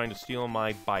get for trying to steal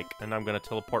my bike. And I'm gonna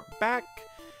teleport back.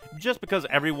 Just because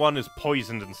everyone is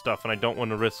poisoned and stuff, and I don't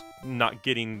want to risk not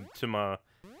getting to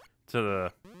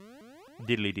the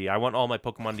diddly-dee. I want all my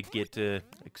Pokemon to get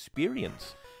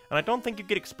experience. And I don't think you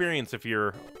get experience if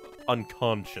you're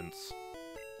unconscious.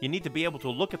 You need to be able to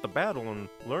look at the battle and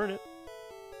learn it.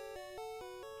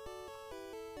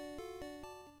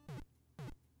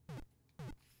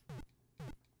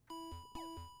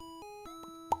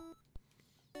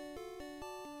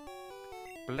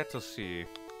 Let us see.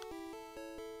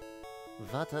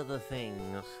 What are the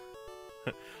things?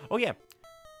 Oh yeah,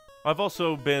 I've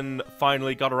also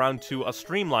finally got around to a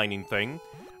streamlining thing,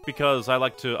 because I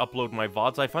like to upload my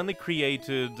VODs. I finally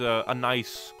created a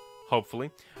nice,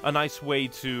 hopefully, a nice way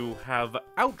to have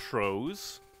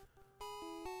outros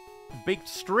baked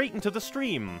straight into the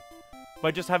stream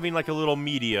by just having like a little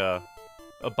media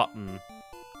button.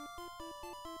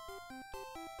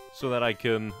 So that I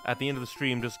can, at the end of the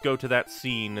stream, just go to that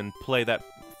scene and play that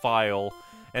file.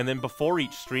 And then before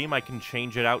each stream, I can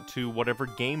change it out to whatever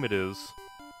game it is.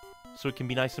 So it can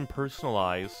be nice and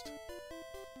personalized.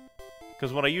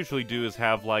 Because what I usually do is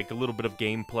have, like, a little bit of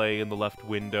gameplay in the left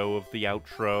window of the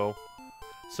outro.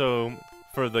 So,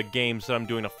 for the games that I'm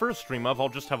doing a first stream of, I'll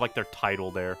just have, like, their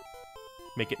title there.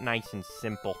 Make it nice and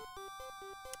simple.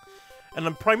 And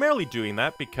I'm primarily doing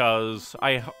that because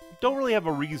I don't really have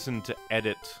a reason to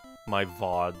edit my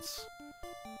VODs.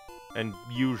 And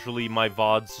usually my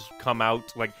VODs come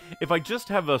out, like, if I just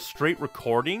have a straight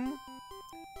recording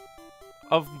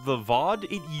of the VOD,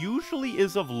 it usually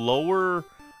is of lower,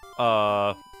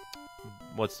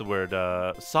 what's the word,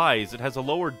 size. It has a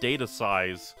lower data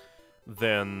size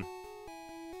than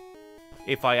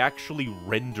if I actually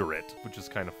render it, which is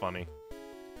kind of funny.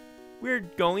 We're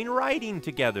going riding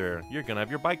together. You're gonna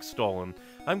have your bike stolen.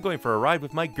 I'm going for a ride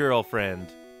with my girlfriend.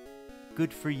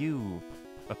 Good for you.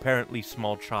 Apparently,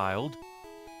 small child.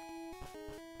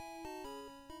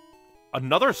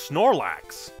 Another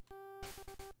Snorlax!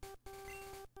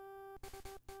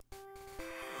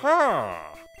 Huh.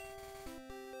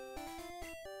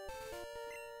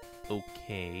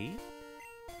 Okay.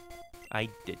 I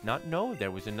did not know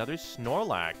there was another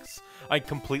Snorlax. I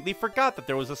completely forgot that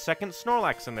there was a second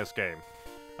Snorlax in this game.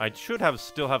 I should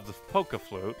still have the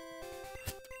Poké-Flute.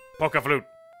 Poké-Flute!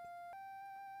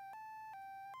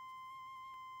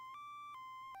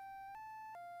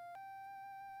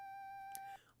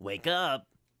 Wake up!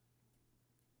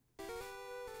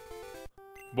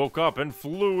 Woke up and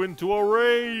flew into a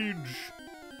rage!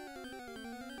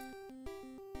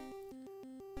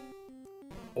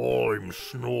 I'm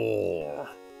Snore.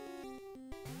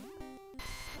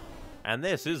 And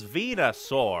this is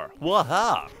Venusaur.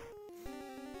 Waha!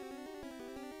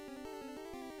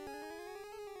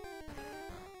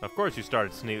 Of course you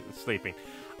started sleeping.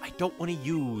 I don't want to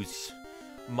use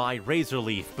my Razor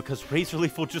Leaf, because Razor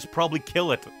Leaf will just probably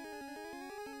kill it.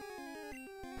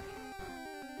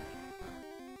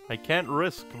 I can't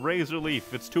risk Razor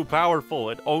Leaf. It's too powerful.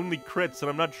 It only crits, and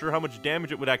I'm not sure how much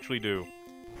damage it would actually do.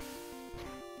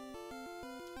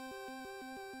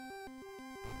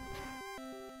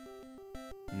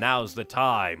 Now's the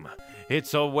time.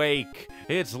 It's awake.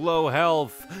 It's low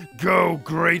health. Go,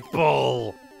 Great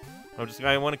Ball!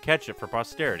 I want to catch it for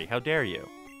posterity. How dare you?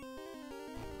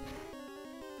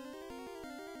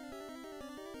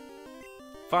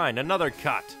 Fine, another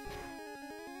cut.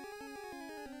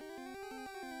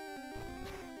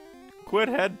 Quit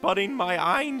headbutting my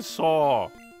Einsaw!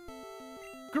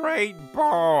 Great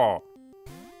Ball!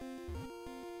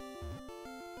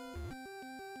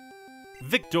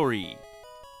 Victory!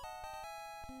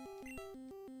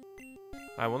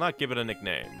 I will not give it a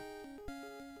nickname.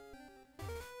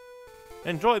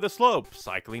 Enjoy the slope,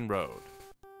 cycling road.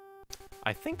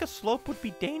 I think a slope would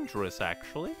be dangerous,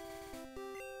 actually.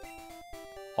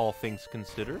 All things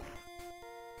considered.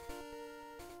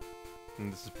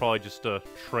 And this is probably just a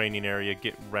training area,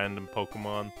 get random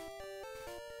Pokemon.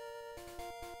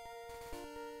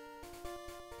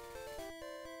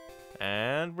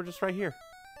 And we're just right here.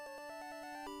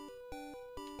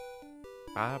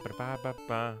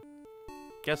 Ba-ba-ba-ba-ba.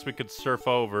 Guess we could surf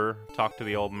over, talk to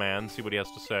the old man, see what he has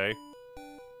to say.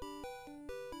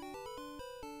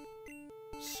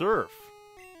 Surf.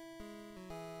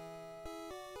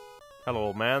 Hello,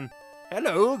 old man.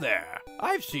 Hello there.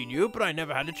 I've seen you, but I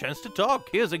never had a chance to talk.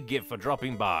 Here's a gift for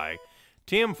dropping by.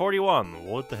 TM41.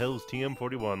 What the hell is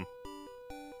TM41?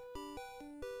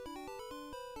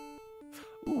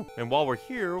 Ooh, and while we're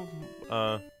here,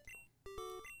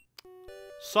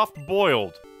 soft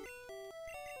boiled.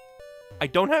 I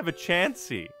don't have a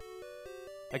Chansey.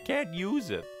 I can't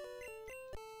use it.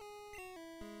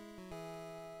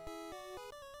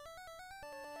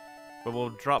 But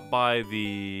we'll drop by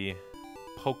the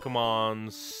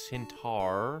Pokemon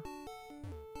Centaur.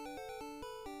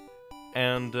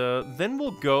 And then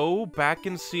we'll go back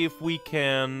and see if we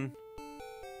can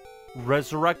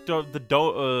resurrect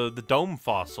the dome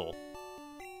fossil.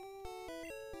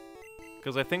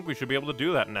 Because I think we should be able to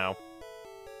do that now.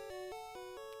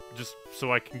 Just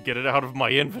so I can get it out of my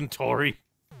inventory.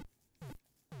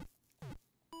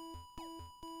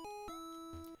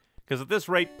 Because at this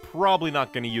rate, probably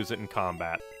not going to use it in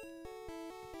combat.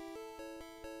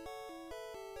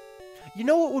 You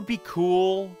know what would be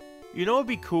cool? You know what would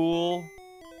be cool?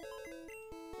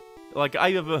 Like,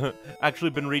 I have actually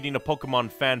been reading a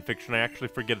Pokemon fanfiction. I actually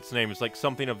forget its name. It's like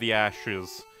something of the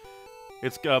Ashes.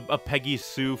 It's a Peggy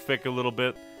Sue fic a little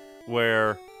bit,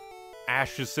 where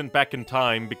Ash is sent back in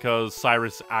time because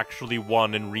Cyrus actually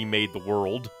won and remade the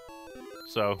world.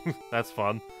 So, that's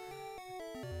fun.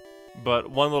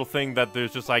 But one little thing that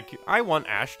there's just like, I want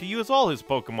Ash to use all his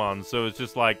Pokemon, so it's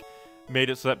just like, made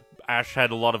it so that Ash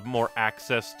had a lot of more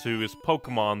access to his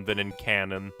Pokemon than in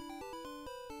canon.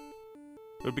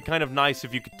 It would be kind of nice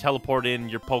if you could teleport in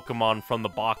your Pokemon from the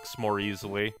box more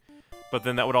easily. But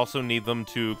then that would also need them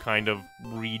to kind of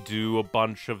redo a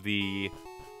bunch of the...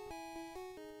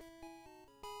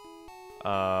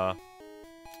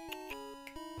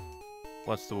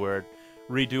 what's the word?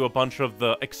 Redo a bunch of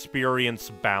the experience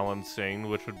balancing,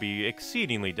 which would be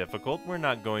exceedingly difficult. We're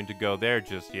not going to go there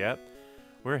just yet.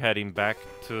 We're heading back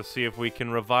to see if we can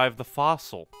revive the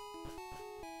fossil.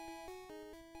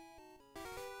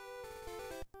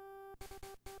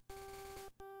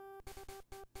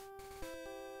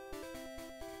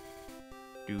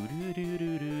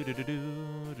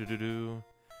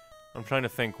 I'm trying to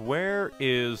think, where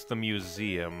is the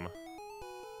museum?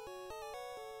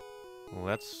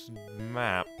 Let's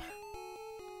map.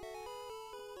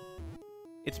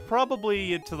 It's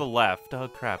probably to the left. Oh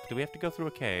crap, do we have to go through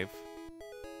a cave?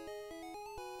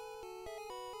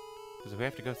 Because if we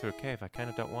have to go through a cave, I kind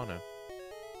of don't want to.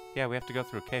 Yeah, we have to go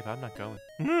through a cave. I'm not going.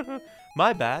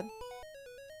 My bad.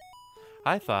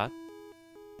 I thought.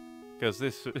 Because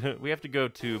this, we have to go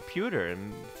to Pewter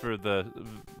and for the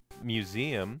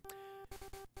museum.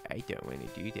 I don't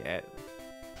want to do that.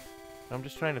 I'm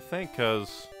just trying to think,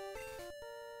 because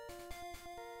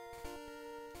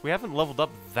we haven't leveled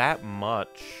up that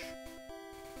much.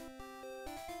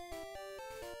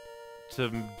 To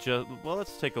just, well,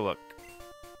 let's take a look.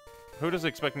 Who does it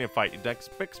expect me to fight? It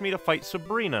expects me to fight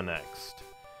Sabrina next.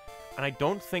 And I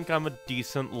don't think I'm a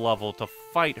decent level to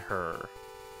fight her.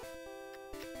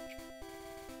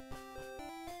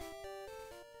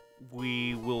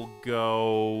 We will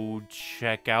go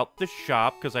check out the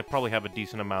shop, because I probably have a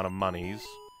decent amount of monies.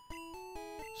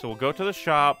 So we'll go to the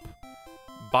shop,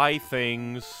 buy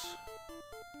things,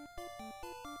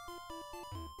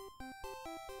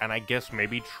 and I guess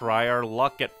maybe try our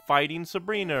luck at fighting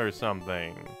Sabrina or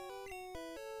something.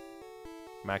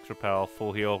 Max Repel,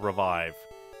 Full Heal, Revive.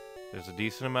 There's a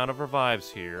decent amount of revives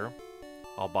here.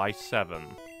 I'll buy 7.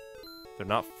 They're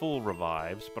not full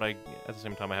revives, but at the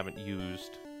same time I haven't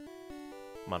used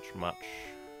much.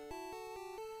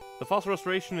 The fossil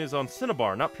restoration is on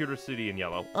Cinnabar, not Pewter City in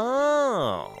yellow.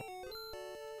 Oh!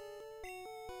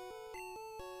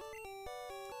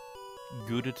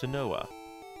 Good to know.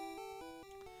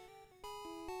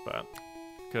 But,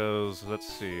 because, let's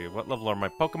see, what level are my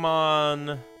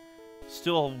Pokemon?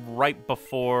 Still right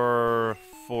before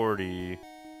 40.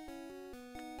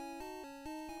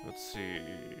 Let's see.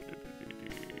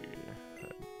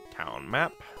 Town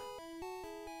map.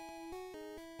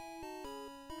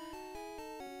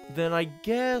 Then I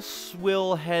guess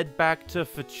we'll head back to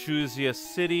Fachuzia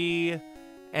City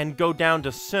and go down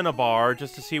to Cinnabar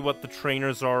just to see what the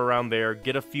trainers are around there,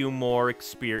 get a few more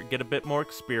get a bit more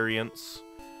experience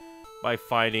by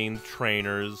fighting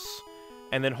trainers,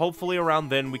 and then hopefully around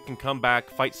then we can come back,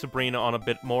 fight Sabrina on a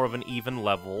bit more of an even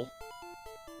level.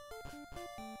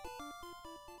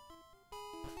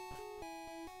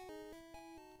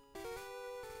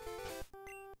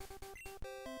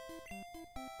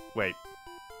 Wait.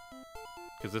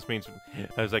 Because this means,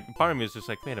 I was like, part of me is just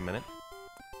like, wait a minute.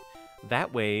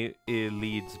 That way, it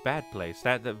leads bad place.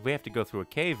 That we have to go through a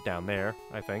cave down there,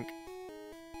 I think.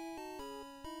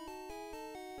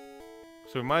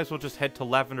 So we might as well just head to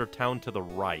Lavender Town to the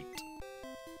right.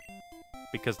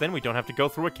 Because then we don't have to go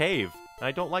through a cave.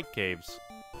 I don't like caves.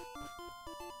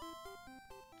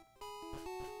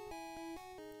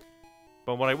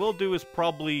 But what I will do is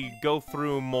probably go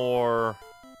through more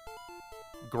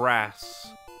grass,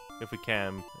 if we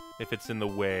can, if it's in the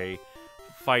way.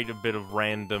 Fight a bit of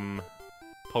random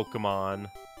Pokemon.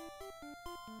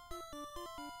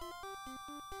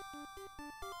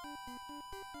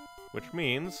 Which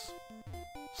means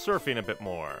surfing a bit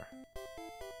more.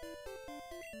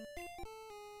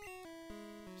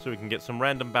 So we can get some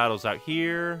random battles out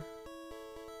here.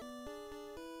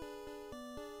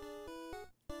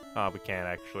 Ah, we can't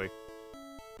actually.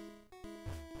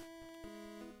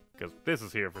 Because this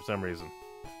is here for some reason.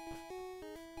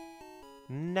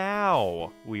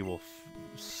 Now we will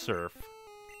surf.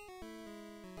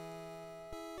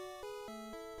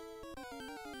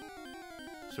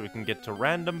 So we can get to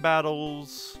random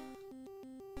battles.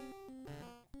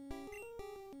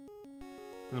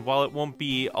 And while it won't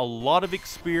be a lot of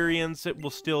experience, it will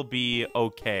still be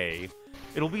okay.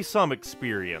 It'll be some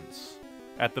experience,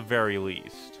 at the very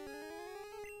least.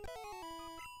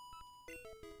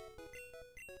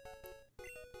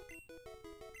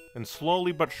 And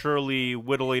slowly but surely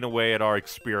whittling away at our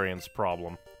experience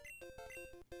problem.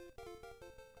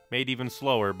 Made even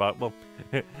slower, but, well,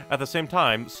 at the same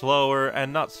time, slower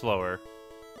and not slower.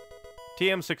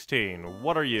 TM16,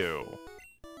 what are you?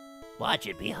 Watch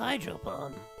it be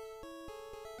Hydropon.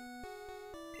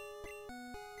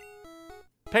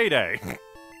 Payday!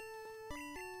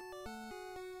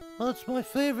 That's my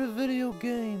favorite video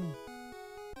game.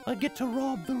 I get to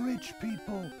rob the rich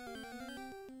people.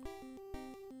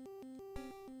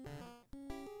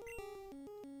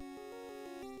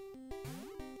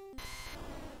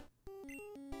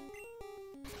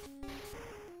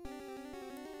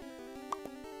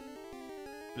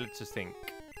 Let's just think.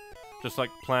 Just, like,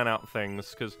 plan out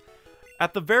things, because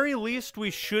at the very least,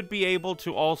 we should be able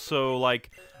to also,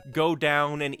 like, go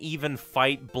down and even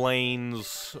fight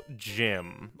Blaine's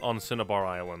gym on Cinnabar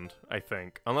Island, I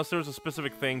think. Unless there's a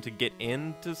specific thing to get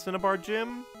into Cinnabar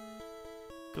Gym?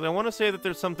 Because I want to say that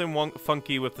there's something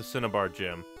funky with the Cinnabar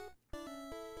Gym.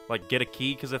 Like, get a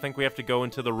key, because I think we have to go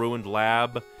into the ruined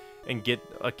lab and get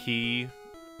a key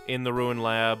in the ruined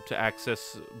lab to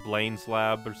access Blaine's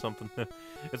lab or something.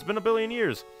 It's been a billion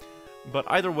years. But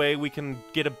either way, we can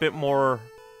get a bit more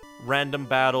random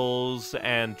battles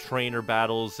and trainer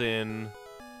battles in.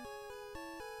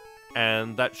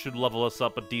 And that should level us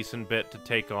up a decent bit to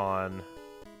take on...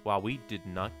 Wow, we did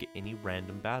not get any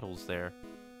random battles there.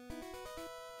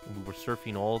 We were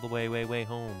surfing all the way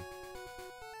home.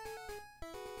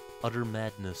 Utter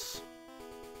madness.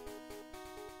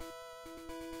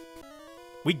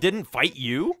 We didn't fight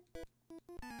you?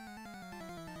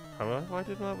 Why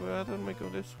didn't we go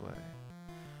this way?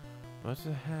 What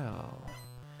the hell?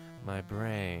 My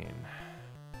brain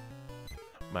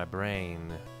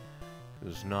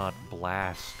is not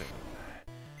blasting.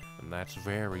 And that's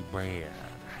very bad.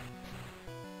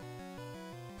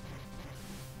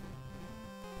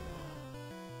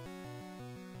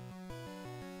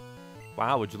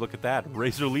 Wow, would you look at that?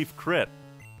 Razor Leaf crit.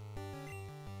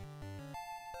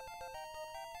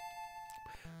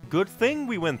 Good thing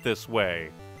we went this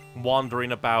way.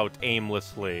 Wandering about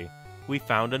aimlessly. We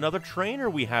found another trainer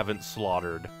we haven't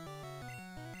slaughtered.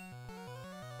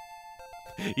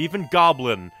 Even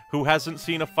Goblin, who hasn't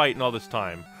seen a fight in all this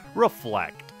time.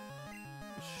 Reflect.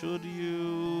 Should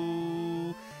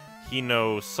you... He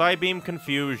knows Psybeam,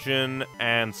 Confusion,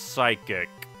 and Psychic.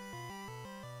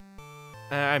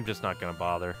 I'm just not gonna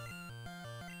bother.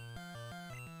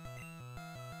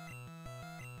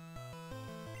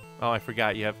 Oh, I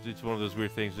forgot, you have to, it's one of those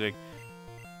weird things like...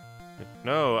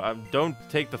 No, don't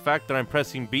take the fact that I'm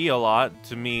pressing B a lot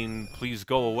to mean please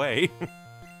go away.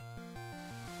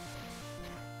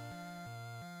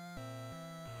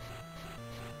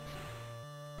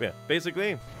 Yeah,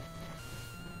 basically,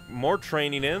 more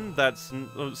training in, that's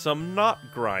some not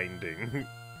grinding.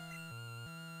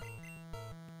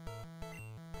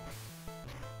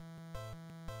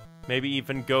 Maybe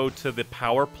even go to the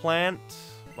power plant?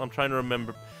 I'm trying to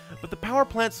remember. But the power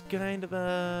plant's kind of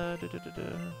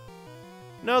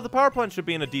No, the power plant should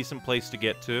be in a decent place to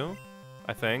get to,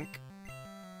 I think.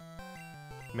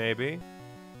 Maybe.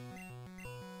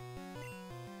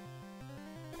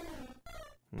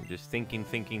 I'm just thinking.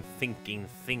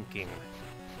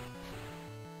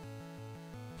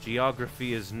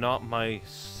 Geography is not my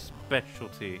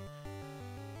specialty.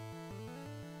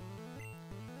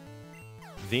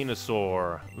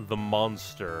 Venusaur, the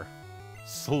monster,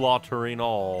 slaughtering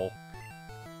all.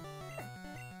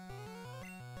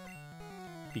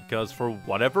 Because for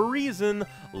whatever reason,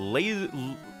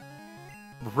 Razor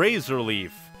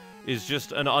Leaf is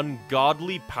just an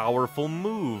ungodly powerful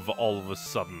move all of a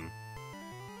sudden.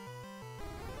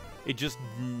 It just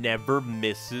never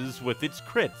misses with its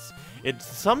crits. It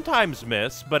sometimes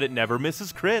misses, but it never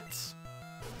misses crits.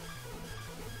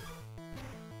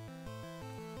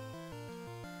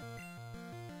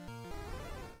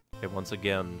 Okay, once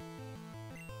again,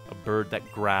 a bird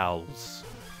that growls.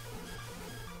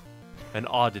 An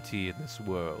oddity in this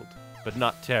world, but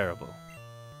not terrible.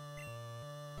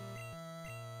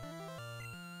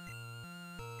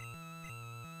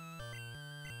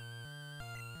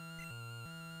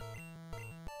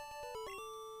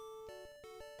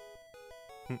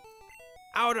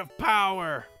 Out of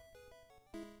power!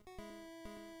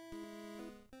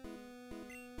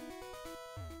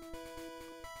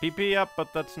 PP up,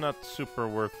 but that's not super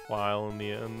worthwhile in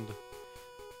the end.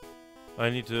 I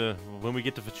need to... When we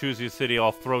get to Fachuzia City,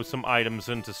 I'll throw some items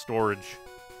into storage.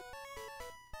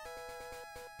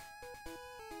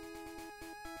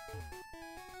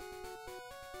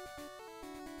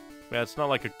 Yeah, it's not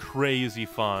like a crazy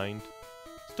find.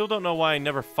 Still don't know why I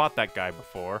never fought that guy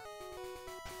before.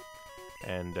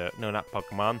 And, no, not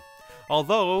Pokemon.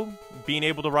 Although, being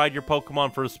able to ride your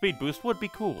Pokemon for a speed boost would be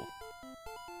cool.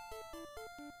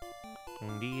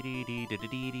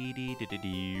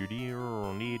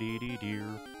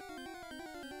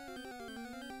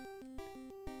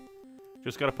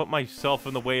 Just gotta put myself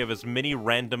in the way of as many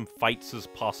random fights as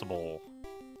possible.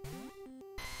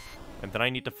 And then I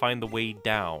need to find the way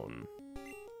down.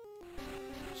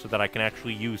 So that I can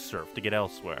actually use Surf to get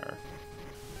elsewhere.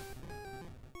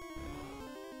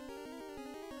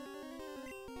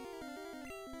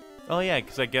 Oh yeah,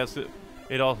 because I guess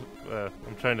it all...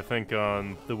 I'm trying to think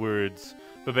on the words.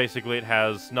 But basically it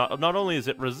has... Not only is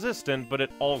it resistant, but it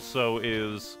also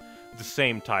is the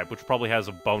same type, which probably has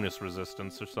a bonus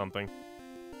resistance or something.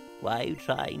 Why are you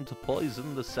trying to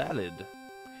poison the salad?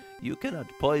 You cannot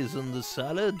poison the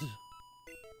salad.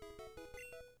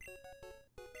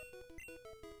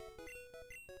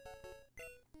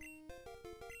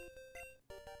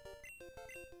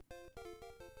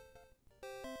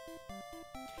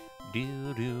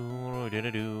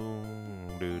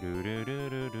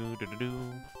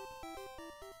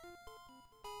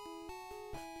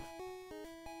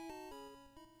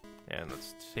 And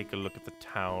let's take a look at the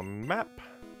town map.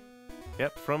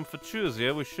 Yep, from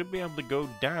Fachuzia, we should be able to go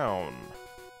down.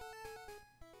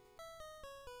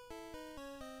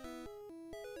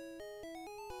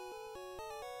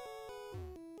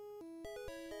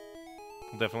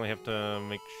 We'll definitely have to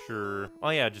make sure... Oh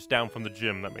yeah, just down from the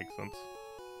gym, that makes sense.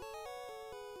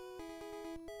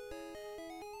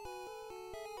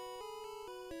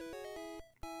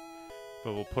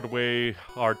 But we'll put away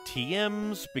our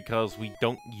TMs, because we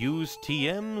don't use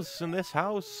TMs in this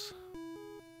house.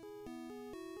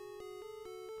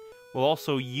 We'll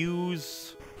also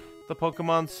use the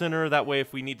Pokemon Center, that way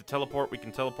if we need to teleport, we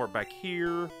can teleport back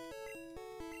here.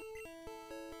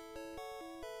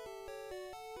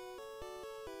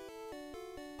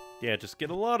 Yeah, just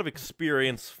get a lot of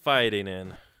experience fighting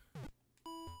in.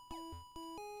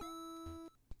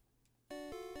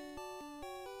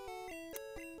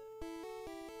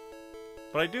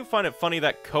 But I do find it funny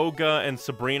that Koga and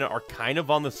Sabrina are kind of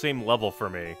on the same level for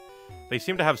me. They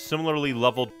seem to have similarly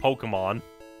leveled Pokemon.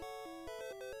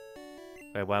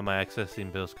 Wait, why am I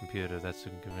accessing Bill's computer? That's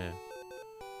inconvenient.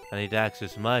 I need to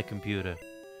access my computer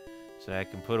so I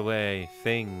can put away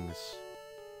things.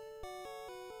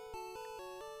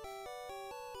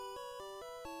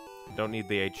 Don't need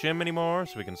the HM anymore,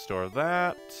 so we can store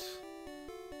that.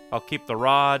 I'll keep the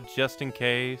rod just in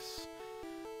case.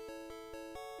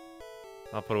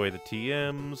 I'll put away the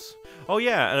TMs. Oh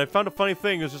yeah, and I found a funny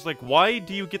thing. It's just like, why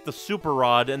do you get the super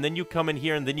rod and then you come in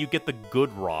here and then you get the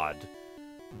good rod?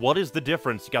 What is the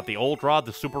difference? You got the old rod,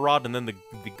 the super rod, and then the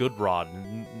good rod.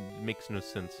 It makes no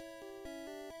sense.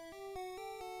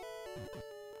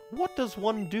 What does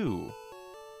one do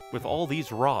with all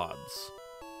these rods?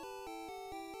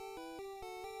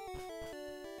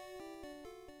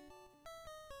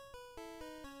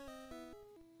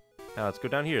 Now let's go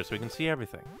down here so we can see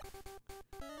everything.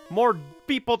 More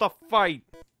people to fight!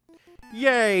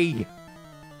 Yay!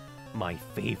 My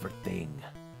favorite thing.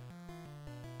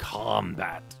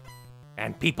 Combat.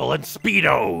 And people in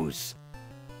Speedos!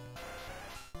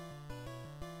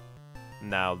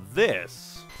 Now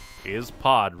this is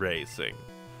pod racing.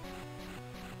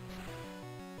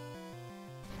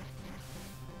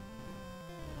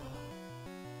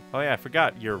 Oh yeah, I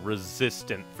forgot you're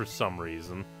resistant for some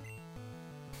reason.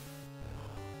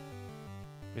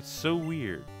 It's so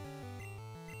weird.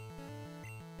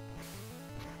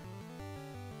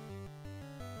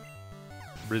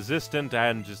 Resistant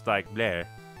and just like, bleh.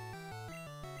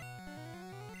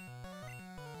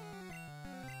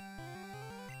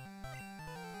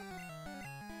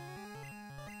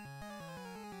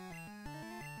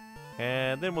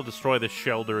 And then we'll destroy the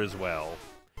Shelder as well.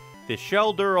 The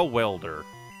Shelder a welder.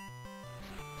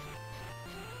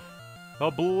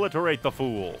 Obliterate the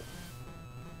fool.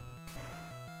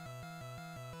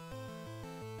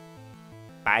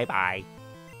 Bye-bye.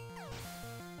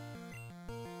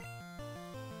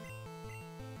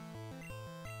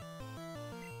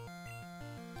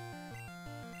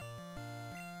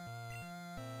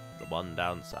 The one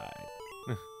downside.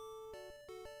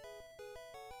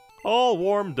 All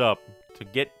warmed up to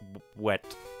get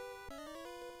wet.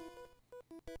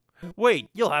 Wait,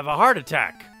 you'll have a heart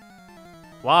attack.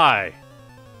 Why?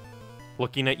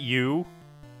 Looking at you?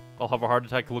 I'll have a heart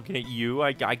attack looking at you.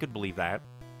 I could believe that.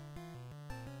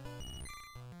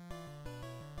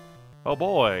 Oh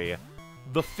boy.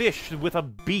 The fish with a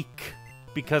beak.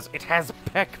 Because it has a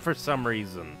peck for some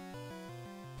reason.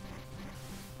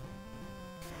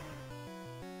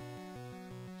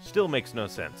 Still makes no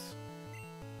sense.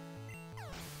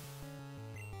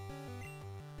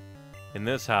 In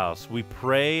this house, we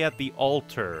pray at the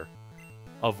altar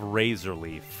of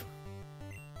Razorleaf.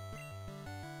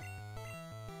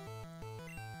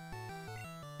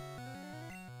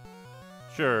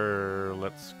 Sure,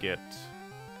 let's get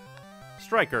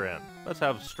Striker in. Let's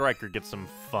have Striker get some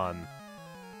fun.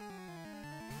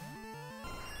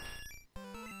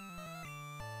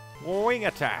 Wing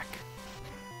attack!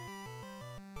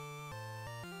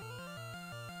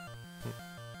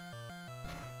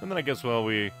 And then I guess while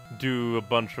we do a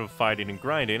bunch of fighting and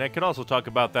grinding, I could also talk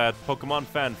about that Pokemon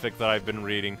fanfic that I've been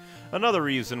reading. Another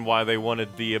reason why they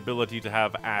wanted the ability to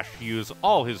have Ash use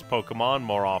all his Pokemon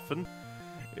more often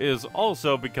is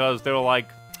also because they were like,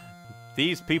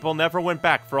 these people never went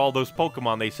back for all those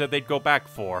Pokemon they said they'd go back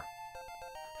for.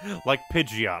 Like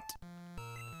Pidgeot,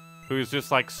 who's just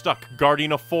like stuck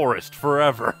guarding a forest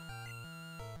forever.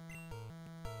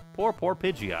 Poor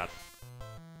Pidgeot.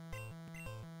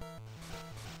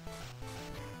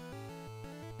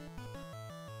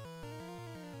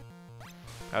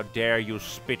 How dare you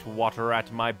spit water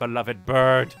at my beloved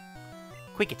bird?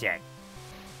 Quick attack.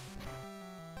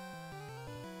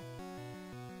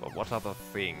 But what other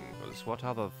things? What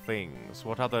other things?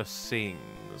 What other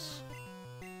sings?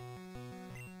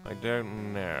 I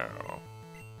don't know.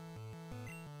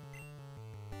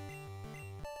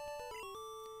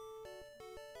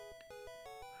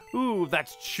 Ooh,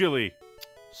 that's chilly.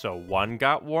 So one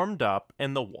got warmed up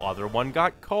and the other one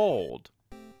got cold.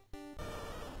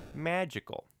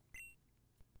 Magical.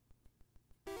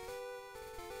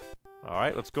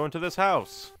 Alright, let's go into this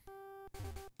house.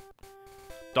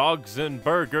 Dogs and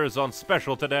burgers on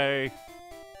special today.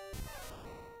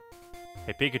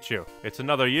 Hey, Pikachu, it's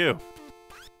another you.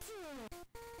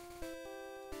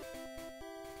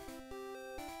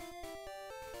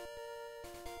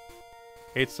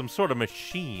 It's some sort of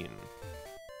machine.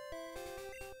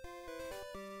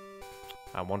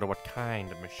 I wonder what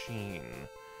kind of machine.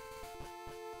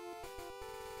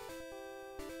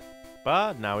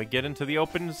 But now we get into the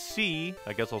open sea.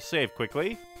 I guess I'll save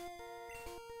quickly.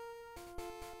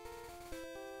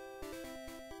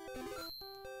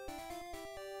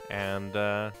 And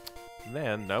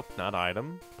then, nope, not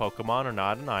item. Pokemon are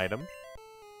not an item.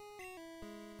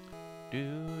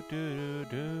 Do.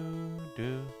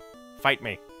 Fight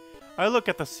me. I look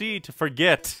at the sea to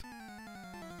forget.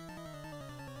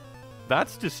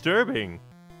 That's disturbing.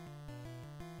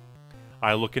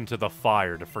 I look into the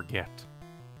fire to forget.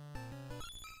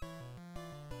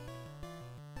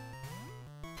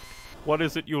 What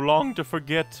is it you long to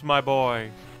forget, my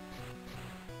boy?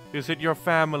 Is it your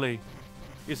family?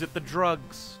 Is it the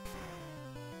drugs?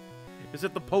 Is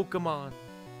it the Pokemon?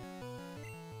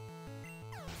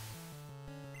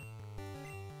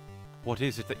 What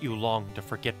is it that you long to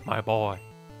forget, my boy?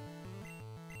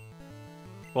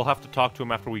 We'll have to talk to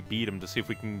him after we beat him to see if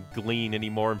we can glean any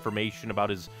more information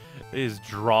about his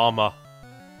drama.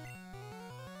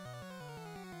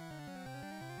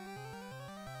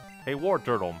 Hey, War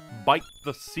Turtle, bite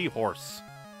the seahorse.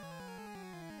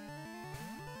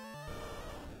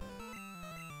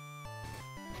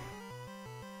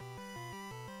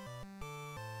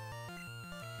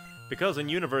 Because in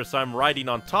universe I'm riding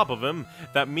on top of him,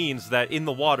 that means that in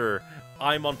the water,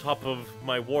 I'm on top of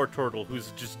my War Turtle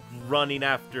who's just running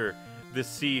after this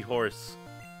seahorse.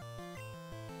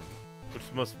 Which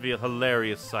must be a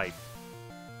hilarious sight.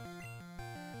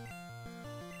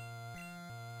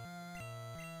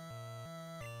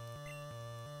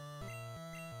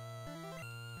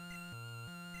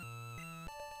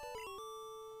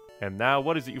 And now,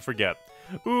 what is it you forget?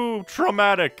 Ooh,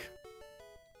 traumatic!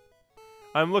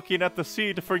 I'm looking at the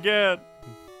sea to forget.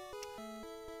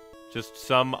 Just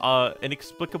some,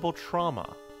 inexplicable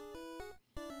trauma.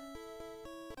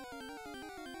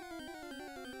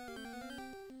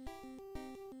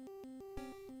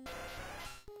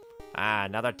 Ah,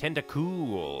 another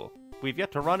Tentacool. We've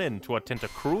yet to run into a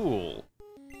Tentacruel.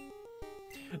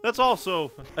 That's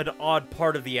also an odd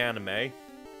part of the anime,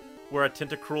 where a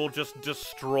Tentacruel just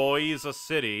destroys a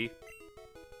city.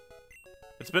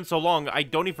 It's been so long, I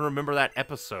don't even remember that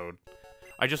episode.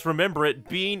 I just remember it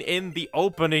being in the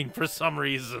opening for some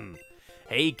reason.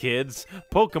 Hey kids,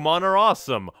 Pokemon are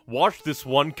awesome. Watch this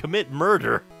one commit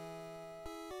murder.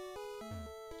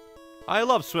 I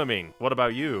love swimming. What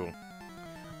about you?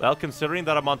 Well, considering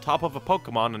that I'm on top of a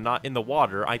Pokemon and not in the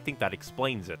water, I think that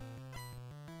explains it.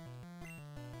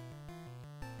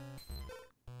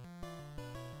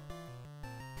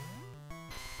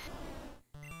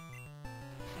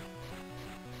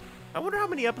 I wonder how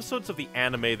many episodes of the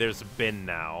anime there's been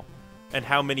now, and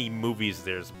how many movies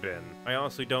there's been. I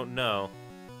honestly don't know.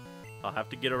 I'll have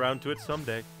to get around to it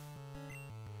someday.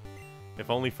 If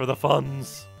only for the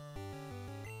funds.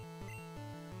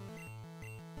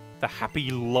 The happy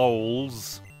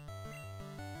lols.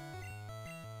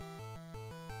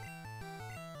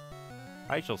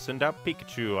 I shall send out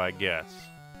Pikachu, I guess.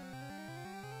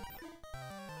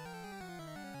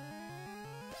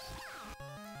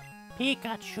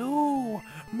 Pikachu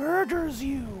murders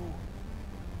you.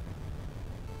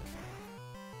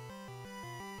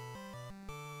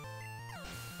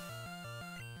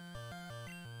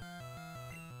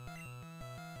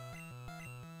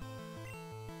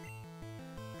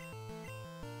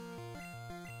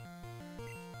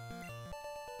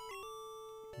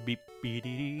 Beep dee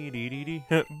dee dee dee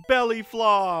dee. Belly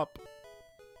flop!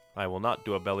 I will not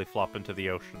do a belly flop into the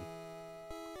ocean.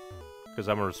 Because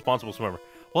I'm a responsible swimmer.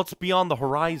 What's beyond the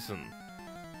horizon?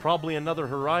 Probably another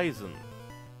horizon.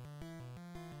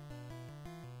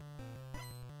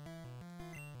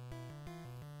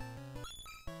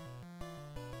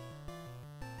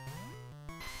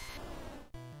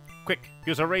 Quick,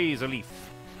 use a razor leaf.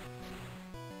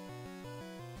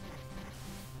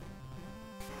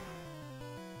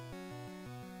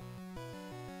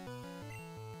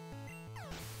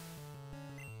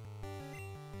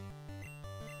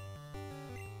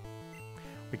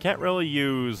 We can't really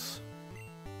use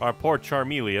our poor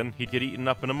Charmeleon. He'd get eaten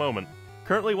up in a moment.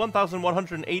 Currently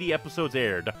 1,180 episodes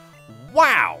aired.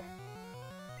 Wow!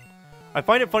 I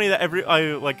find it funny that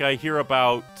I hear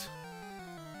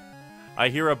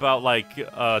about like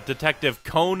Detective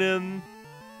Conan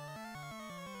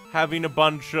having a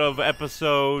bunch of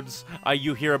episodes.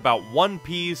 You hear about One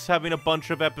Piece having a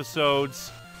bunch of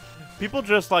episodes. People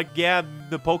just like, yeah,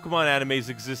 the Pokemon animes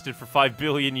existed for 5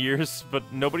 billion years, but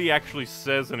nobody actually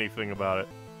says anything about it.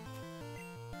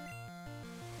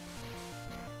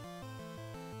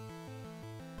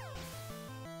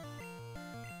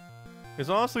 It's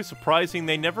honestly surprising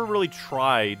they never really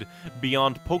tried,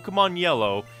 beyond Pokemon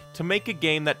Yellow, to make a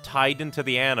game that tied into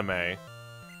the anime.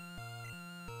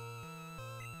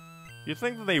 You'd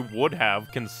think that they would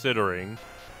have, considering.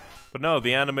 But no,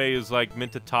 the anime is like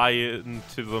meant to tie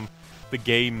into the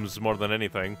games more than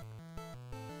anything.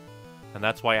 And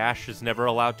that's why Ash is never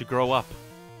allowed to grow up.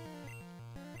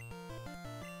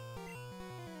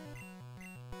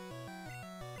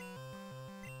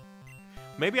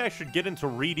 Maybe I should get into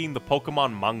reading the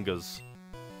Pokemon mangas.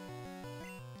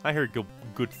 I heard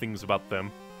good things about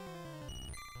them.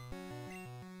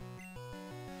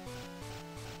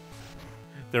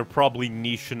 They're probably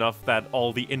niche enough that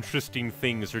all the interesting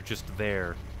things are just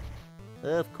there.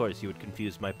 Of course you would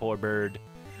confuse my poor bird.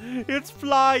 It's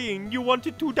flying! You want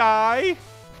it to die?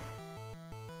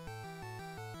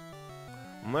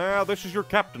 Well, this is your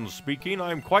captain speaking.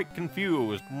 I'm quite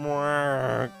confused.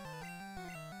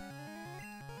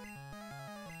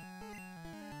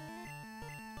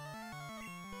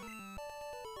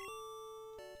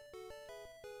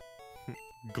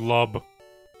 Glub.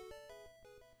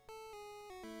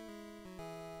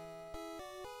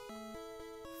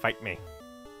 Fight me.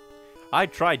 I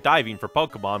tried diving for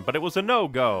Pokemon, but it was a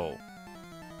no-go.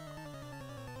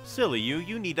 Silly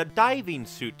you need a diving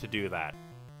suit to do that.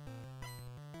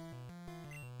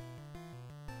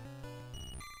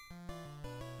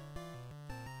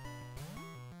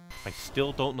 I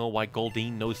still don't know why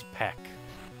Goldeen knows Peck.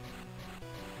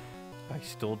 I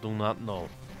still do not know.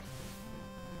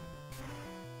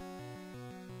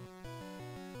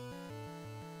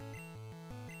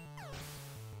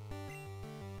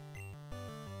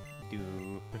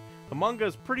 The manga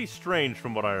is pretty strange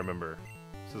from what I remember.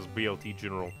 This is BLT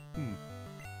General.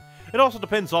 It also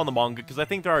depends on the manga, because I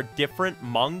think there are different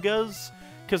mangas.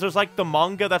 Because there's like the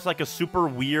manga that's like a super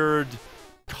weird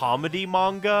comedy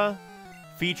manga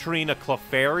featuring a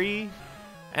Clefairy.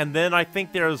 And then I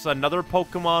think there's another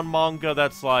Pokemon manga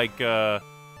that's like, I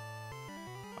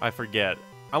forget.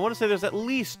 I want to say there's at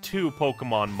least 2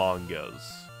 Pokemon mangas.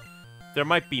 There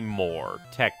might be more,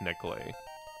 technically.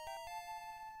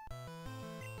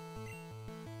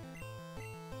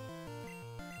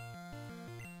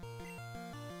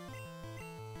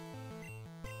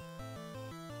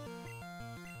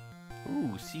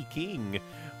 Ooh, Sea King,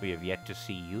 we have yet to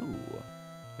see you.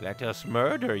 Let us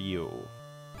murder you.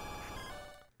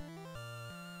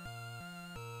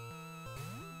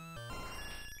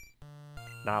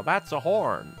 Now that's a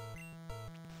horn.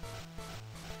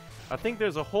 I think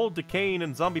there's a whole decaying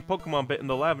and zombie Pokemon bit in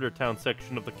the Lavender Town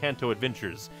section of the Kanto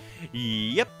Adventures.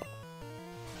 Yep.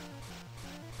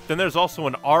 Then there's also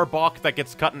an Arbok that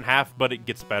gets cut in half, but it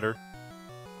gets better.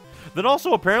 Then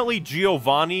also apparently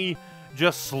Giovanni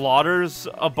just slaughters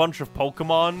a bunch of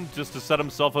Pokemon just to set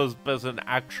himself as an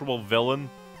actual villain.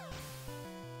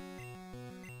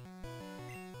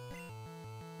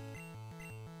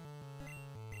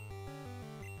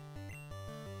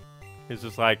 He's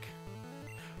just like...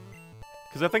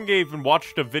 Because I think I even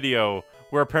watched a video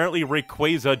where apparently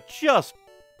Rayquaza just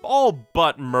all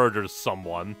but murders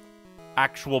someone.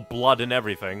 Actual blood and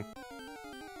everything.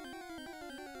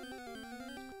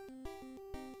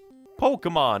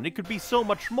 Pokemon, it could be so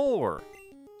much more.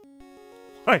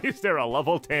 Why is there a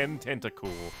level 10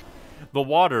 Tentacool? The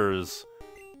waters,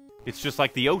 it's just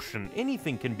like the ocean.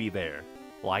 Anything can be there.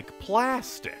 Like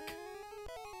plastic.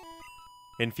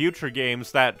 In future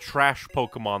games, that trash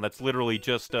Pokemon that's literally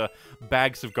just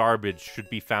bags of garbage should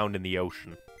be found in the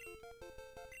ocean.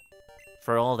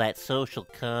 For all that social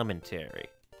commentary.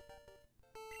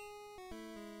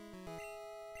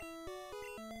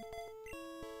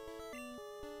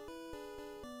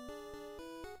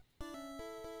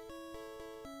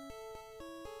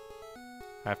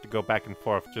 I have to go back and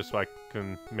forth just so I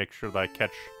can make sure that I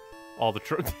catch all the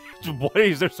Why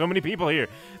is there so many people here?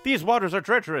 These waters are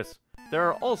treacherous. There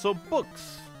are also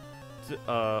books.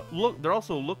 There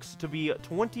also looks to be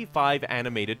 25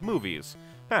 animated movies.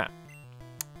 Huh.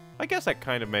 I guess that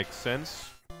kind of makes sense.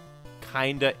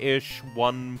 Kinda-ish,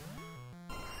 one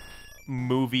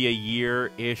movie a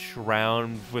year-ish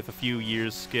round with a few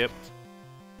years skipped.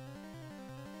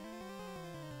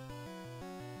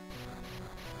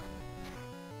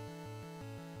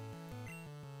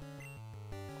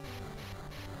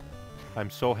 I'm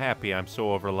so happy I'm so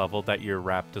overleveled that your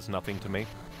rap does nothing to me.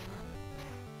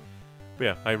 But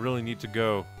yeah, I really need to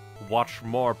go watch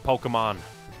more Pokemon.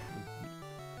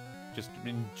 Just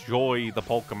enjoy the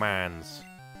Pokemons.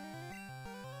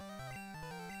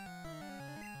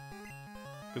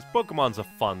 Because Pokemon's a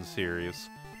fun series.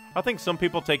 I think some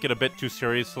people take it a bit too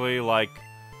seriously, like,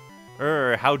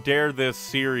 how dare this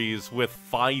series with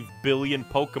 5 billion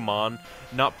Pokemon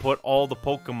not put all the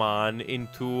Pokemon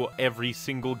into every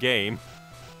single game?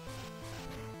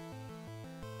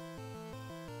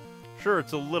 Sure,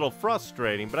 it's a little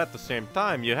frustrating, but at the same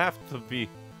time, you have to be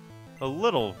a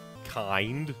little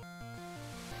kind.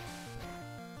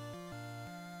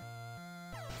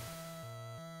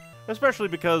 Especially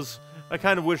because I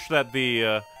kind of wish that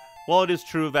while it is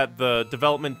true that the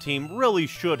development team really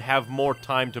should have more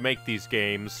time to make these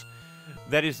games,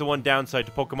 that is the one downside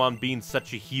to Pokemon being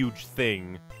such a huge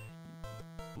thing.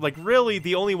 Like, really,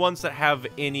 the only ones that have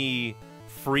any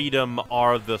freedom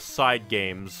are the side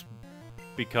games,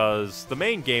 because the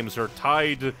main games are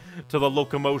tied to the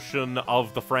locomotion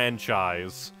of the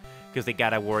franchise. Because they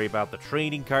gotta worry about the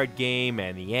trading card game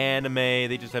and the anime,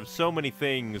 they just have so many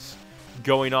things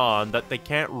going on that they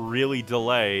can't really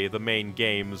delay the main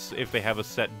games if they have a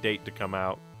set date to come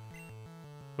out.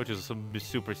 Which is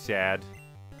super sad.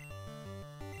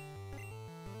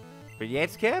 But yeah,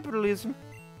 it's capitalism.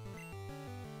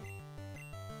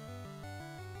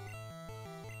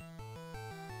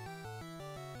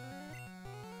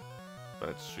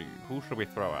 Let's see, who should we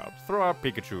throw out? Throw out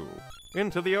Pikachu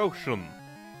into the ocean.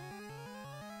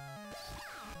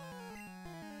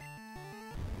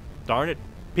 Darn it.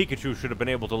 Pikachu should have been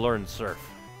able to learn surf.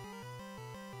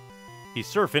 He's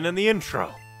surfing in the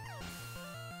intro.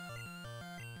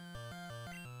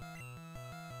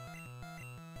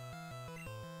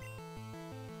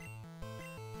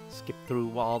 Skip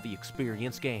through all the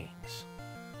experience games.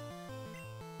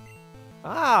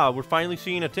 Ah, we're finally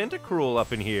seeing a Tentacruel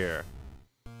up in here.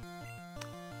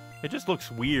 It just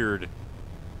looks weird.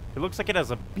 It looks like it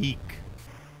has a beak,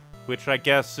 which I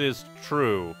guess is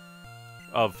true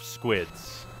of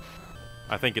squids.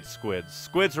 I think it's squids.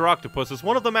 Squids or octopuses.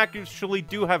 One of them actually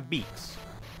do have beaks.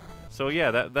 So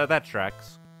yeah, that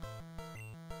tracks.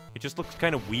 It just looks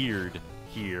kind of weird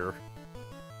here.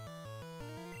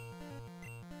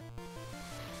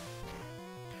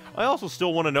 I also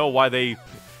still want to know why they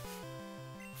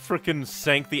frickin'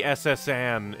 sank the SS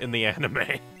Anne in the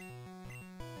anime.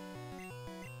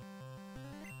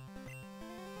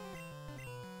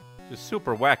 Just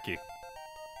super wacky.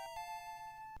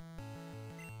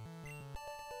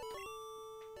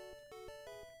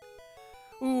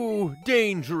 Ooh,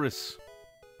 dangerous.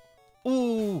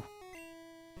 Ooh.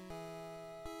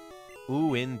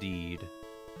 Ooh, indeed.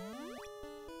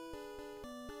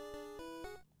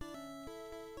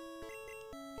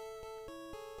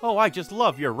 Oh, I just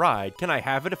love your ride. Can I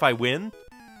have it if I win?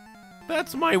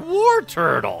 That's my war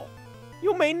turtle.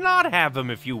 You may not have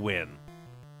him if you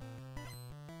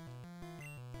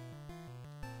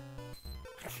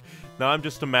Now I'm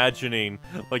just imagining,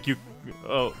 like, you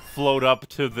float up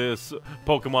to this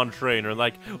Pokemon trainer,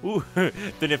 like, ooh,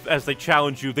 then as they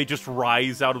challenge you, they just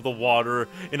rise out of the water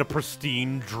in a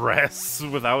pristine dress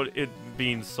without it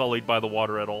being sullied by the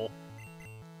water at all.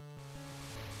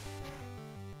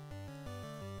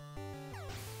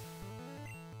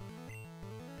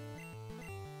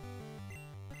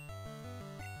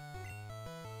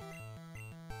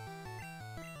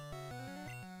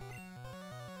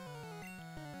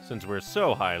 Since we're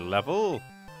so high level...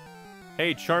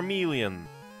 Hey, Charmeleon,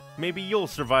 maybe you'll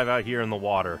survive out here in the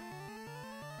water.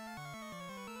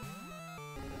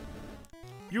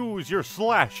 Use your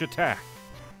slash attack.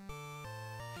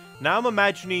 Now I'm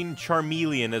imagining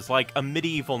Charmeleon as like a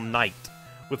medieval knight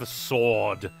with a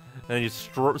sword, and he's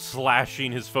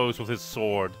slashing his foes with his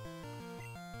sword.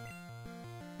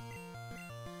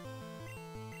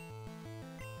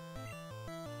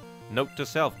 Note to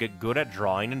self, get good at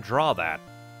drawing and draw that.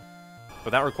 But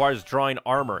that requires drawing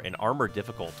armor, and armor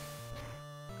difficult.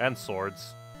 And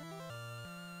swords.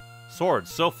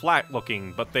 Swords, so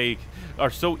flat-looking, but they are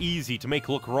so easy to make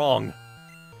look wrong.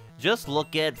 Just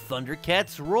look at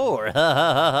Thundercat's roar, ha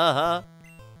ha ha ha ha.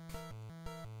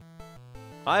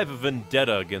 I have a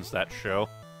vendetta against that show.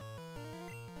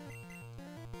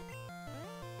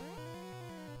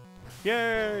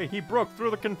 Yay! He broke through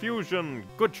the confusion!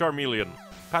 Good Charmeleon.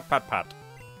 Pat, pat, pat.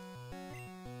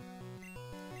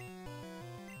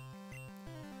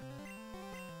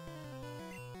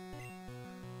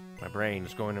 My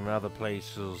brain's going in other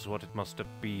places, what it must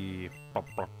be.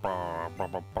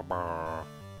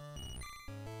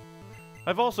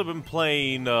 I've also been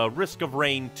playing Risk of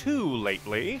Rain 2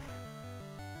 lately.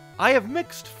 I have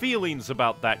mixed feelings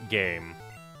about that game.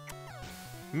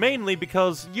 Mainly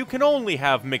because you can only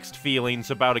have mixed feelings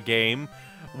about a game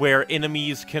where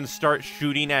enemies can start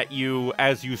shooting at you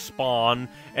as you spawn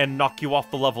and knock you off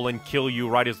the level and kill you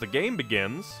right as the game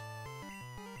begins.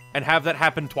 And have that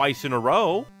happen twice in a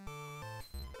row.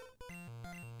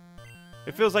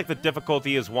 It feels like the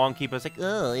difficulty is wonky, but it's like,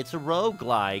 oh, it's a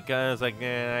roguelike. I was like,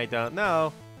 I don't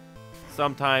know.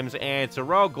 Sometimes, it's a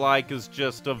roguelike is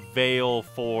just a veil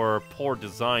for poor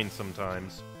design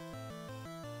sometimes.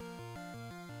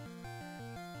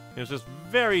 It's just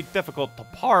very difficult to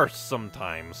parse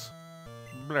sometimes.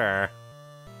 Bleh.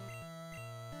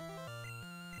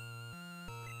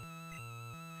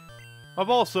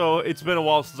 It's been a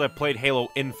while since I played Halo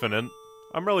Infinite.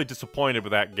 I'm really disappointed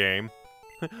with that game.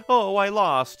 Oh, I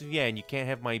lost. Yeah, and you can't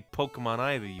have my Pokemon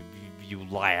either, you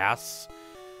lass.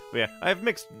 But yeah,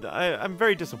 I'm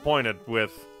very disappointed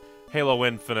with Halo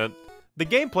Infinite. The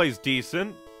gameplay's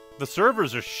decent. The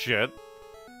servers are shit.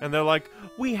 And they're like,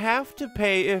 we have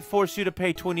to force you to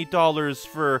pay $20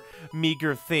 for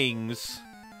meager things.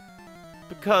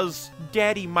 Because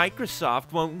Daddy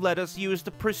Microsoft won't let us use the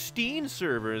pristine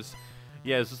servers.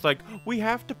 Yeah, it's just like, we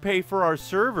have to pay for our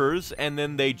servers, and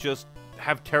then they just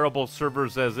have terrible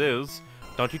servers as is.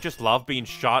 Don't you just love being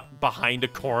shot behind a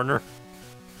corner?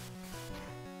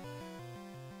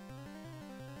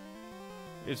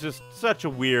 It's just such a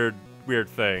weird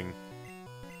thing.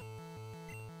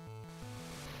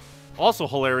 Also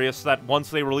hilarious that once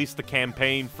they released the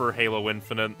campaign for Halo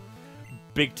Infinite,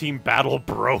 Big Team Battle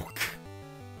broke.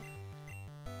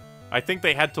 I think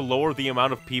they had to lower the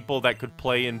amount of people that could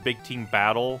play in Big Team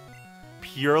Battle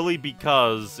purely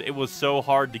because it was so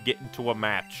hard to get into a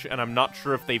match, and I'm not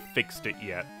sure if they fixed it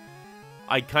yet.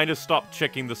 I kind of stopped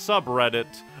checking the subreddit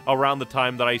around the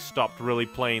time that I stopped really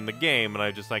playing the game, and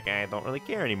I just like, I don't really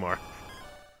care anymore.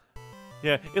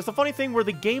 Yeah, it's the funny thing where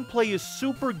the gameplay is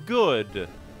super good,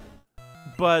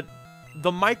 but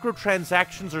the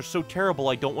microtransactions are so terrible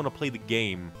I don't want to play the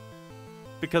game.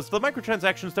 Because the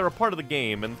microtransactions, they're a part of the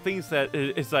game, and things that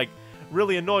is like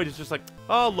really annoyed is just like,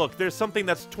 oh look, there's something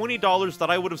that's $20 that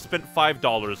I would have spent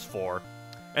 $5 for,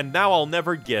 and now I'll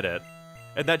never get it.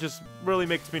 And that just really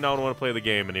makes me not want to play the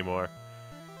game anymore.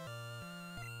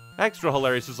 Extra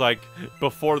hilarious is like,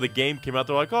 before the game came out,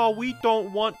 they're like, oh, we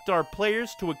don't want our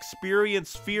players to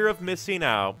experience fear of missing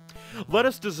out. Let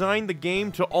us design the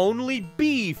game to only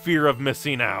be fear of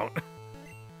missing out.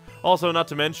 Also, not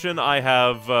to mention, I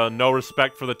have no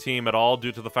respect for the team at all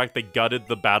due to the fact they gutted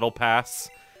the Battle Pass.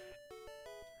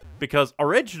 Because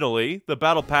originally, the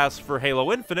Battle Pass for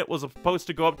Halo Infinite was supposed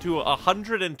to go up to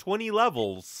 120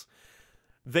 levels.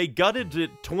 They gutted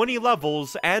it 20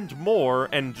 levels and more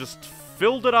and just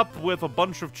filled it up with a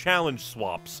bunch of challenge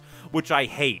swaps, which I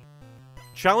hate.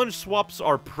 Challenge swaps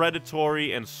are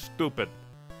predatory and stupid.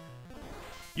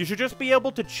 You should just be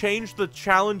able to change the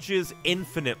challenges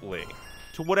infinitely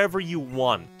to whatever you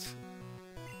want.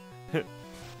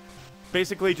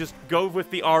 Basically, just go with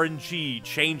the RNG,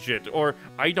 change it, or,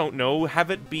 I don't know, have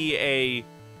it be a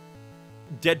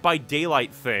Dead by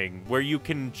Daylight thing, where you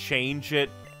can change it,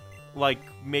 like,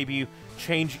 maybe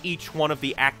change each one of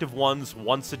the active ones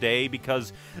once a day,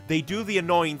 because they do the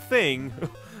annoying thing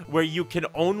where you can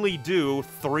only do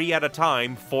 3 at a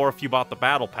time, 4 if you bought the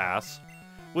Battle Pass,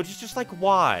 which is just like,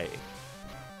 why?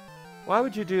 Why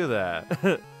would you do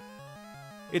that?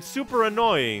 It's super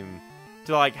annoying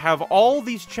to, like, have all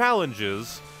these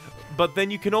challenges, but then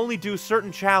you can only do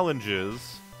certain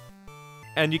challenges,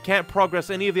 and you can't progress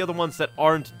any of the other ones that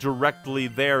aren't directly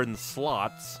there in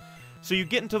slots. So you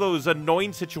get into those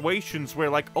annoying situations where,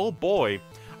 like, oh boy,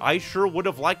 I sure would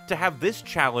have liked to have this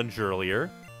challenge earlier.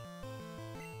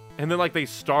 And then, like, they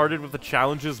started with the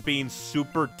challenges being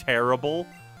super terrible.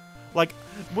 Like,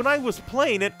 when I was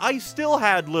playing it, I still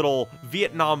had little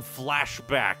Vietnam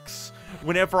flashbacks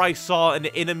whenever I saw an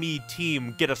enemy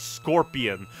team get a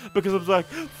scorpion, because I was like,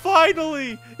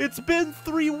 finally! It's been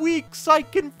 3 weeks! I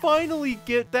can finally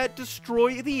get that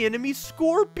destroy the enemy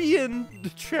scorpion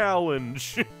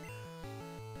challenge!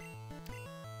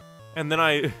 And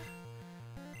then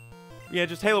yeah,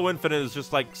 just Halo Infinite is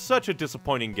just, like, such a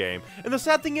disappointing game. And the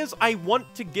sad thing is, I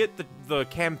want to get the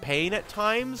campaign at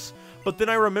times, but then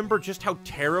I remember just how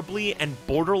terribly and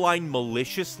borderline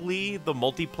maliciously the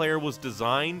multiplayer was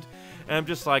designed, and I'm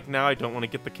just like, now I don't want to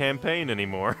get the campaign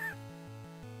anymore.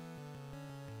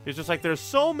 It's just like, there's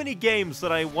so many games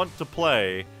that I want to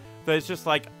play, that it's just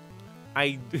like,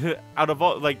 out of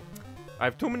all, like, I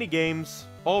have too many games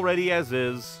already as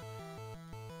is.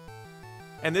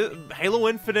 And Halo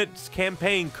Infinite's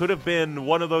campaign could have been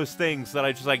one of those things that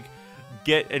I just, like,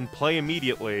 get and play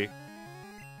immediately.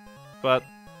 But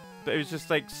it was just,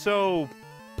 like, so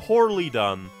poorly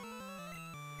done.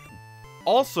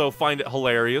 Also find it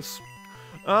hilarious.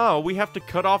 Oh, we have to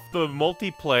cut off the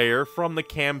multiplayer from the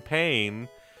campaign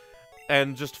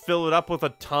and just fill it up with a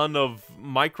ton of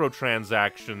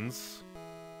microtransactions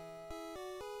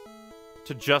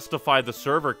to justify the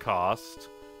server cost.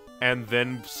 And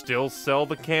then still sell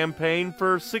the campaign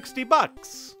for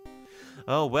 $60.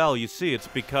 Oh, well, you see, it's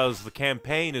because the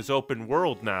campaign is open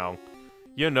world now.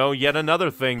 You know, yet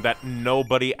another thing that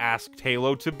nobody asked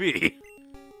Halo to be.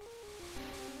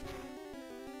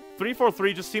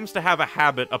 343 just seems to have a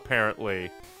habit,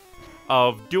 apparently,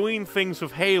 of doing things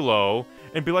with Halo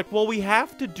and be like, well, we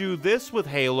have to do this with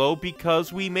Halo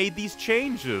because we made these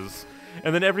changes.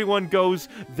 And then everyone goes,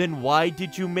 then why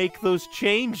did you make those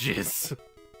changes?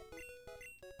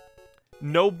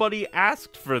 Nobody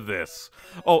asked for this.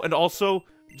 Oh, and also,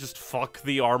 just fuck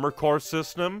the armor core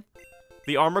system.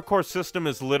 The armor core system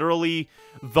is literally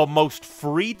the most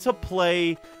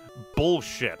free-to-play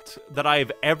bullshit that I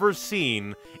have ever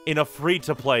seen in a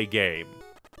free-to-play game.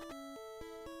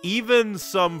 Even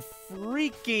some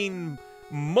freaking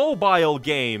mobile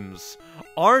games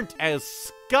aren't as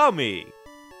scummy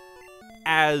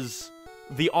as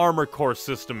the armor core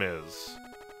system is.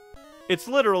 It's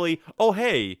literally, oh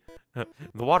hey, the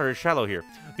water is shallow here.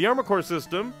 The armor core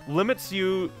system limits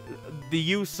the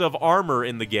use of armor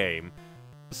in the game.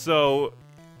 So,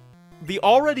 the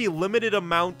already limited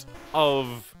amount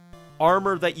of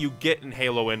armor that you get in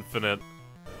Halo Infinite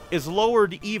is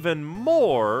lowered even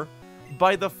more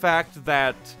by the fact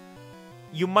that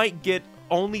you might get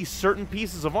only certain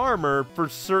pieces of armor for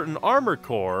certain armor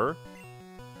core.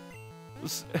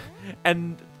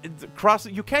 And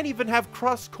you can't even have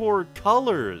cross-core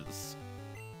colors.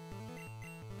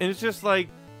 And it's just like,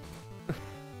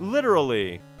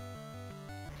 literally,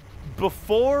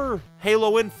 before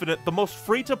Halo Infinite, the most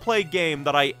free-to-play game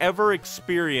that I ever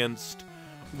experienced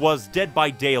was Dead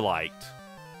by Daylight.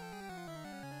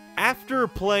 After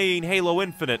playing Halo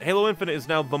Infinite is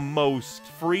now the most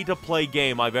free-to-play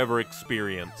game I've ever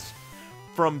experienced.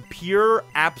 From pure,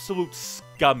 absolute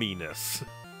scumminess.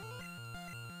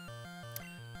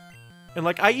 And,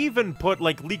 like, I even put,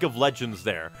 like, League of Legends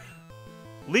there.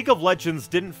 League of Legends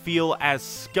didn't feel as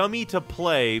scummy to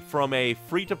play from a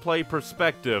free-to-play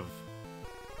perspective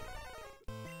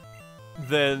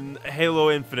than Halo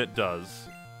Infinite does.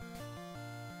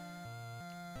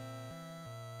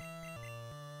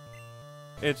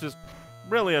 It's just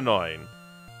really annoying.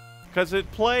 Because it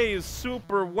plays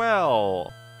super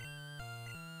well.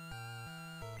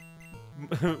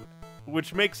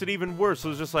 Which makes it even worse. So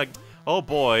it's just like, oh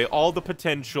boy, all the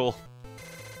potential.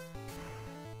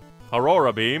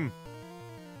 Aurora Beam.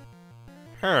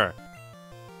 Huh.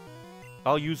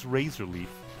 I'll use Razor Leaf.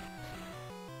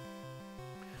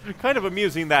 Kind of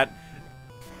amusing that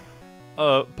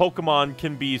Pokemon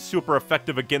can be super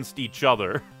effective against each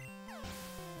other.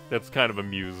 That's kind of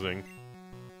amusing.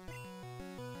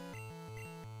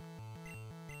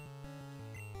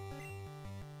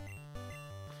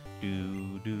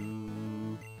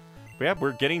 But yeah,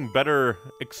 we're getting better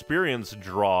experience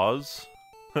draws.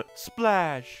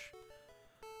 Splash!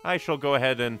 I shall go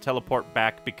ahead and teleport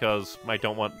back because I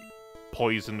don't want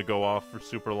poison to go off for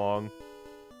super long.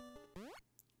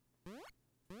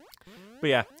 But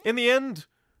yeah, in the end,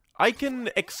 I can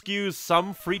excuse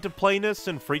some free-to-playness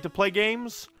in free-to-play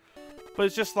games, but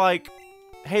it's just like,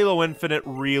 Halo Infinite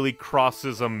really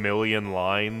crosses a million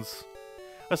lines.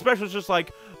 Especially just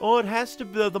like, oh, it has to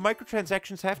be, the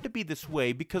microtransactions have to be this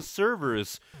way because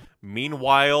servers.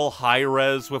 Meanwhile,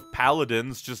 Hi-Rez with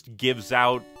Paladins just gives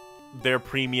out their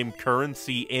premium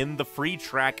currency in the free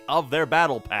track of their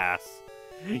battle pass.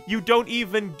 You don't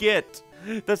even get,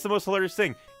 that's the most hilarious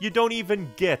thing, you don't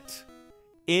even get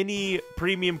any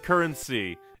premium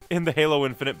currency in the Halo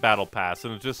Infinite battle pass.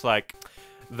 And it's just like,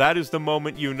 that is the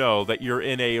moment you know that you're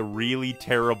in a really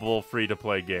terrible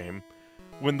free-to-play game.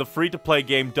 When the free-to-play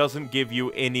game doesn't give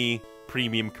you any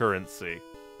premium currency.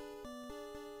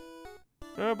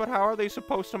 But how are they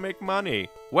supposed to make money?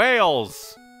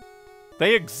 Whales!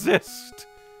 They exist!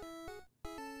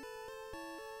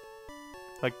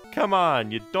 Like, come on,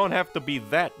 you don't have to be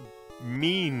that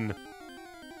mean.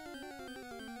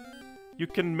 You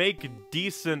can make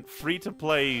decent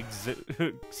free-to-play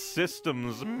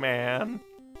systems, man.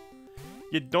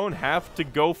 You don't have to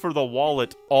go for the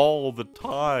wallet all the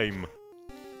time.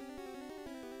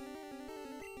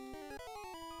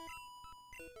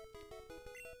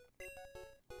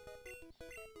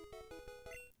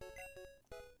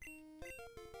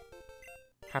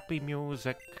 Happy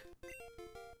music.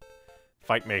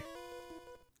 Fight me.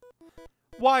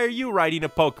 Why are you riding a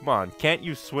Pokemon? Can't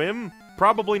you swim?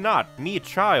 Probably not. Me, a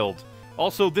child.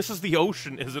 Also, this is the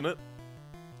ocean, isn't it?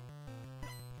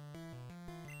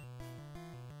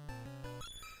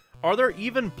 Are there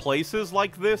even places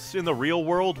like this in the real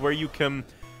world where you can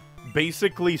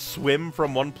basically swim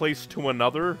from one place to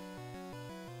another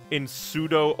in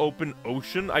pseudo-open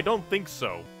ocean? I don't think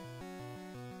so.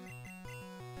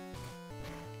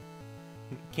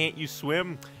 Can't you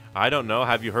swim? I don't know.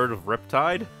 Have you heard of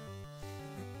Riptide?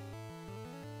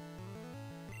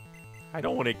 I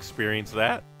don't want to experience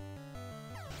that.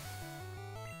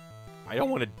 I don't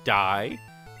want to die.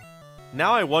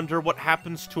 Now I wonder what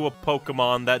happens to a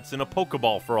Pokemon that's in a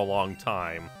Pokeball for a long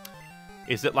time.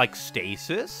 Is it like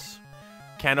stasis?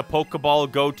 Can a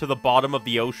Pokeball go to the bottom of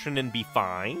the ocean and be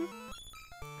fine?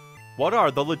 What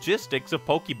are the logistics of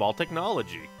Pokeball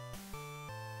technology?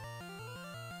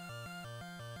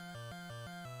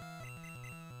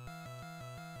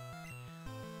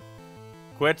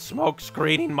 Quit smoke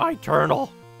screening my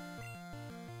turtle.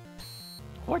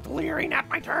 Quit leering at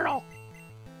my turtle.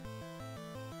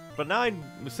 But now,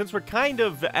 since we're kind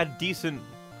of at a decent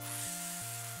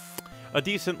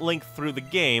length through the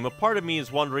game, a part of me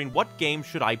is wondering what game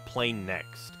should I play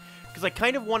next? Because I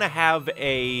kind of want to have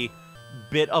a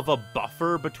bit of a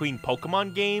buffer between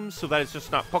Pokemon games, so that it's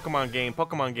just not Pokemon game,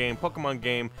 Pokemon game, Pokemon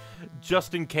game,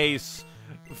 just in case,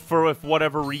 for if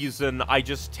whatever reason, I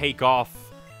just take off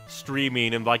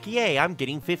streaming and like, yay, I'm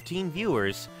getting 15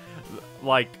 viewers.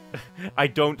 Like, I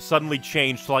don't suddenly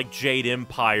change to like Jade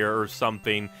Empire or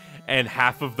something, and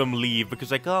half of them leave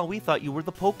because like, oh, we thought you were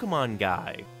the Pokemon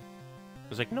guy. I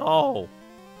was like, no.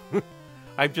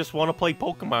 I just want to play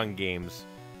Pokemon games.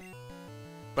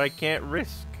 But I can't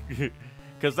risk.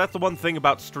 Because that's the one thing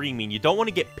about streaming. You don't want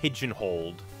to get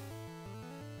pigeonholed.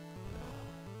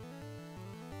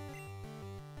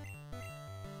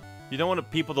 You don't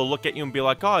want people to look at you and be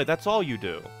like, oh, that's all you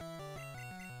do.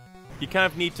 You kind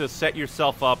of need to set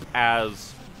yourself up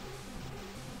as,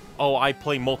 oh, I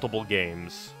play multiple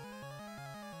games.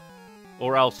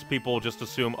 Or else people just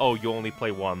assume, oh, you only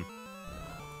play one.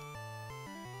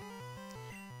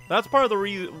 That's part of the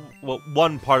reason, well,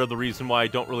 one part of the reason why I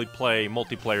don't really play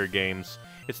multiplayer games.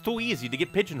 It's too easy to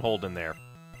get pigeonholed in there.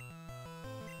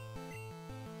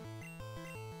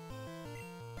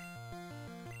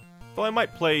 Though I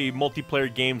might play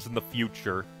multiplayer games in the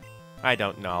future. I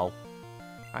don't know.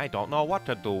 I don't know what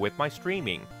to do with my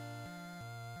streaming.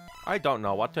 I don't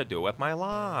know what to do with my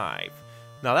live.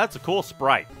 Now that's a cool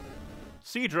sprite.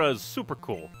 Seadra is super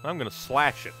cool. I'm gonna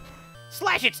slash it.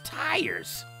 Slash its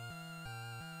tires!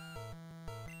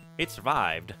 It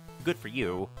survived. Good for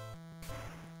you.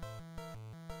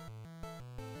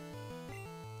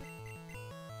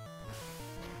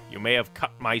 You may have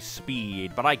cut my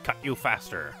speed, but I cut you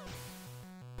faster.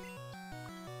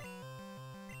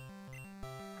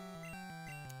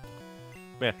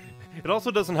 Yeah. It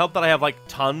also doesn't help that I have, like,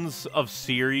 tons of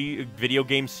video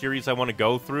game series I want to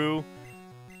go through.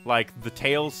 Like, the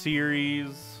Tales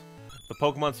series, the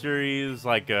Pokemon series,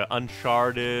 like,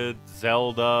 Uncharted,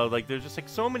 Zelda. Like, there's just, like,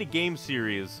 so many game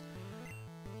series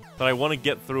that I want to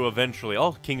get through eventually.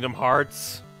 Oh, Kingdom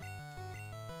Hearts.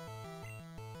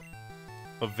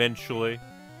 Eventually.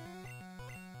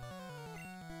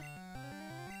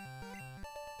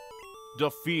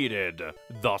 Defeated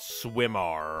the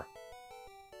swimmer.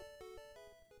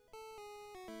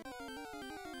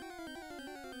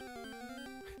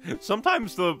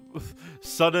 Sometimes the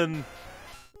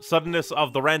suddenness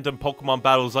of the random Pokemon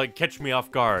battles like catch me off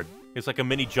guard. It's like a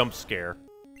mini jump scare.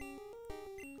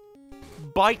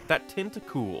 Bite that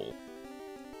Tentacool.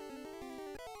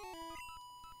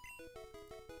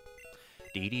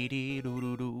 Dee dee dee doo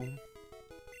doo doo.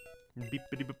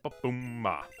 Beepity beep ba boom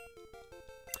ma.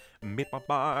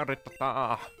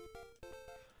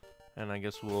 And I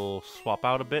guess we'll swap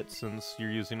out a bit since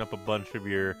you're using up a bunch of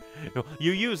your...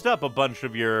 You used up a bunch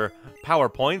of your power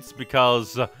points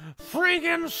because...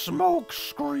 friggin' smoke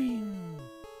screen!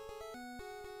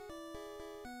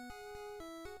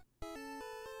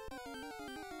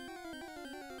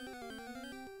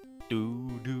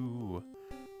 Doo-doo.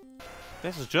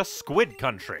 This is just Squid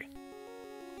Country.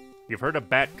 You've heard of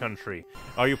Bat Country.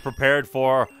 Are you prepared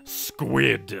for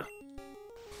Squid?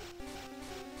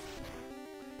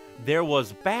 There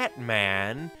was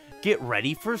Batman. Get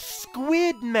ready for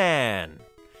Squid Man.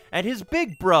 And his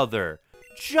big brother,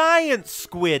 Giant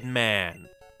Squid Man.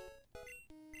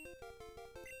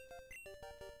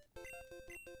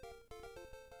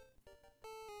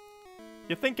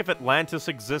 You think if Atlantis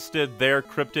existed, their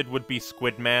cryptid would be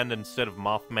Squid Man instead of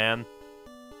Mothman?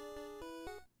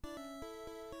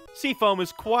 Seafoam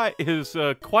is his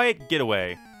quiet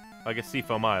getaway. I guess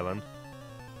Seafoam Island.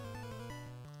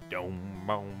 Dome,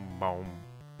 boom, boom.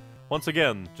 Once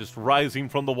again, just rising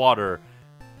from the water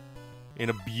in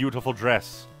a beautiful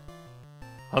dress,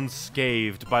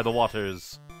 unscathed by the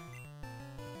waters.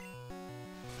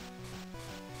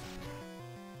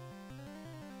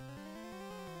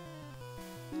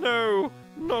 No,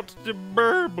 not the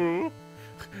burble.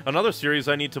 Another series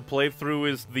I need to play through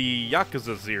is the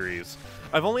Yakuza series.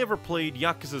 I've only ever played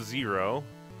Yakuza 0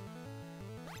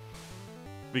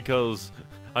 because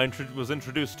I was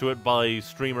introduced to it by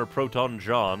streamer Proton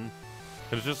John.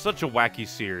 It's just such a wacky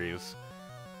series.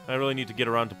 I really need to get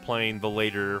around to playing the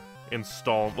later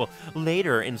installments.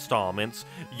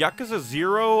 Yakuza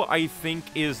 0, I think,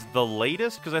 is the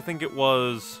latest, because I think it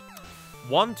was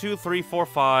 1, 2, 3, 4,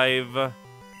 5,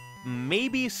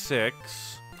 maybe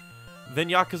 6. Then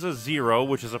Yakuza 0,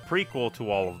 which is a prequel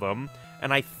to all of them.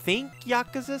 And I think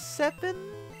Yakuza 7?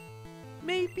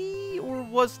 Maybe? Or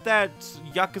was that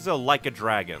Yakuza Like a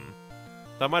Dragon?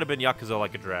 That might have been Yakuza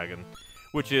Like a Dragon.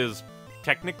 Which is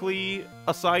technically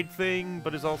a side thing,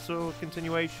 but is also a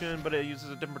continuation, but it uses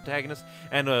a different protagonist.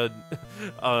 And a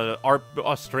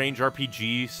strange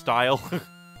RPG style.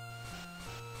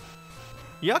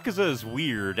 Yakuza is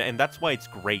weird, and that's why it's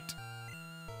great.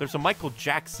 There's a Michael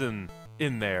Jackson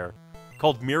in there.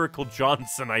 Called Miracle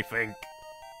Johnson, I think.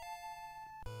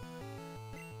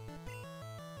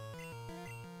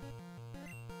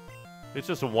 It's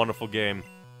just a wonderful game.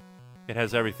 It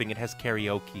has everything. It has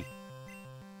karaoke.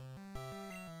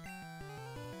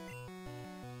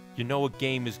 You know a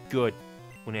game is good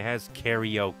when it has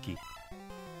karaoke.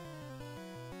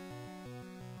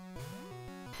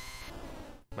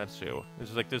 Let's see.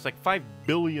 There's like 5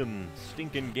 billion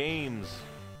stinking games.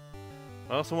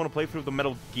 I also want to play through the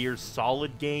Metal Gear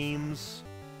Solid games.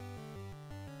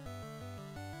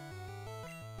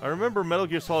 I remember Metal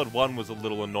Gear Solid 1 was a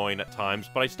little annoying at times,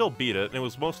 but I still beat it, and it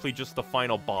was mostly just the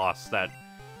final boss that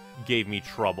gave me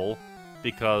trouble,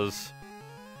 because,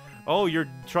 oh, you're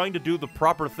trying to do the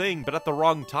proper thing, but at the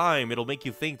wrong time. It'll make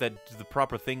you think that the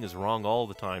proper thing is wrong all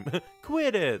the time.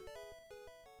 Quit it!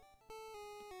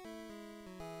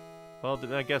 Well,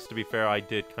 I guess to be fair, I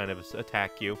did kind of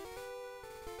attack you.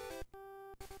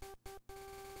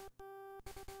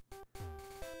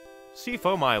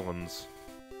 Seafoam Islands.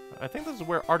 I think this is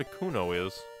where Articuno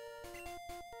is.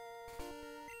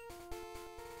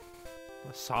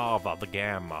 Sava the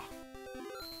Gamma.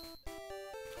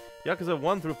 Yakuza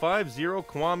 1 through 5, 0,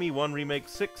 Kiwami 1 Remake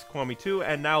 6, Kiwami 2,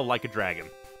 and now Like a Dragon.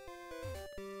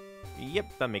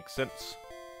 Yep, that makes sense.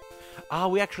 Ah,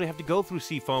 we actually have to go through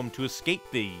Seafoam to escape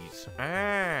these.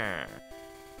 Ah.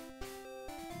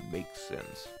 Makes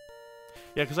sense.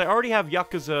 Yeah, because I already have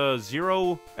Yakuza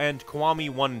 0 and Kiwami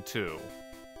 1 and 2.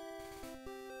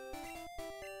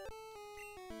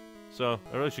 So,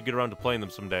 I really should get around to playing them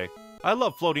someday. I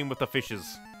love floating with the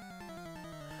fishes.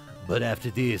 But after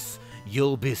this,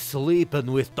 you'll be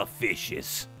sleeping with the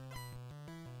fishes.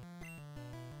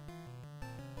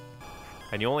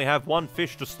 And you only have one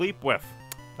fish to sleep with.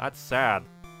 That's sad.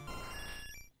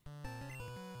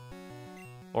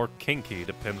 Or kinky,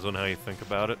 depends on how you think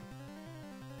about it.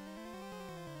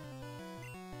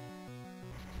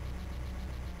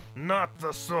 Not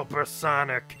the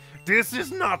Supersonic. This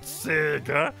is not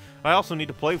Sega. I also need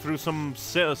to play through some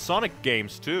Sonic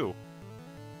games, too.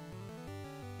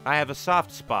 I have a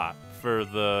soft spot for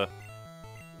the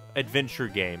adventure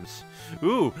games.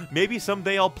 Ooh, maybe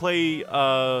someday I'll play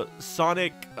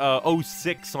Sonic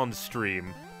 06 on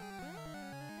stream.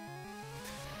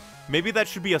 Maybe that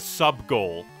should be a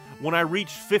sub-goal. When I reach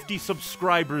 50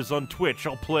 subscribers on Twitch,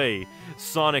 I'll play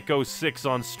Sonic 06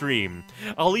 on stream.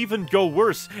 I'll even go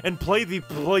worse and play the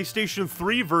PlayStation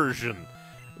 3 version.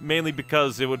 Mainly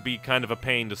because it would be kind of a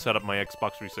pain to set up my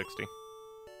Xbox 360.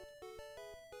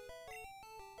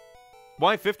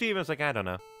 Why 50? I was like, I don't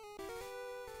know.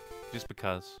 Just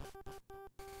because.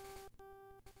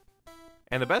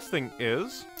 And the best thing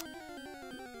is,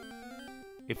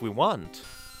 if we want,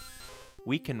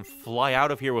 we can fly out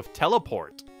of here with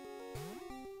teleport.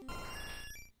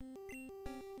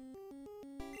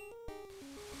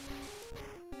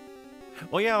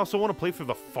 Oh yeah, I also want to play through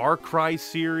the Far Cry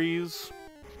series.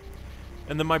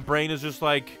 And then my brain is just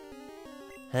like,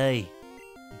 Hey,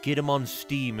 get them on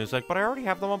Steam. it's like, but I already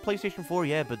have them on PlayStation 4,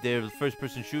 yeah, but they're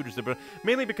first-person shooters. But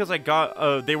mainly because I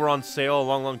got, they were on sale a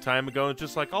long time ago. It's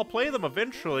just like, I'll play them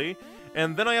eventually.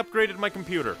 And then I upgraded my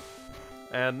computer.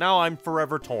 And now I'm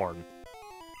forever torn.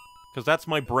 Because that's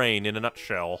my brain in a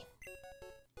nutshell.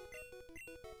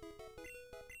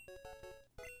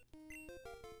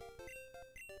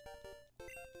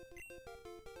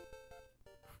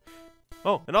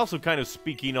 Oh, and also kind of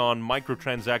speaking on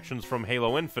microtransactions from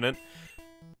Halo Infinite,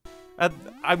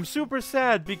 I'm super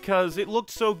sad because it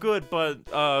looked so good, but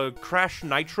Crash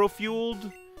Nitro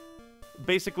Fueled,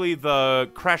 basically the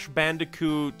Crash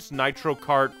Bandicoot Nitro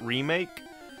Kart remake,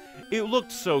 it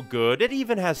looked so good. It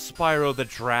even has Spyro the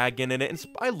Dragon in it, and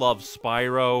I love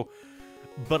Spyro,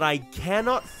 but I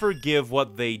cannot forgive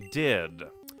what they did,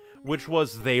 which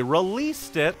was they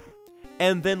released it,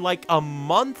 and then like a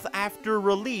month after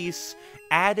release,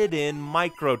 added in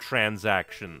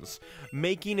microtransactions,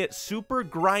 making it super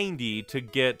grindy to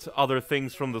get other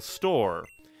things from the store.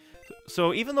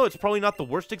 So even though it's probably not the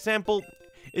worst example,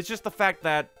 it's just the fact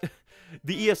that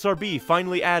the ESRB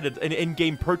finally added an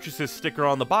in-game purchases sticker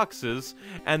on the boxes,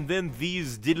 and then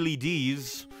these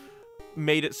diddly-dees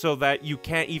made it so that you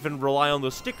can't even rely on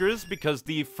those stickers because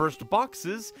the first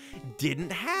boxes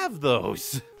didn't have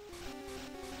those.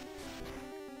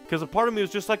 Because a part of me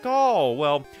was just like, oh,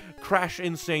 well, Crash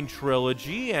Insane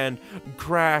Trilogy and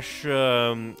Crash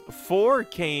 4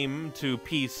 came to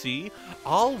PC.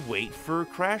 I'll wait for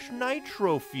Crash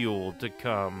Nitro Fuel to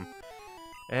come.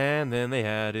 And then they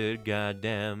added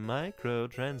goddamn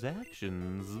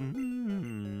microtransactions.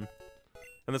 And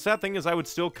the sad thing is I would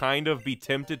still kind of be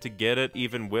tempted to get it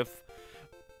even with...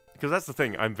 Because that's the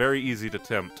thing, I'm very easy to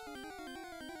tempt.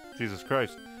 Jesus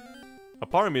Christ. A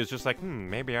part of me is just like,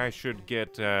 maybe I should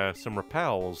get some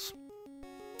repels.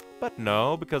 But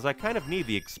no, because I kind of need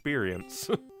the experience.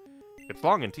 It's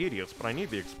long and tedious, but I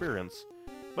need the experience.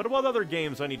 But what other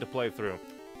games I need to play through?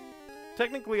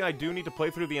 Technically, I do need to play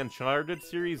through the Uncharted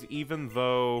series, even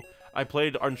though I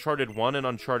played Uncharted 1 and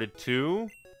Uncharted 2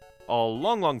 a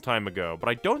long time ago. But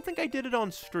I don't think I did it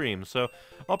on stream, so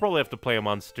I'll probably have to play them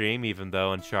on stream, even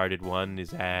though Uncharted 1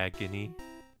 is agony.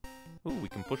 Ooh, we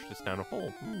can push this down a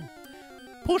hole.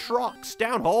 Push rocks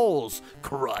down holes,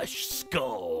 crush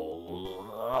skulls.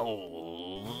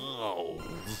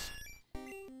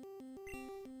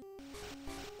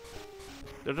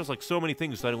 There's just like so many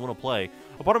things that I want to play.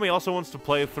 A part of me also wants to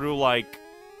play through like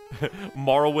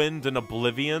Morrowind and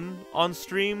Oblivion on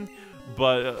stream,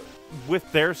 but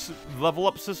with their level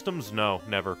up systems, no,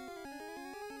 never.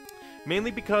 Mainly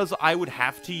because I would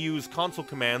have to use console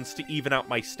commands to even out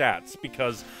my stats,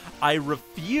 because I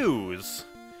refuse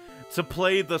to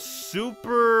play the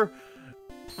super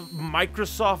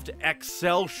Microsoft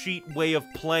Excel sheet way of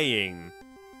playing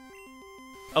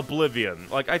Oblivion.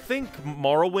 Like, I think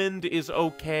Morrowind is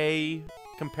okay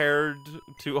compared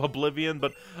to Oblivion,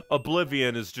 but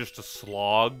Oblivion is just a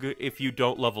slog if you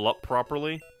don't level up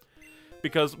properly.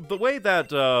 Because the way that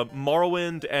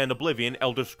Morrowind and Oblivion,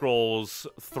 Elder Scrolls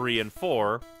 3 and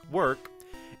 4, work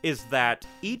is that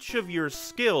each of your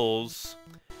skills,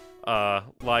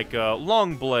 like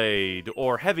Longblade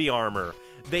or Heavy Armor,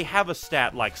 they have a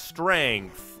stat like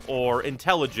Strength or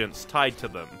Intelligence tied to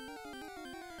them.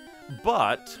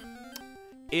 But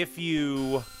if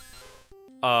you,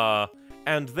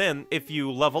 and then if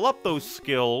you level up those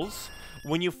skills,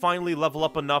 when you finally level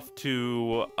up enough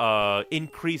to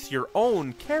increase your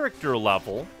own character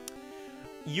level,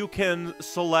 you can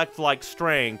select like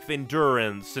Strength,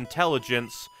 Endurance,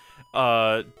 Intelligence,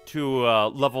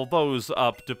 to level those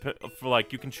up for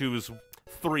like you can choose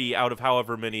 3 out of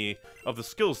however many of the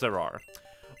skills there are.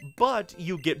 but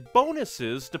you get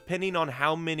bonuses depending on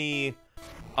how many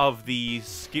of the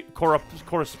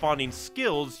corresponding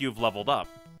skills you've leveled up.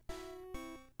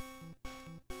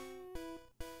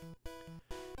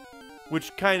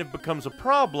 Which kind of becomes a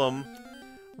problem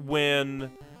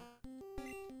when,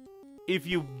 if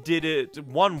you did it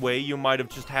one way, you might have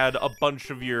just had a bunch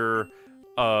of your,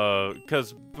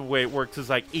 because the way it works is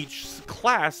like each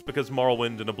class, because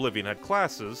Morrowind and Oblivion had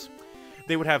classes,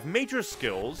 they would have major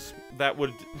skills that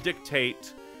would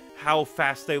dictate how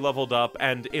fast they leveled up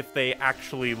and if they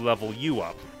actually level you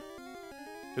up.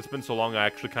 It's been so long I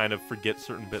actually kind of forget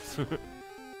certain bits.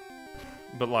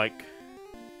 But like,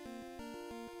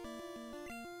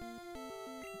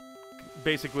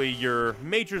 basically your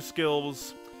major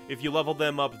skills, if you level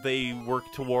them up, they work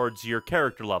towards your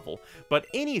character level. But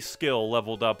any skill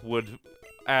leveled up would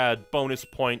add bonus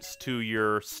points to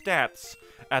your stats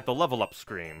at the level up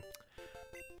screen.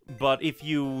 But if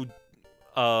you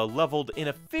leveled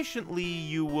inefficiently,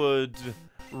 you would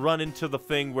run into the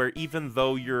thing where even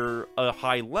though you're a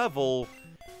high level,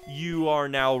 you are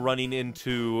now running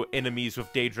into enemies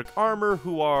with Daedric armor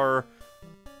who are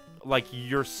like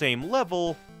your same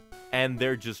level, and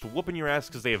they're just whooping your ass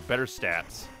because they have better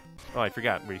stats. Oh, I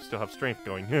forgot, we still have strength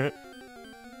going.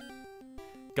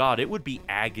 God, it would be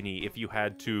agony if you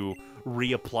had to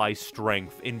reapply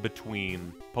strength in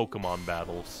between Pokemon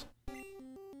battles.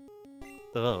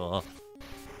 Ugh.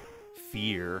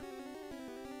 Fear.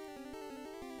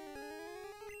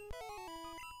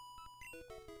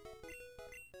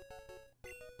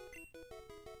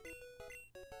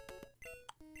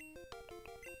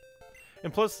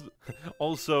 And plus,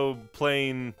 also,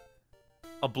 playing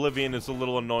Oblivion is a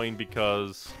little annoying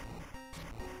because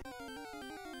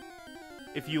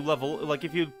if you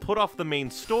if you put off the main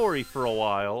story for a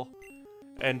while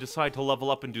and decide to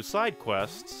level up and do side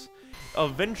quests,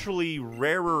 eventually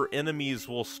rarer enemies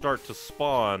will start to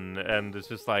spawn, and it's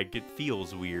just like, it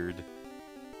feels weird.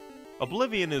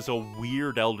 Oblivion is a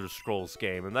weird Elder Scrolls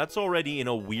game, and that's already in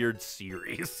a weird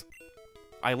series.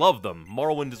 I love them.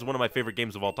 Morrowind is one of my favorite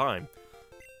games of all time.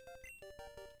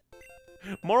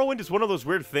 Morrowind is one of those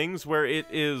weird things where it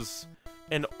is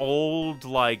an old,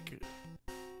 like,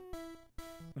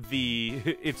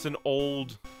 it's an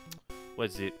old,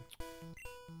 what is it?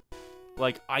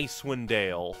 Like, Icewind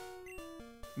Dale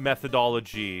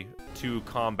methodology to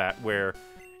combat, where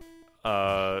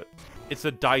it's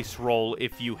a dice roll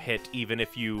if you hit, even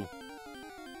if you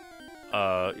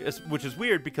which is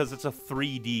weird because it's a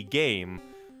 3D game.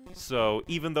 So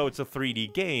even though it's a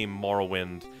 3D game,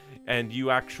 Morrowind, and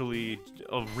you actually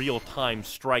real-time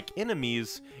strike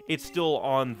enemies, it's still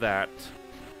on that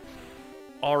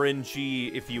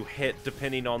RNG if you hit,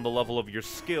 depending on the level of your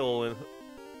skill, and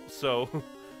so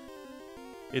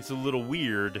it's a little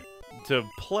weird to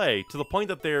play, to the point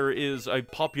that there is a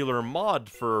popular mod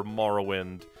for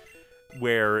Morrowind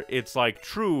where it's like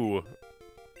true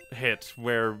hit,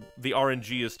 where the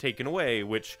RNG is taken away,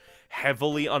 which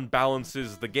heavily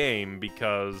unbalances the game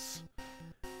because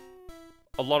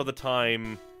a lot of the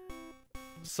time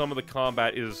some of the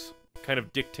combat is kind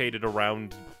of dictated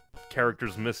around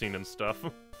characters missing and stuff.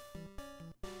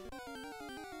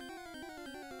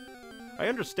 I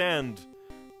understand.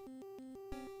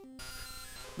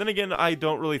 Then again, I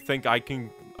don't really think I can,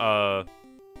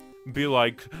 be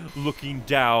like, looking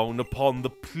down upon the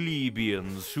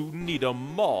plebeians who need a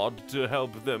mod to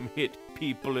help them hit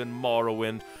people in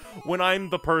Morrowind, when I'm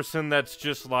the person that's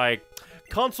just like,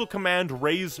 console command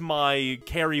raise my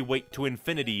carry weight to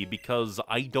infinity because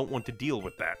I don't want to deal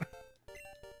with that.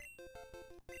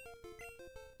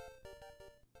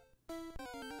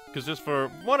 Because just for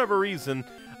whatever reason,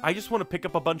 I just want to pick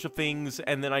up a bunch of things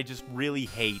and then I just really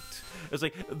hate. It's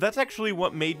like, that's actually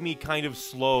what made me kind of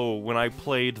slow when I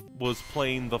was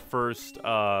playing the first,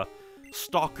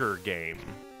 Stalker game.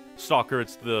 Stalker,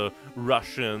 it's the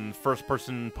Russian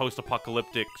first-person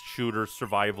post-apocalyptic shooter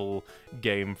survival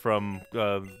game from,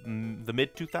 the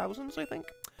mid-2000s, I think?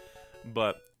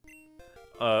 But,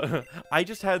 I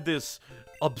just had this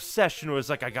obsession where it's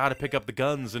like, I gotta pick up the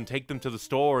guns and take them to the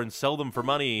store and sell them for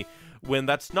money, when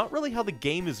that's not really how the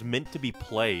game is meant to be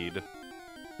played.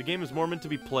 The game is more meant to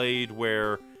be played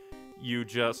where you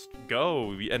just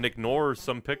go and ignore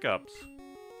some pickups.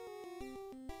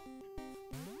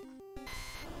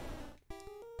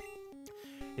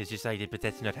 It's decided, but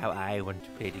that's not how I want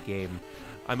to play the game.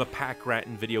 I'm a pack rat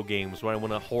in video games where I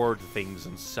want to hoard things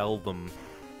and sell them.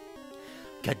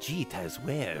 Khajiit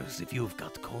wares if you've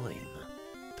got coin.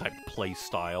 Type play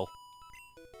style.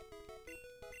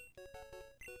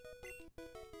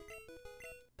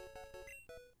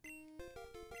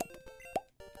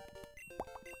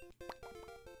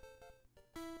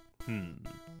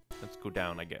 go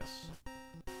down, I guess.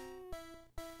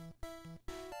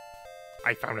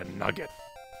 I found a nugget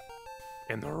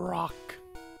in the rock.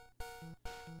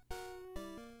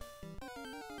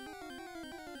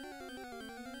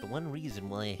 The one reason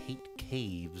why I hate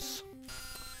caves,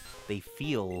 they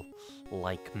feel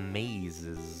like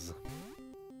mazes.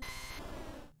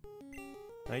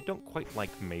 I don't quite like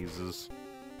mazes.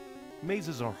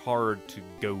 Mazes are hard to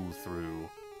go through,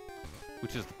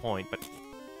 which is the point, but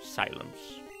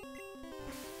silence.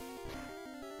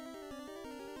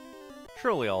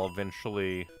 Surely I'll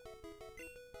eventually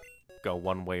go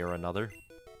one way or another.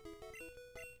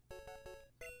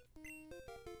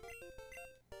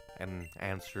 And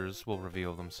answers will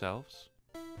reveal themselves.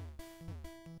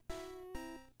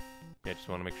 Yeah, I just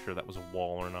want to make sure that was a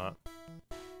wall or not.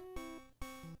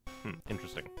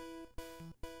 Interesting.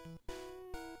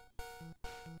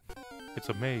 It's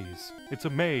a maze. It's a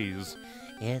maze.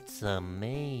 It's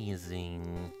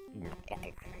amazing.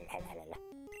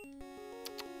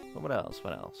 What else?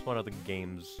 What else? What other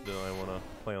games do I want to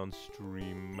play on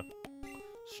stream?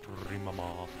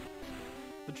 Stream-a-ma.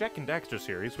 The Jack and Daxter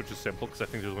series, which is simple, because I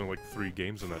think there's only like 3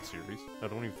 games in that series. I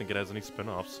don't even think it has any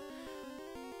spin-offs.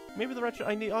 Maybe the Ratchet...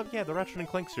 the Ratchet and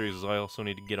Clank series I also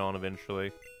need to get on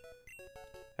eventually.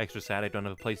 Extra sad I don't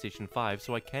have a PlayStation 5,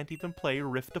 so I can't even play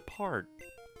Rift Apart.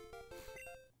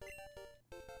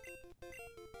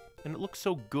 And it looks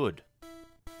so good.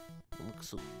 It looks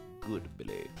so good,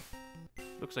 Billy.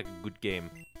 Looks like a good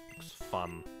game. Looks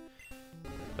fun.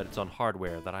 But it's on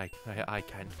hardware that I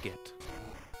can't get.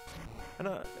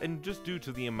 And just due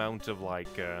to the amount of,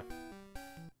 like,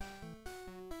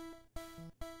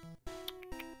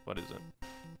 what is it?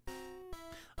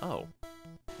 Oh,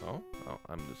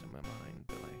 I'm losing my mind,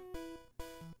 Billy.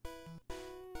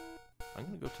 I'm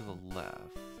gonna go to the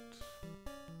left.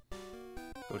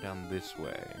 Go down this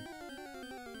way.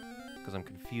 Because I'm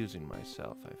confusing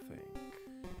myself, I think.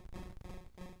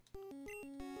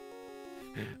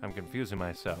 I'm confusing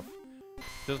myself.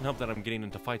 Doesn't help that I'm getting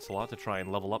into fights a lot to try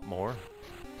and level up more.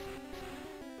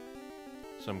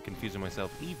 So I'm confusing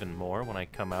myself even more when I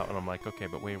come out and I'm like, okay,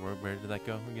 but wait, where did that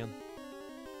go again?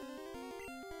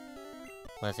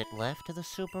 Was it left to the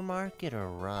supermarket or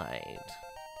right?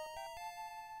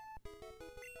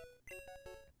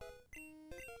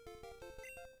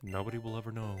 Nobody will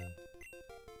ever know.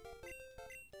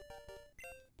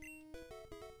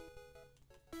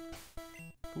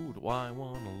 Who do I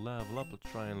want to level up? Let's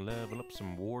try and level up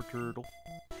some War Turtle.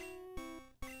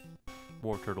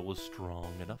 War Turtle is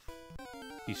strong enough.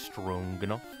 He's strong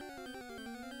enough.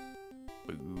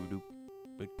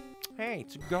 Hey,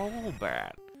 it's a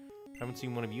Golbat. Haven't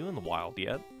seen one of you in the wild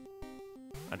yet.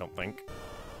 I don't think.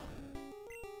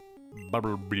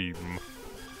 Bubble Beam.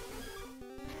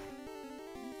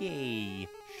 Yay!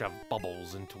 Shove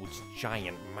bubbles into its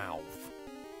giant mouth.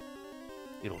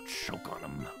 It'll choke on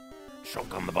them.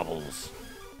 Choke on the bubbles.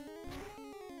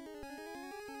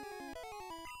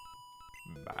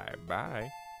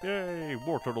 Bye-bye. Yay!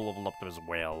 War Turtle leveled up as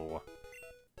well.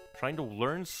 Trying to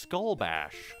learn Skull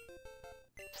Bash.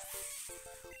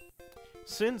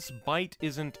 Since Bite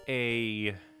isn't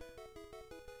a...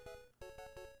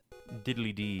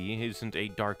 Diddly-dee isn't a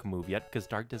Dark move yet, because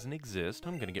Dark doesn't exist,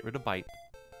 I'm gonna get rid of Bite.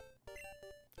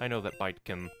 I know that Bite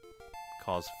can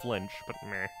cause flinch, but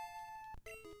meh.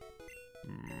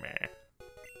 Meh.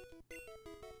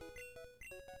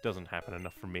 Doesn't happen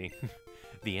enough for me.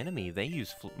 The enemy, they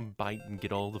use Bite and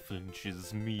get all the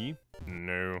flinches. Me?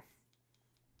 No.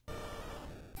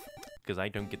 Because I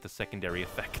don't get the secondary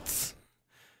effects.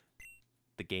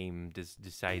 The game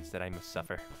decides that I must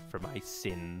suffer for my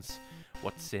sins.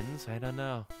 What sins? I don't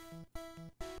know.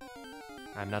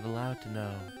 I'm not allowed to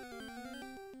know.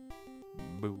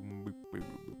 Boom, boop, boop,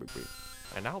 boop, boop, boop.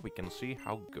 And now we can see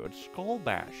how good Skull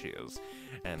Bash is.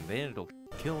 And then it'll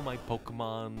kill my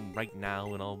Pokemon right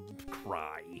now and I'll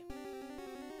cry.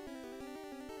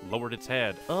 Lowered its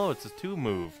head. Oh, it's a 2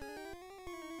 move.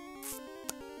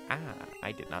 Ah,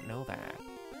 I did not know that.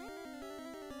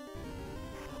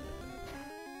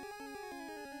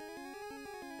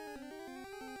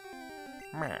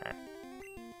 Meh.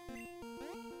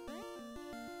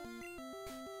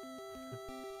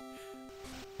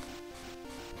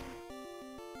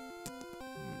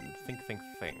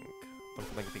 Think.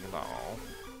 Don't think at all.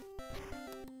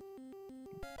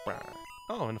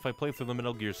 Oh, and if I play through the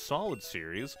Metal Gear Solid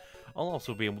series, I'll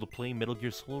also be able to play Metal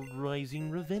Gear Solid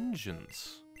Rising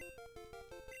Revengeance.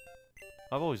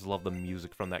 I've always loved the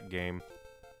music from that game.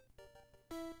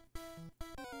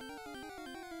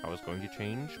 I was going to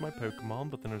change my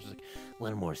Pokemon, but then I was just like,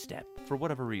 one more step. For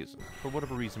whatever reason.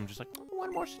 I'm just like,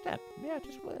 one more step. Yeah,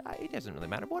 just, it doesn't really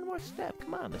matter. One more step.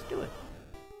 Come on, let's do it.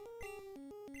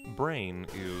 brain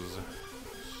is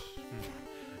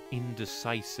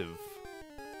indecisive.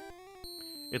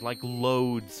 It, like,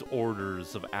 loads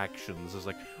orders of actions. It's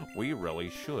like, we really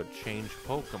should change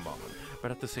Pokemon.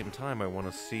 But at the same time, I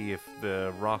want to see if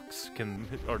the rocks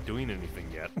are doing anything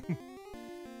yet.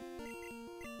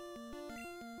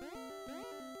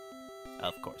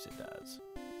 Of course it does.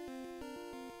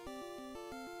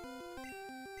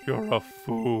 You're a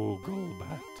fool,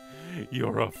 Golbat.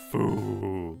 You're a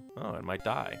fool. Oh, it might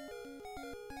die.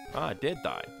 Ah, it did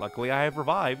die. Luckily, I have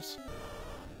revives.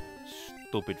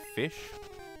 Stupid fish.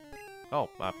 Oh,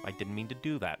 I didn't mean to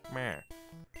do that. Meh.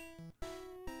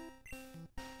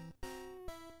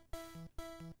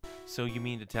 So you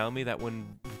mean to tell me that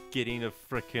when getting a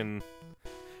frickin'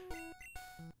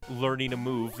 learning a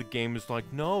move, the game is like,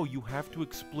 no, you have to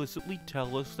explicitly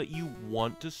tell us that you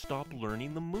want to stop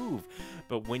learning the move.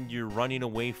 But when you're running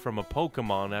away from a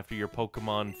Pokemon after your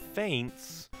Pokemon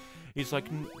faints, it's like,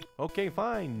 okay,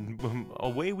 fine,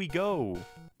 away we go.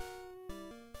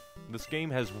 This game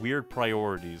has weird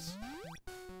priorities.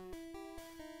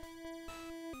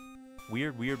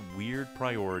 Weird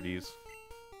priorities.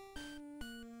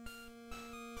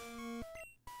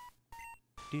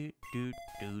 Do do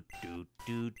do do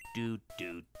do do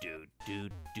do do do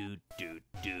do do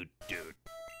do do.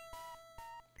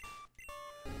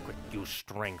 Quick, use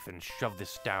strength and shove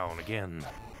this down again.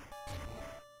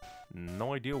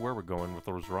 No idea where we're going with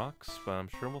those rocks, but I'm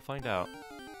sure we'll find out.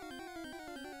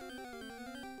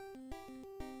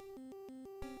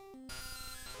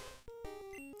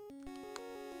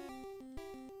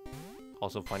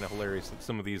 Also find it hilarious that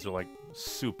some of these are like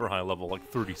super high level, like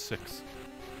 36.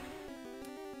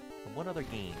 What other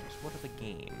games? What are the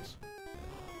games?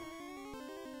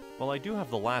 Well, I do have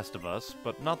The Last of Us,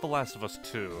 but not The Last of Us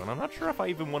 2, and I'm not sure if I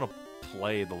even want to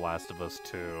play The Last of Us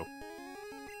 2.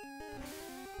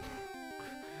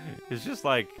 It's just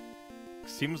like,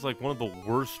 seems like one of the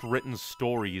worst written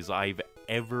stories I've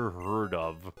ever heard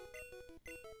of.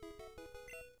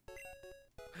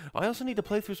 I also need to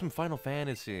play through some Final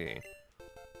Fantasy.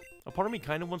 A part of me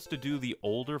kind of wants to do the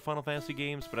older Final Fantasy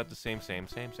games, but at the same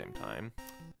time.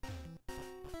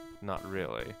 Not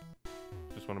really.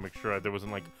 Just want to make sure there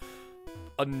wasn't, like,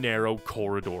 a narrow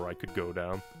corridor I could go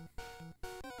down.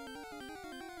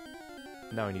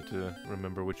 Now I need to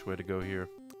remember which way to go here.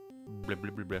 Blah,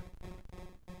 blah, blah, blah.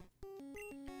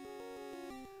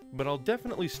 But I'll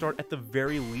definitely start at the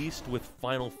very least with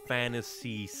Final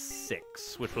Fantasy VI,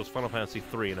 which was Final Fantasy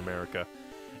III in America.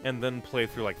 And then play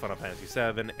through, like, Final Fantasy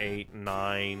 7, 8,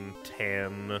 9,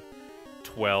 10,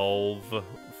 12,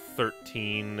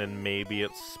 13, and maybe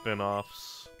its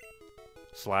spin-offs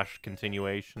 /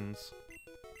 continuations.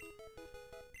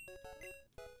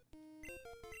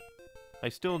 I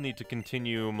still need to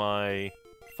continue my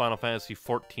Final Fantasy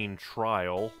 14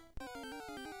 trial,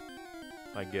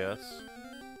 I guess.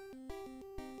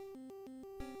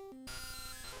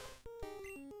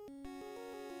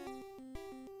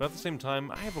 But at the same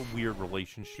time, I have a weird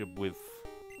relationship with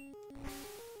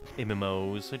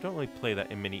MMOs. I don't really play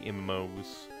that many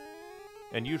MMOs.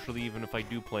 And usually, even if I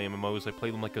do play MMOs, I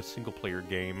play them like a single-player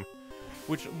game.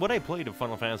 Which, what I played in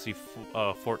Final Fantasy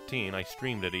 14, I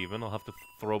streamed it even. I'll have to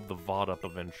throw the VOD up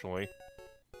eventually.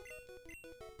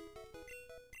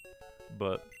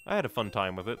 But I had a fun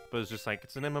time with it. But it's just like,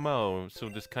 it's an MMO, so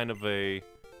there's kind of a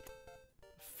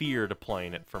fear to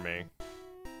playing it for me.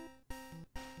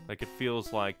 Like, it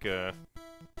feels like, I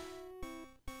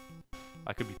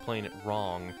could be playing it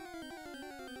wrong.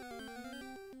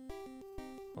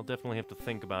 I'll definitely have to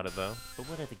think about it, though. But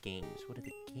what are the games? What are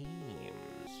the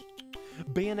games?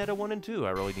 Bayonetta 1 and 2. I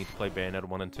really need to play Bayonetta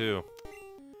 1 and 2.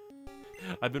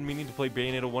 I've been meaning to play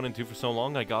Bayonetta 1 and 2 for so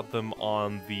long. I got them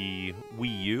on the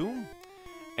Wii U.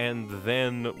 And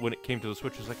then, when it came to the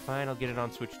Switch, I was like, fine, I'll get it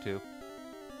on Switch too.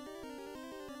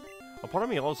 A part of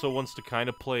me also wants to kind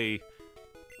of play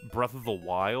Breath of the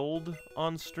Wild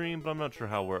on stream, but I'm not sure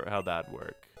how that'd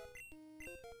work.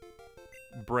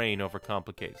 Brain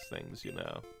overcomplicates things, you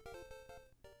know.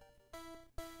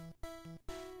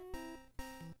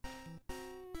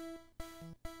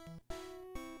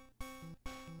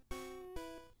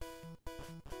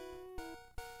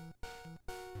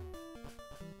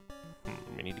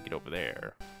 We need to get over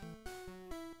there.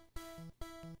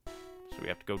 So we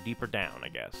have to go deeper down, I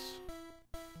guess.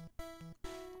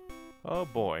 Oh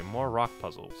boy, more rock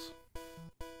puzzles.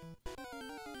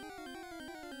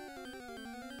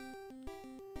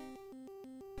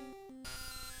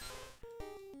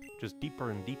 Just deeper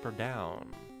and deeper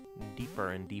down.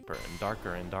 Deeper and deeper and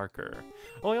darker and darker.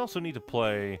 Oh, I also need to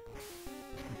play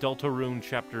Deltarune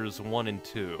Chapters 1 and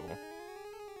 2.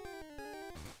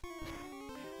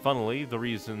 Funnily, the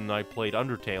reason I played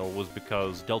Undertale was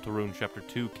because Deltarune Chapter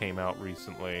 2 came out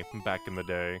recently, back in the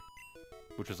day.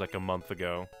 Which was like a month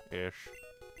ago-ish.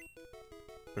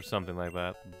 Or something like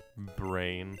that.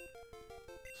 Brain.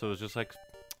 So it was just like,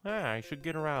 I should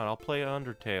get around. I'll play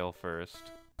Undertale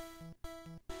first.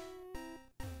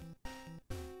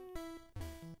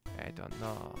 I don't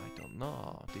know.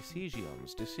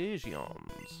 Decisions.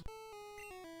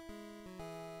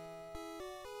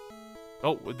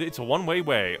 Oh, it's a one-way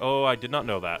way. Oh, I did not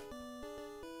know that.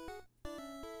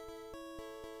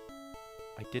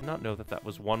 I did not know that that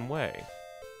was one way.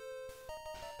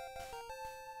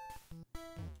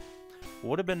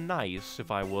 Would have been nice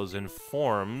if I was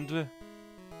informed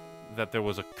that there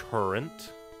was a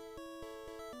current.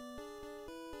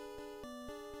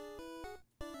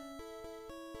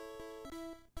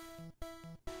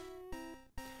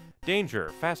 Danger,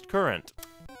 fast current.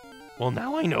 Well,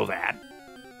 now I know that.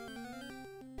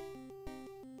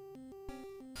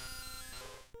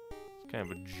 It's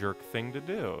kind of a jerk thing to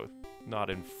do. Not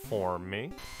inform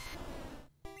me.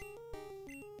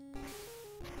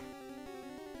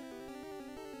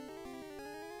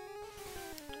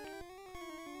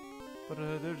 But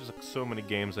there's just like so many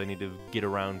games I need to get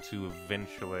around to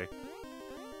eventually.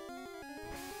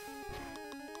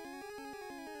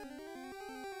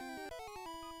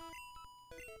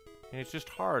 And it's just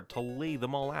hard to lay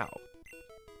them all out.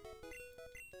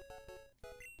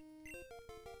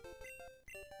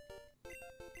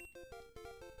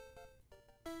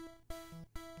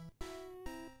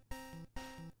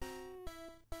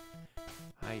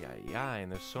 Ay,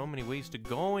 and there's so many ways to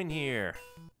go in here.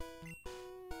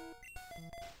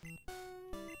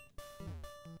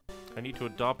 I need to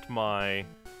adopt my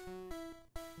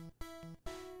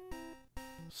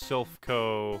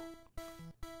Silphco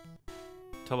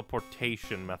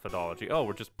teleportation methodology. Oh,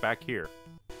 we're just back here.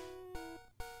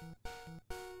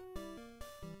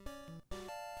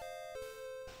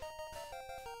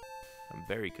 I'm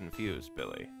very confused,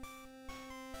 Billy.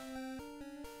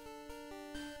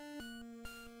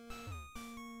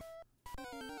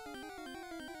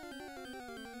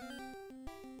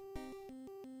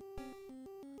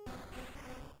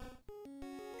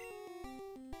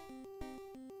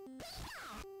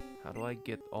 How do I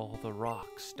get all the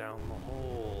rocks down the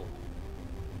hole?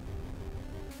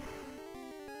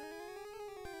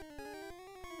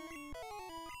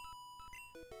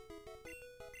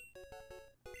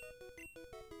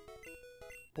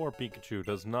 Poor Pikachu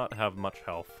does not have much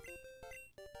health.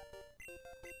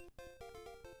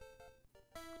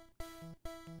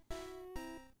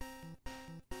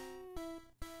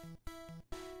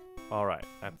 Alright,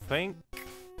 I think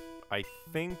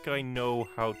I know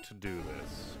how to do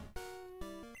this.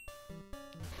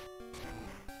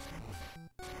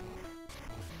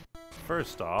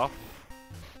 First off,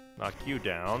 knock you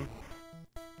down.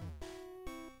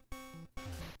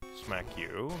 Smack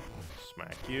you.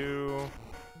 Smack you.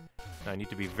 I need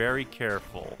to be very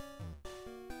careful.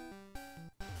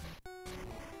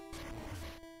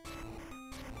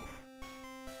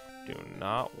 Do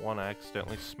not want to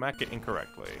accidentally smack it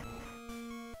incorrectly.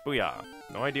 Booyah.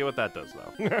 No idea what that does,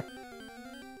 though.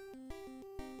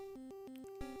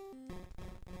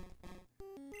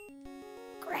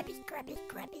 Grabby.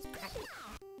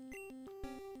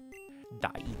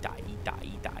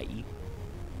 Die.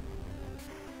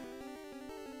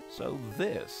 So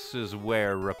this is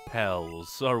where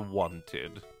repels are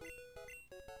wanted.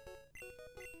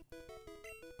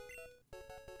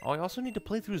 Oh, I also need to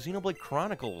play through Xenoblade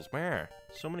Chronicles, man.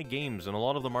 So many games, and a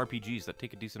lot of them RPGs that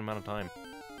take a decent amount of time.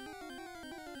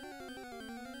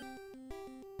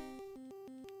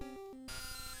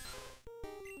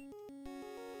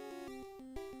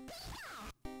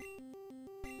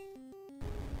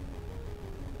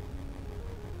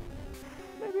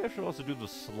 Maybe I should also do the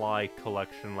Sly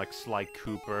collection, like Sly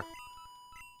Cooper.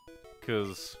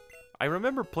 Because I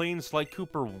remember playing Sly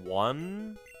Cooper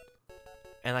 1,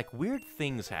 and like weird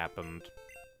things happened.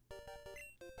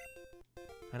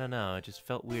 I don't know, it just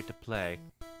felt weird to play.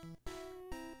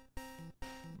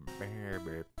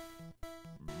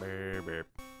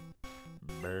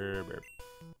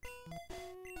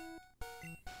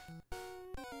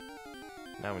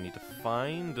 Now we need to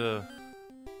find a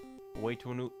way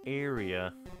to a new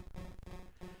area.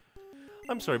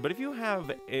 I'm sorry, but if you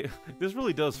have this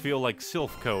really does feel like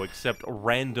Silphco, except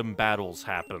random battles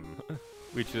happen,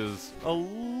 which is a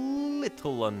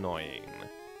little annoying.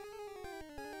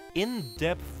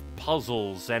 In-depth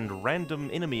puzzles and random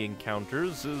enemy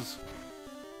encounters is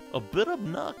a bit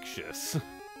obnoxious.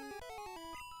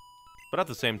 But at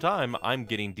the same time, I'm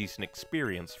getting decent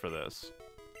experience for this.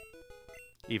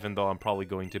 Even though I'm probably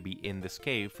going to be in this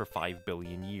cave for 5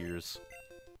 billion years.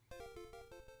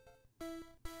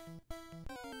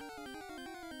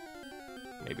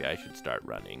 Maybe I should start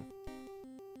running.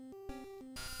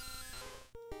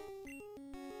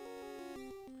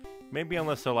 Maybe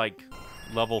unless they're like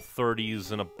level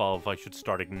 30s and above, I should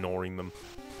start ignoring them.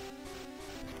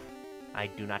 I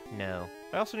do not know.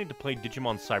 I also need to play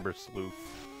Digimon Cyber Sleuth.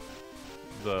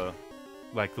 The,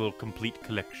 like, little complete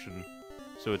collection.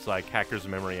 So it's like Hacker's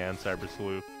Memory and Cyber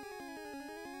Sleuth.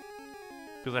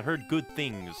 Because I heard good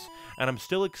things. And I'm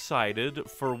still excited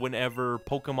for whenever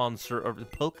Digimon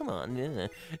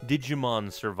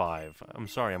Survive. I'm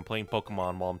sorry, I'm playing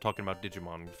Pokemon while I'm talking about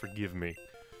Digimon. Forgive me.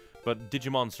 But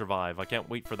Digimon Survive, I can't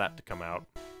wait for that to come out.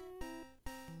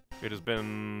 It has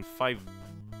been 5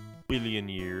 billion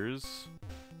years.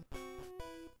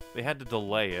 They had to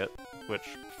delay it, which,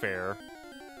 fair.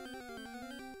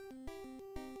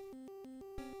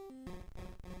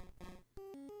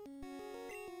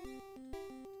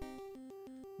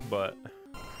 But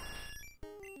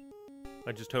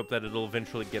I just hope that it'll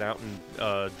eventually get out and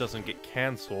doesn't get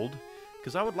cancelled.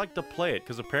 Because I would like to play it,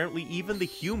 because apparently even the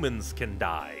humans can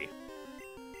die.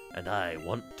 And I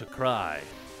want to cry.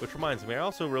 Which reminds me, I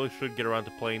also really should get around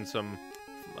to playing some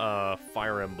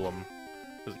Fire Emblem.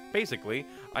 Because basically,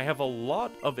 I have a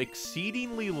lot of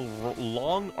exceedingly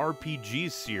long RPG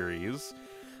series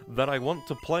that I want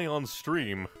to play on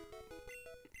stream.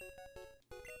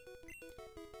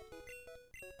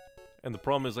 And the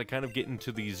problem is I kind of get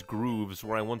into these grooves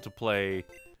where I want to play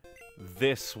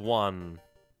this one,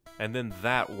 and then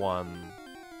that one,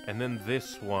 and then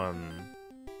this one.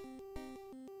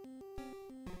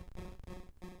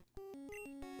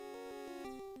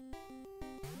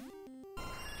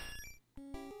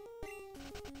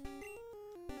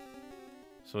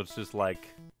 So it's just like,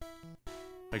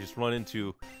 I just run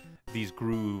into these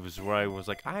grooves where I was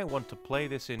like, I want to play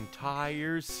this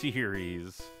entire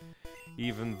series.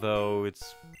 Even though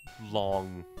it's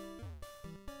long.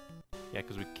 Yeah,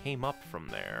 because we came up from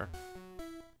there.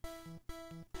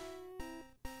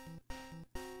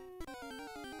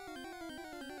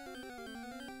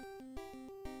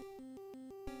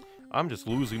 I'm just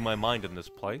losing my mind in this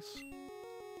place.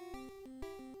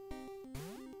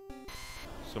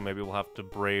 So maybe we'll have to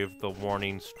brave the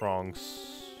warning strong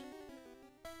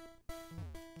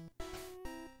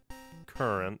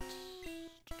current.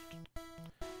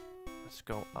 Let's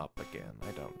go up again.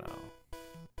 I don't know.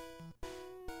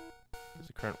 Because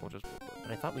the current will just...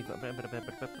 But I thought we...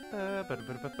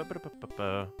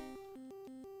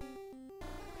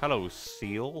 Hello,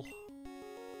 seal.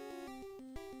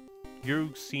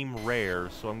 You seem rare,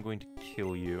 so I'm going to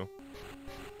kill you.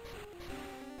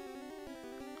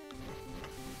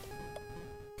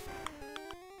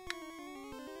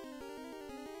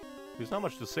 There's not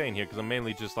much to say in here, because I'm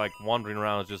mainly just, like, wandering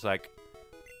around, just like...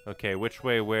 Okay, which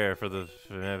way where for the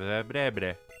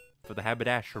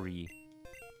haberdashery?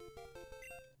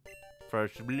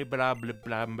 First, blah blah blah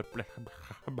blah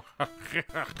blah.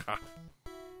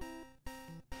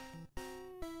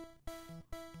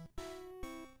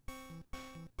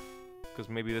 Because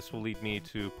maybe this will lead me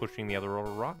to pushing the other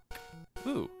rock.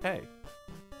 Ooh, hey.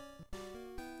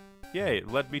 Yay,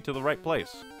 it led me to the right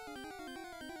place.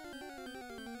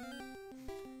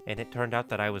 And it turned out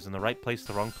that I was in the right place,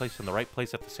 the wrong place, and the right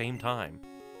place at the same time.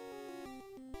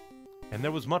 And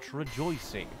there was much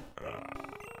rejoicing.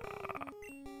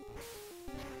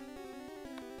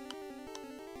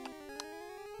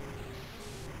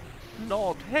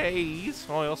 Not haze!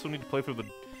 Oh, I also need to play through the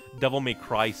Devil May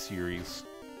Cry series.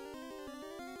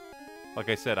 Like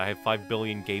I said, I have 5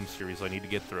 billion game series I need to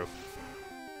get through.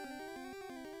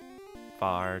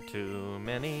 Far too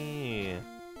many.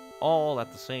 All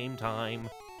at the same time.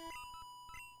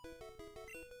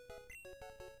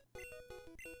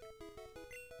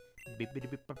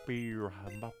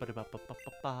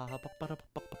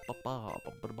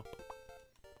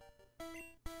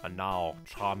 And now,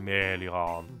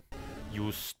 Chameleon,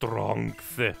 use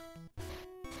strength.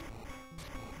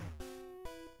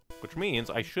 Which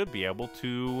means I should be able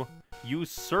to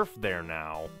use Surf there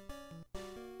now.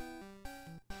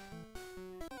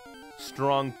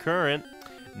 Strong current?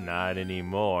 Not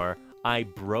anymore. I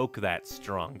broke that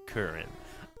strong current.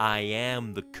 I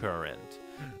am the current.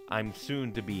 I'm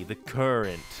soon to be the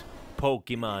current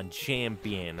Pokemon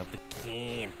champion of the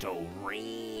Kanto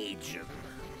region.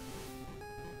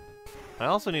 I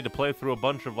also need to play through a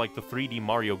bunch of, like, the 3D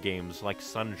Mario games, like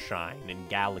Sunshine and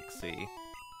Galaxy.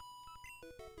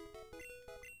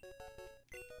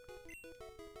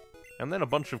 And then a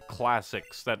bunch of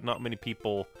classics that not many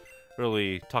people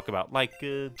really talk about, like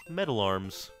Metal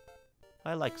Arms.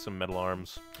 I like some Metal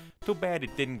Arms. Too bad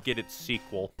it didn't get its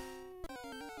sequel.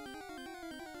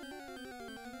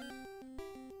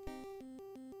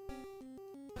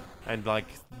 And, like,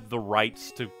 the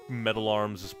rights to Metal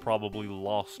Arms is probably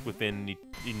lost within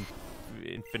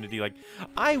Infinity. Like,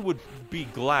 I would be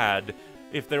glad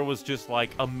if there was just,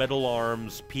 like, a Metal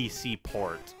Arms PC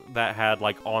port that had,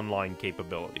 like, online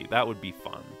capability. That would be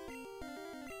fun.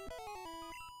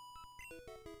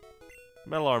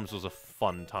 Metal Arms was a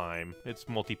fun time. Its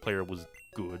multiplayer was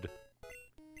good.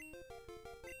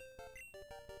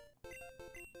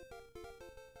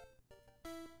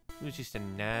 It was just a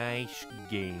nice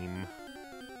game.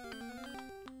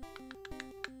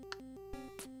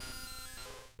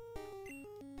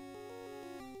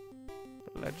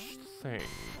 Let's think.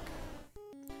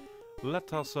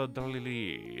 Let us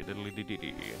diddly diddly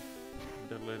diddly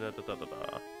diddly da da da da da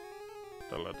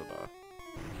da da da.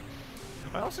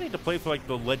 I also need to play for like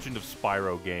the Legend of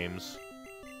Spyro games.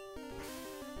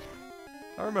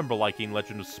 I remember liking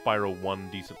Legend of Spyro 1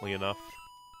 decently enough.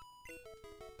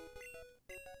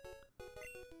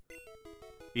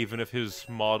 Even if his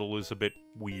model is a bit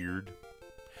weird.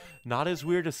 Not as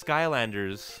weird as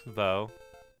Skylanders, though.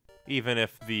 Even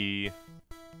if the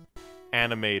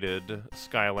animated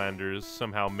Skylanders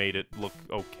somehow made it look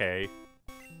okay.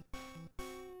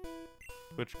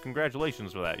 Which,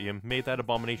 congratulations for that. You made that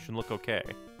abomination look okay.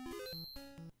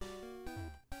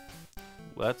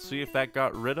 Let's see if that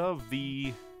got rid of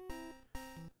the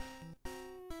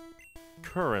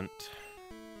current.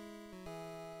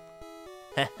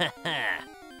 Ha ha ha!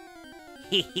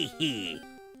 Hee hee hee!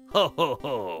 Ho ho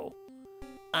ho!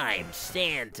 I'm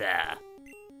Santa!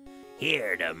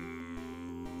 Here to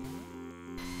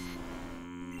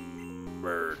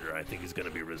murder. I think he's gonna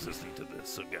be resistant to this,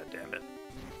 so goddammit.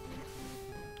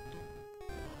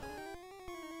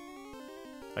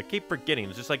 I keep forgetting.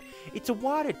 It's just like, it's a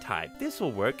water type. This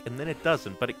will work, and then it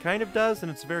doesn't. But it kind of does,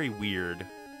 and it's very weird.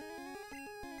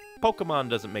 Pokemon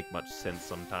doesn't make much sense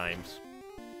sometimes.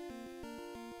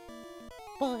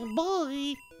 Bye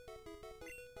bye!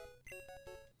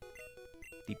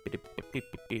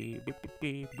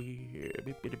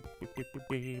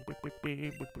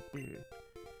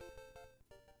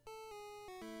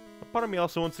 A part of me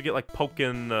also wants to get, like,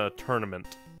 Pokken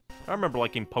Tournament. I remember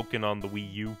liking Pokken on the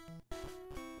Wii U.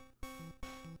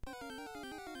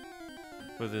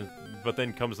 But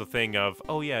then comes the thing of,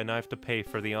 oh yeah, now I have to pay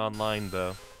for the online,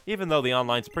 though. Even though the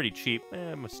online's pretty cheap,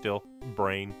 still,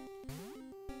 brain.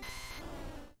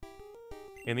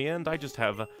 In the end, I just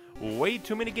have way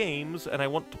too many games, and I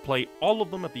want to play all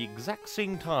of them at the exact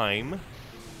same time.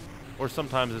 Or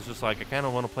sometimes it's just like, I kind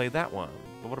of want to play that one,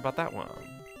 but what about that one?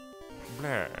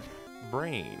 Bleh.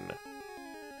 Brain.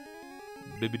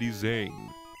 Bibbidi zane.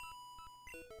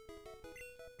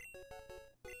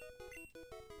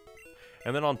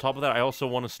 And then on top of that, I also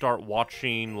want to start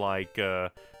watching, like,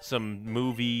 some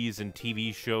movies and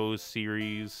TV shows,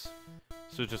 series.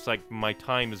 So it's just like, my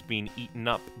time is being eaten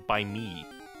up by me.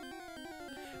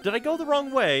 Did I go the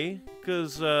wrong way?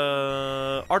 Because,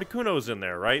 Articuno's in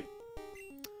there, right?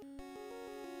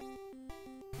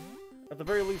 At the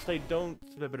very least, I don't...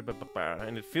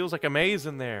 And it feels like a maze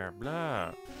in there.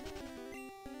 Blah.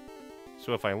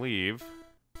 So if I leave...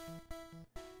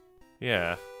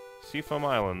 Yeah. Seafoam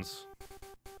Islands.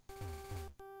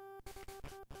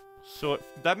 So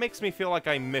that makes me feel like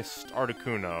I missed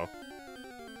Articuno.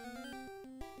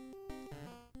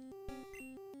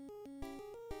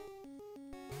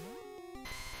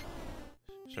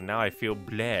 So now I feel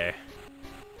bleh.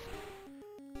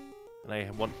 And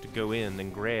I want to go in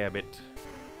and grab it.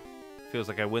 Feels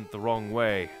like I went the wrong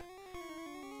way.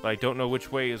 But I don't know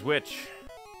which way is which.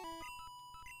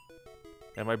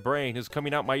 And my brain is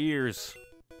coming out my ears.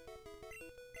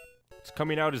 It's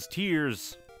coming out as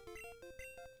tears.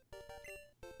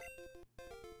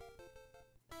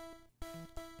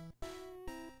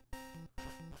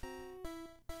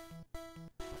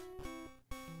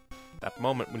 That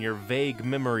moment when your vague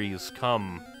memories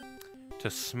come to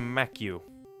smack you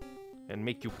and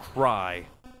make you cry.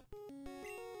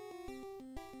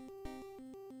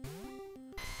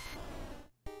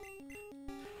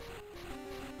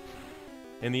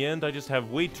 In the end, I just have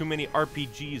way too many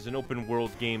RPGs and open world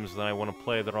games that I want to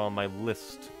play that are on my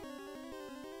list.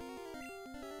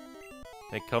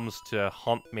 It comes to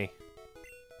haunt me,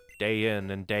 day in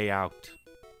and day out.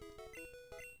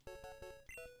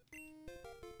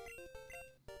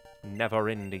 Never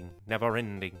ending, never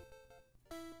ending.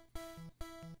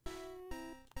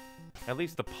 At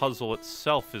least the puzzle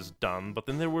itself is done, but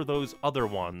then there were those other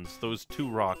ones, those 2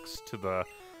 rocks to the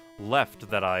left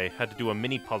that I had to do a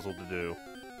mini puzzle to do.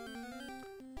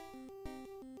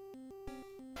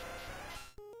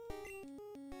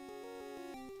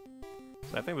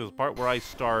 So I think there's a part where I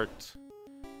start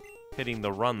hitting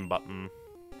the run button.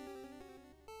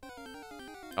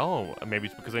 Oh, maybe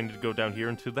it's because I need to go down here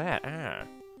into that. Ah.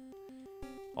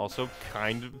 Also,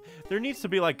 kind of... There needs to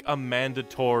be, like, a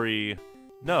mandatory...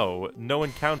 No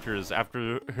encounters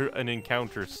after an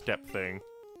encounter step thing.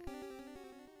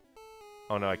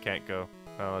 Oh, no, I can't go.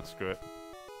 Oh, let's screw it.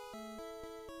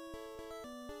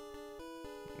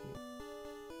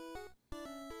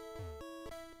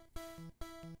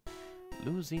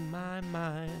 Losing my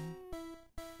mind.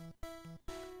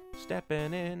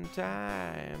 Stepping in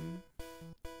time.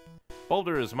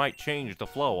 Boulders might change the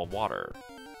flow of water.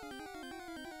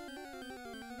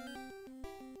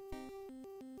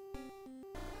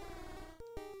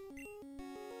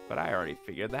 But I already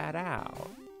figured that out.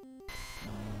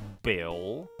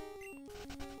 Bill.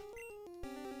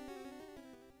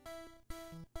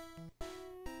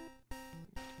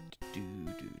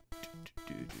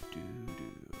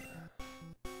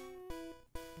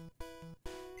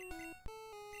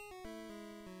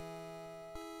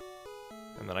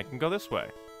 And then I can go this way.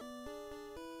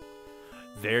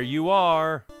 There you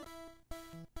are!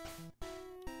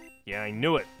 Yeah, I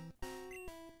knew it.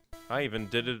 I even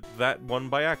did that one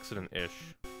by accident-ish.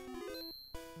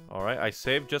 Alright, I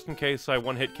saved just in case I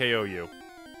one-hit KO you.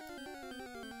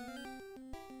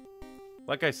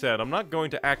 Like I said, I'm not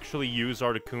going to actually use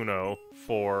Articuno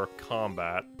for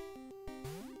combat.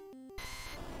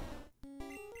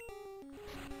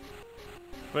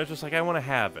 But it's just like, I want to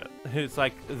have it. It's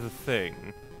like the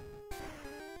thing.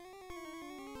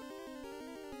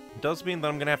 It does mean that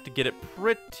I'm going to have to get it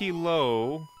pretty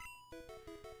low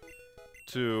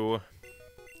to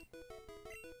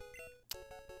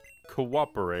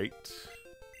cooperate.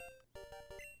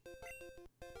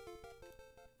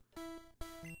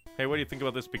 Hey, what do you think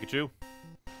about this, Pikachu?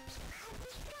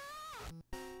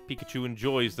 Pikachu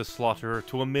enjoys the slaughter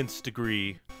to a immense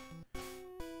degree.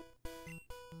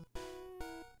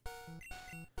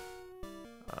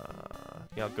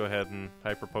 Yeah, I'll go ahead and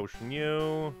Hyper Potion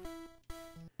you.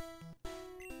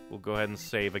 We'll go ahead and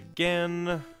save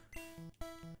again.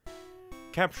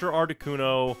 Capture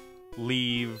Articuno,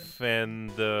 leave,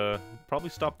 and probably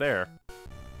stop there.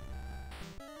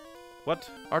 What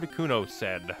Articuno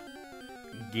said.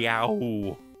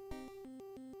 Yow.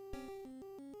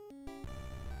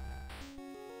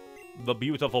 The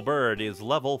beautiful bird is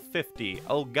level 50.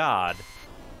 Oh god.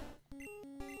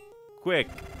 Quick.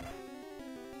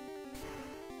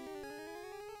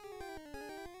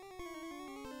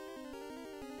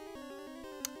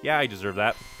 Yeah, I deserve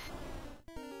that.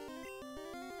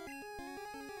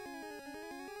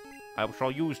 I shall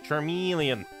use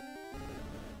Charmeleon.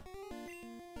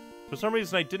 For some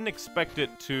reason, I didn't expect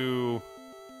it to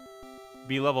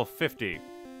be level 50.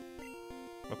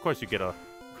 Of course you get a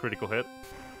critical hit.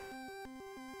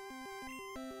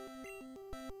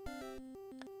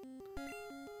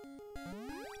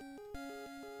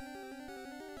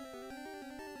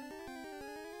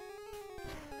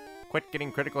 Quit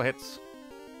getting critical hits.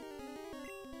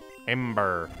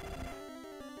 Ember.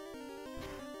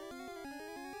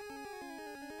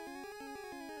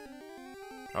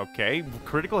 Okay,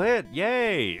 critical hit.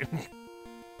 Yay!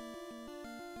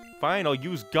 Fine, I'll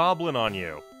use Goblin on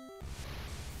you.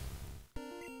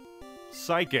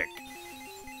 Psychic.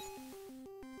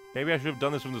 Maybe I should have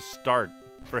done this from the start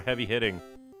for heavy hitting.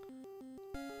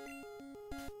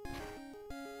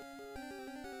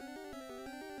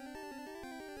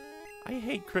 I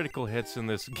hate critical hits in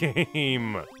this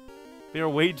game. They are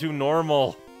way too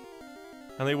normal.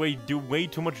 And they do way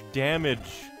too much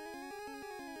damage.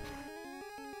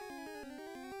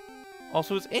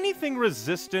 Also, is anything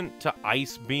resistant to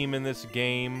Ice Beam in this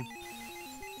game?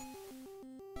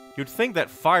 You'd think that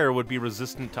fire would be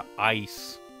resistant to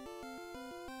ice.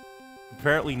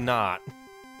 Apparently not.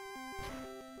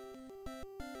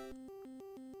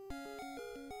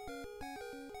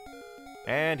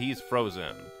 And he's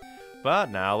frozen.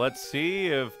 But now let's see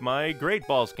if my Great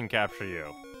Balls can capture you.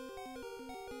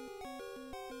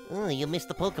 Oh, you missed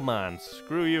the Pokemon.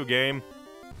 Screw you, game.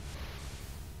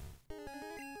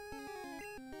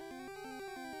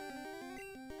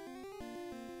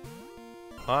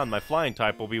 My flying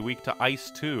type will be weak to ice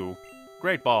too.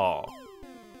 Great Ball.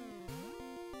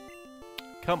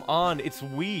 Come on, it's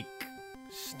weak.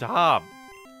 Stop.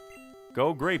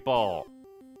 Go Great Ball.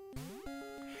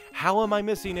 How am I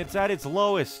missing? It's at its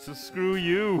lowest. Screw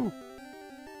you.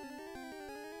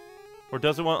 Or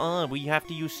does it want, we have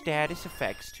to use status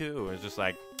effects too. It's just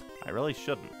like, I really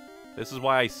shouldn't. This is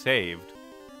why I saved.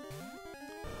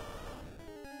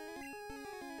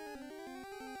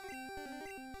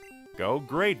 Go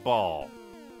Great Ball.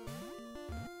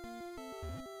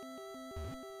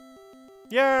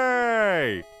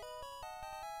 Yay!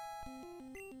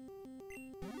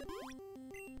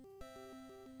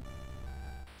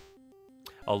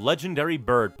 A legendary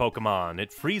bird Pokemon.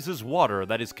 It freezes water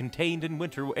that is contained in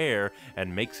winter air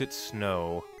and makes it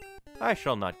snow. I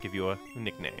shall not give you a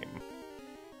nickname,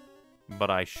 but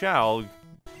I shall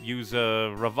use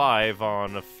a revive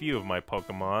on a few of my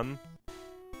Pokemon.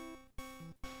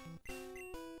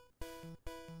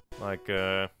 Like,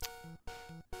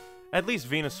 at least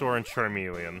Venusaur and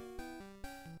Charmeleon.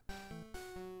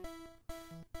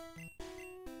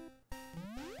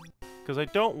 Because I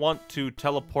don't want to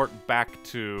teleport back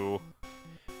to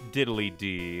Diddly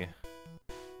Dee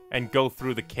and go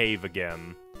through the cave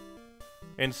again.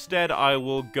 Instead, I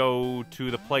will go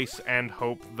to the place and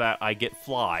hope that I get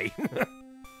Fly.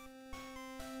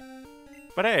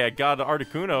 But hey, I got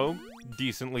Articuno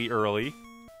decently early.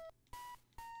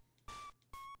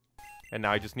 And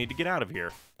now I just need to get out of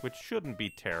here, which shouldn't be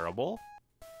terrible.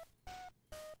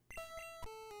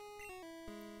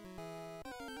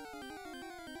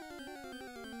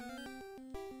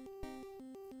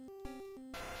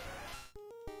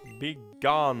 Be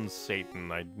gone,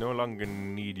 Satan. I no longer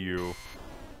need you.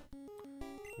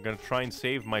 I'm gonna try and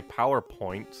save my power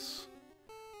points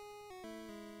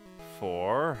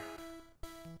for...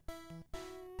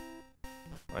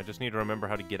 I just need to remember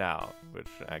how to get out, which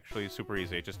actually is super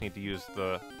easy. I just need to use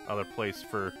the other place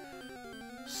for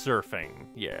surfing.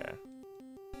 Yeah.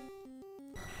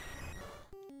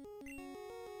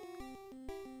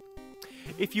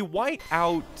 If you white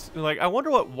out... Like, I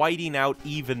wonder what whiting out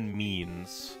even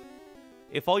means.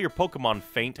 If all your Pokemon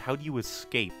faint, how do you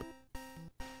escape?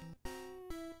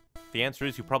 The answer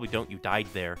is you probably don't. You died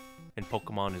there. And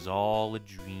Pokemon is all a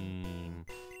dream.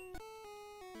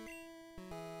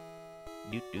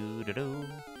 Do-do-do-do.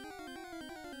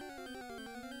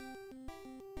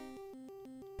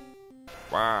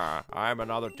 Wah, I'm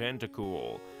another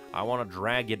Tentacool. I want to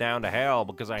drag you down to hell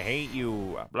because I hate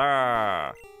you.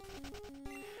 Blah.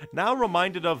 Now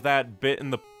reminded of that bit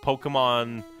in the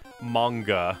Pokemon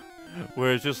manga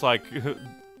where it's just like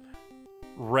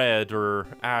Red or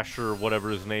Ash or whatever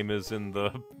his name is in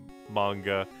the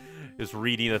manga is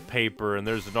reading a paper and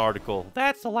there's an article.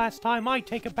 That's the last time I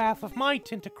take a bath of my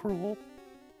Tentacruel.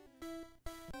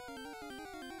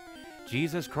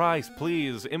 Jesus Christ,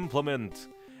 please implement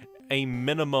a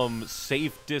minimum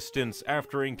safe distance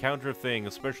after encounter thing,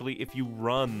 especially if you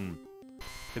run.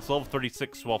 It's level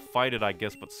 36, so I'll fight it, I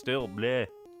guess, but still, bleh.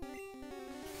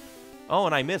 Oh,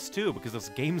 and I missed, too, because this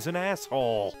game's an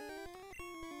asshole.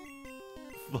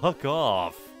 Fuck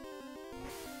off.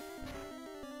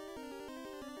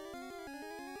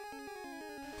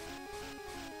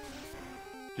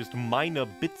 Just minor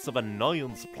bits of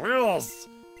annoyance, please.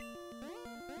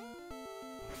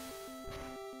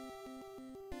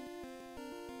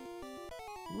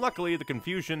 Luckily, the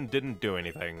confusion didn't do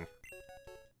anything.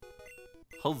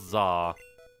 Huzzah.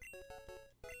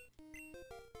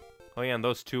 Oh yeah, and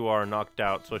those two are knocked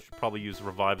out, so I should probably use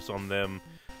revives on them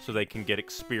so they can get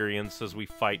experience as we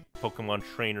fight Pokemon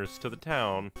trainers to the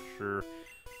town. Sure.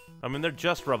 I mean, they're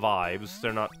just revives.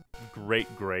 They're not great,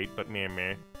 but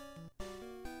meh.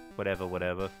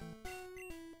 Whatever.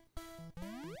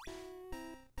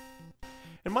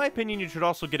 In my opinion, you should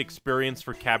also get experience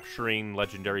for capturing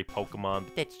legendary Pokemon.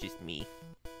 But that's just me.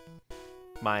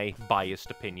 My biased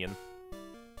opinion.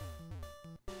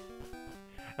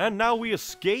 And now we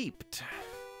escaped.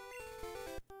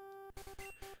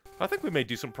 I think we made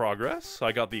decent progress.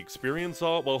 I got the experience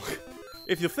all... Well,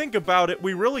 if you think about it,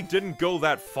 we really didn't go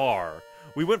that far.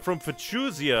 We went from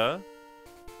Fachuzia...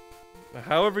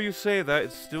 However you say that,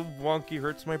 it's still wonky,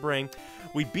 hurts my brain.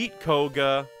 We beat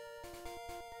Koga.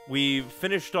 We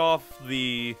finished off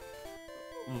the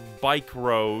bike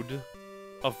road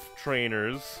of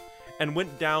trainers and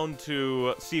went down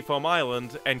to Seafoam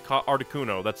Island and caught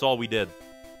Articuno. That's all we did.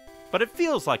 But it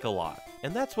feels like a lot,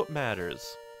 and that's what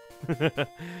matters. But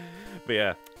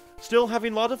yeah, still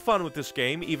having a lot of fun with this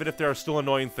game, even if there are still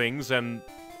annoying things, and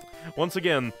once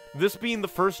again, this being the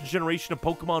first generation of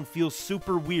Pokemon feels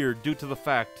super weird due to the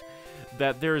fact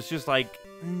that there is just, like,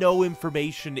 no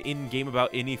information in-game about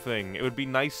anything. It would be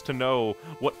nice to know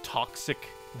what Toxic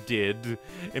did,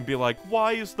 and be like,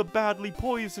 why is the badly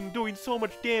poisoned doing so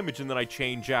much damage? And then I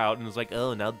change out, and it's like,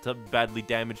 oh, now the badly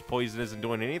damaged poison isn't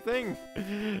doing anything?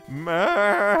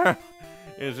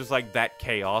 It's just like that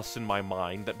chaos in my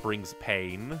mind that brings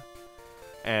pain.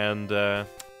 And, but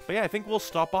yeah, I think we'll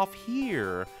stop off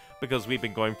here, because we've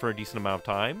been going for a decent amount of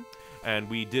time, and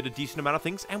we did a decent amount of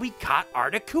things, and we caught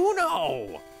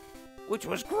Articuno! Which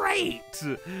was great!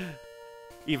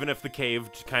 Even if the cave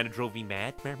kind of drove me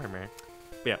mad.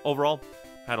 But yeah, overall,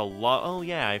 Had a lot. Oh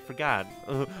yeah, I forgot.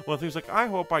 Well, he was like, I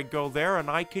hope I go there and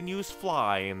I can use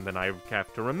fly, and then I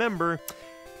have to remember,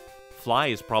 fly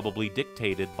is probably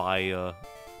dictated by.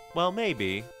 Well,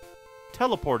 maybe.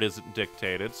 Teleport isn't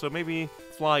dictated, so maybe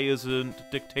fly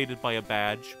isn't dictated by a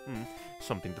badge.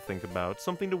 Something to think about,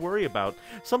 something to worry about,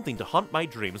 something to haunt my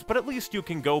dreams. But at least you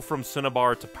can go from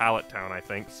Cinnabar to Pallet Town, I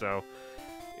think, so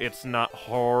it's not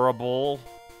horrible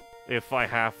if I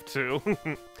have to.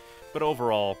 But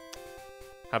overall,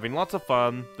 having lots of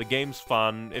fun. The game's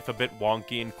fun. If a bit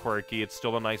wonky and quirky, it's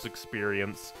still a nice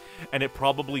experience. And it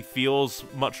probably feels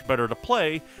much better to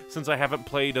play, since I haven't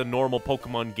played a normal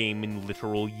Pokemon game in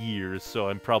literal years, so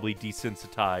I'm probably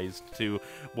desensitized to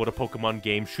what a Pokemon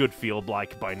game should feel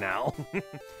like by now.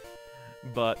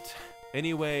 But,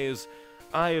 anyways,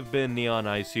 I have been Neon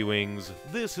Icy Wings.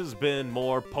 This has been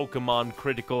more Pokemon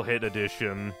Critical Hit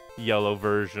Edition, yellow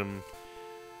version.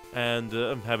 And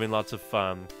I'm having lots of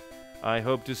fun. I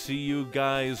hope to see you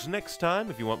guys next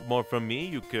time. If you want more from me,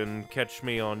 you can catch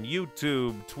me on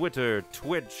YouTube, Twitter,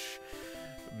 Twitch,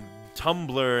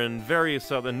 Tumblr, and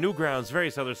various other Newgrounds,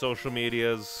 various other social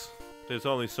medias. There's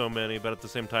only so many, but at the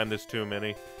same time, there's too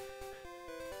many.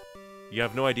 You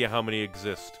have no idea how many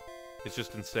exist. It's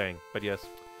just insane. But yes,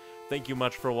 thank you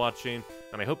much for watching,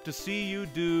 and I hope to see you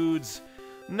dudes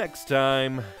next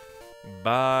time.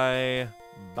 Bye.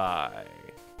 Bye.